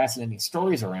lot of fascinating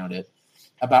stories around it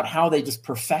about how they just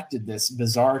perfected this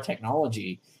bizarre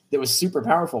technology that was super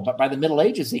powerful. But by the Middle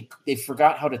Ages, they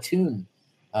forgot how to tune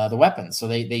the weapons. So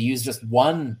they used just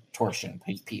one torsion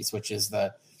piece, which is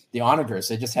the onagers.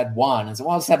 They just had one and said,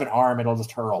 well, I'll just have an arm. It'll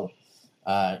just hurl.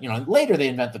 Later they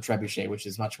invent the trebuchet, which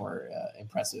is much more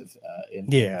impressive.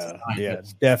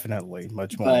 Definitely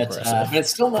much more impressive. But it's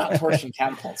still not torsion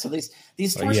catapults. So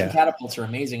these torsion catapults are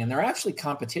amazing, and they're actually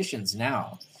competitions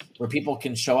now where people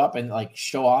can show up and like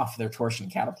show off their torsion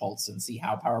catapults and see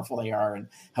how powerful they are and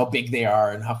how big they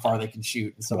are and how far they can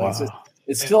shoot. And so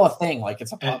it's still a thing. Like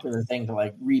it's a popular thing to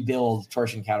like rebuild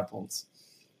torsion catapults.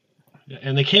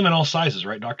 And they came in all sizes,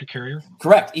 right, Dr. Carrier?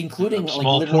 Correct, including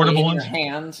small, like portable in ones. Your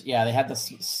hand. Yeah, they had the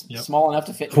small enough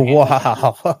to fit in your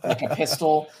hand, like a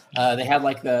pistol. They had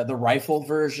like the rifle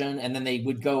version, and then they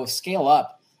would go scale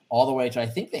up all the way to, I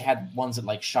think they had ones that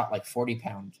like shot like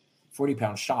 40-pound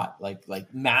shot,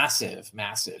 like massive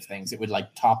things. It would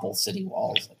like topple city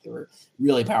walls. Like they were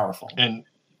really powerful. And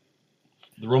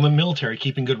the Roman military,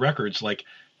 keeping good records, like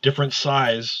different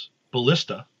size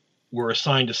ballista were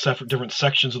assigned to different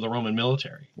sections of the Roman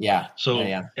military. Yeah. So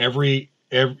every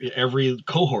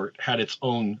cohort had its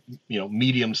own,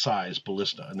 medium sized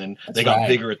ballista, and then they got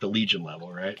bigger at the legion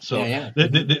level, right? So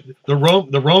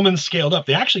the Romans scaled up.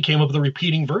 They actually came up with a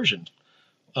repeating version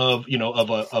of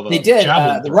a they did.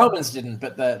 javelin. The Romans didn't,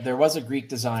 but there was a Greek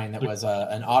design that was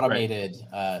an automated.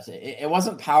 It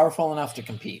wasn't powerful enough to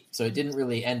compete, so it didn't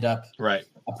really end up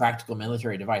a practical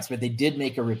military device. But they did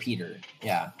make a repeater.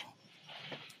 Yeah.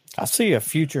 I see a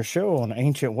future show on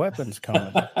ancient weapons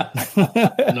coming.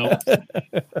 No.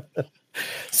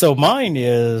 So mine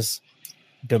is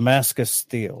Damascus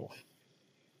steel.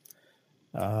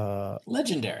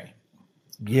 Legendary.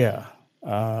 Yeah.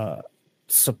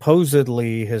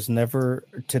 supposedly has never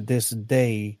to this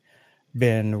day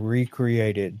been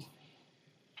recreated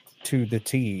to the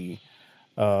T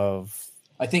of,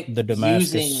 I think, the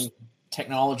Damascus using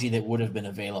technology that would have been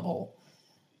available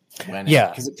when,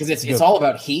 because it's all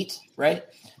about heat, right?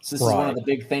 So this is one Right. of the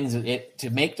big things. To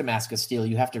make Damascus steel,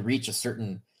 you have to reach a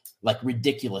certain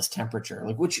ridiculous temperature,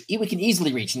 which we can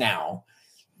easily reach now,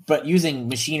 but using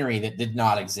machinery that did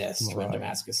not exist when Right.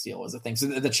 Damascus steel was a thing. So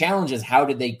the challenge is, how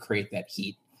did they create that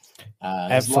heat? There's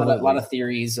a Absolutely. lot of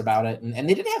theories about it, and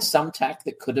they did have some tech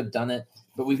that could have done it,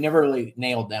 but we've never really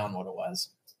nailed down what it was.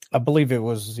 I believe it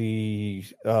was the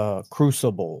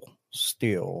crucible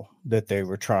steel that they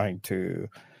were trying to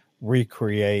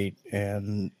recreate,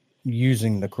 and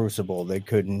using the crucible they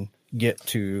couldn't get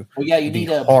to Well, yeah, you the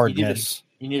need hardness.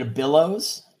 you need a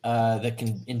billows that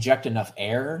can inject enough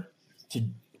air to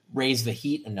raise the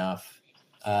heat enough.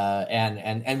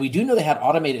 And we do know they had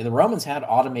automated. The Romans had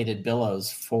automated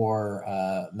billows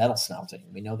for metal smelting.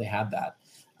 We know they had that,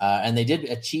 and they did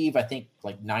achieve, I think,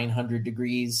 900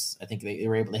 degrees. I think they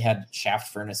were able. They had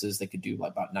shaft furnaces that could do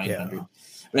about 900. Yeah.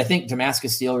 But I think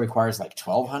Damascus steel requires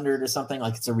 1,200 or something.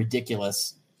 It's a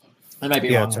ridiculous. I might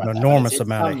be wrong. It's an about enormous that,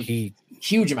 amount of heat.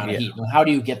 Huge amount of heat. Well, how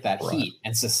do you get that heat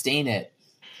and sustain it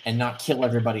and not kill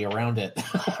everybody around it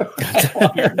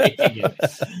while you're making it?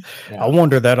 I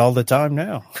wonder that all the time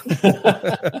now.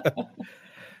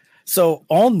 So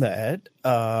on that,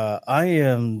 I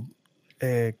am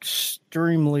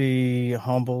extremely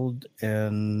humbled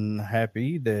and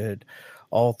happy that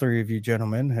all three of you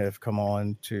gentlemen have come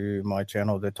on to my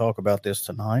channel to talk about this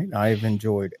tonight. I've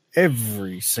enjoyed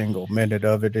every single minute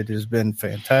of it. It has been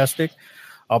fantastic.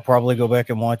 I'll probably go back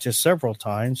and watch it several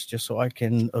times just so I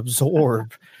can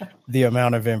absorb the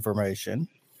amount of information.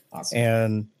 Awesome.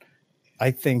 And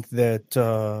I think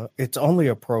that it's only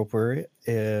appropriate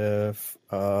if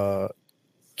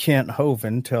Kent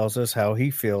Hovind tells us how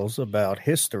he feels about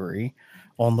history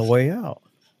on the way out.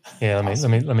 Yeah,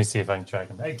 let me see if I can track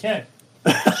him. Hey, Kent.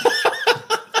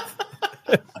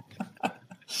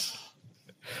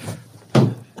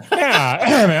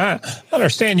 Yeah, I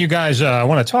understand you guys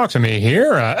want to talk to me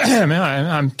here.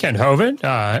 I'm Kent Hovind.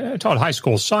 I taught high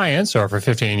school science for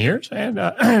 15 years, and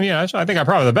so I think I'm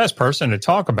probably the best person to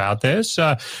talk about this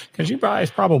because you guys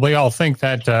probably all think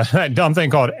that that dumb thing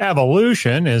called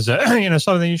evolution is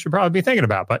something you should probably be thinking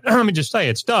about. But let me just say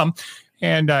it's dumb.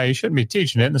 And you shouldn't be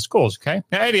teaching it in the schools, okay?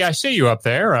 Now, Eddie, I see you up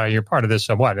there. You're part of this,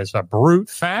 it's a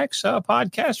Brute Facts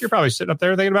podcast. You're probably sitting up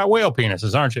there thinking about whale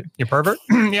penises, aren't you? You pervert?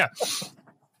 Yeah.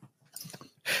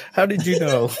 How did you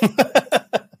know? I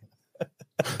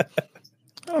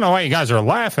don't know why you guys are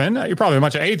laughing. You're probably a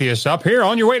bunch of atheists up here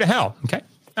on your way to hell, okay?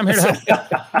 I'm here to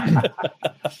help.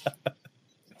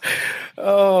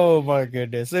 Oh, my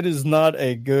goodness. It is not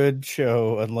a good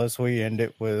show unless we end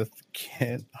it with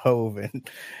Kent Hovind.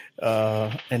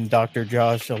 And Dr.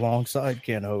 Josh alongside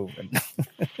Ken Hovind.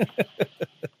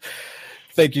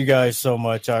 Thank you guys so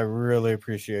much. I really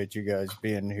appreciate you guys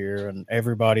being here. And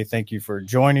everybody, thank you for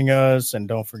joining us. And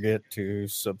don't forget to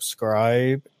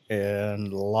subscribe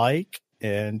and like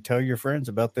and tell your friends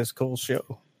about this cool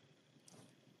show.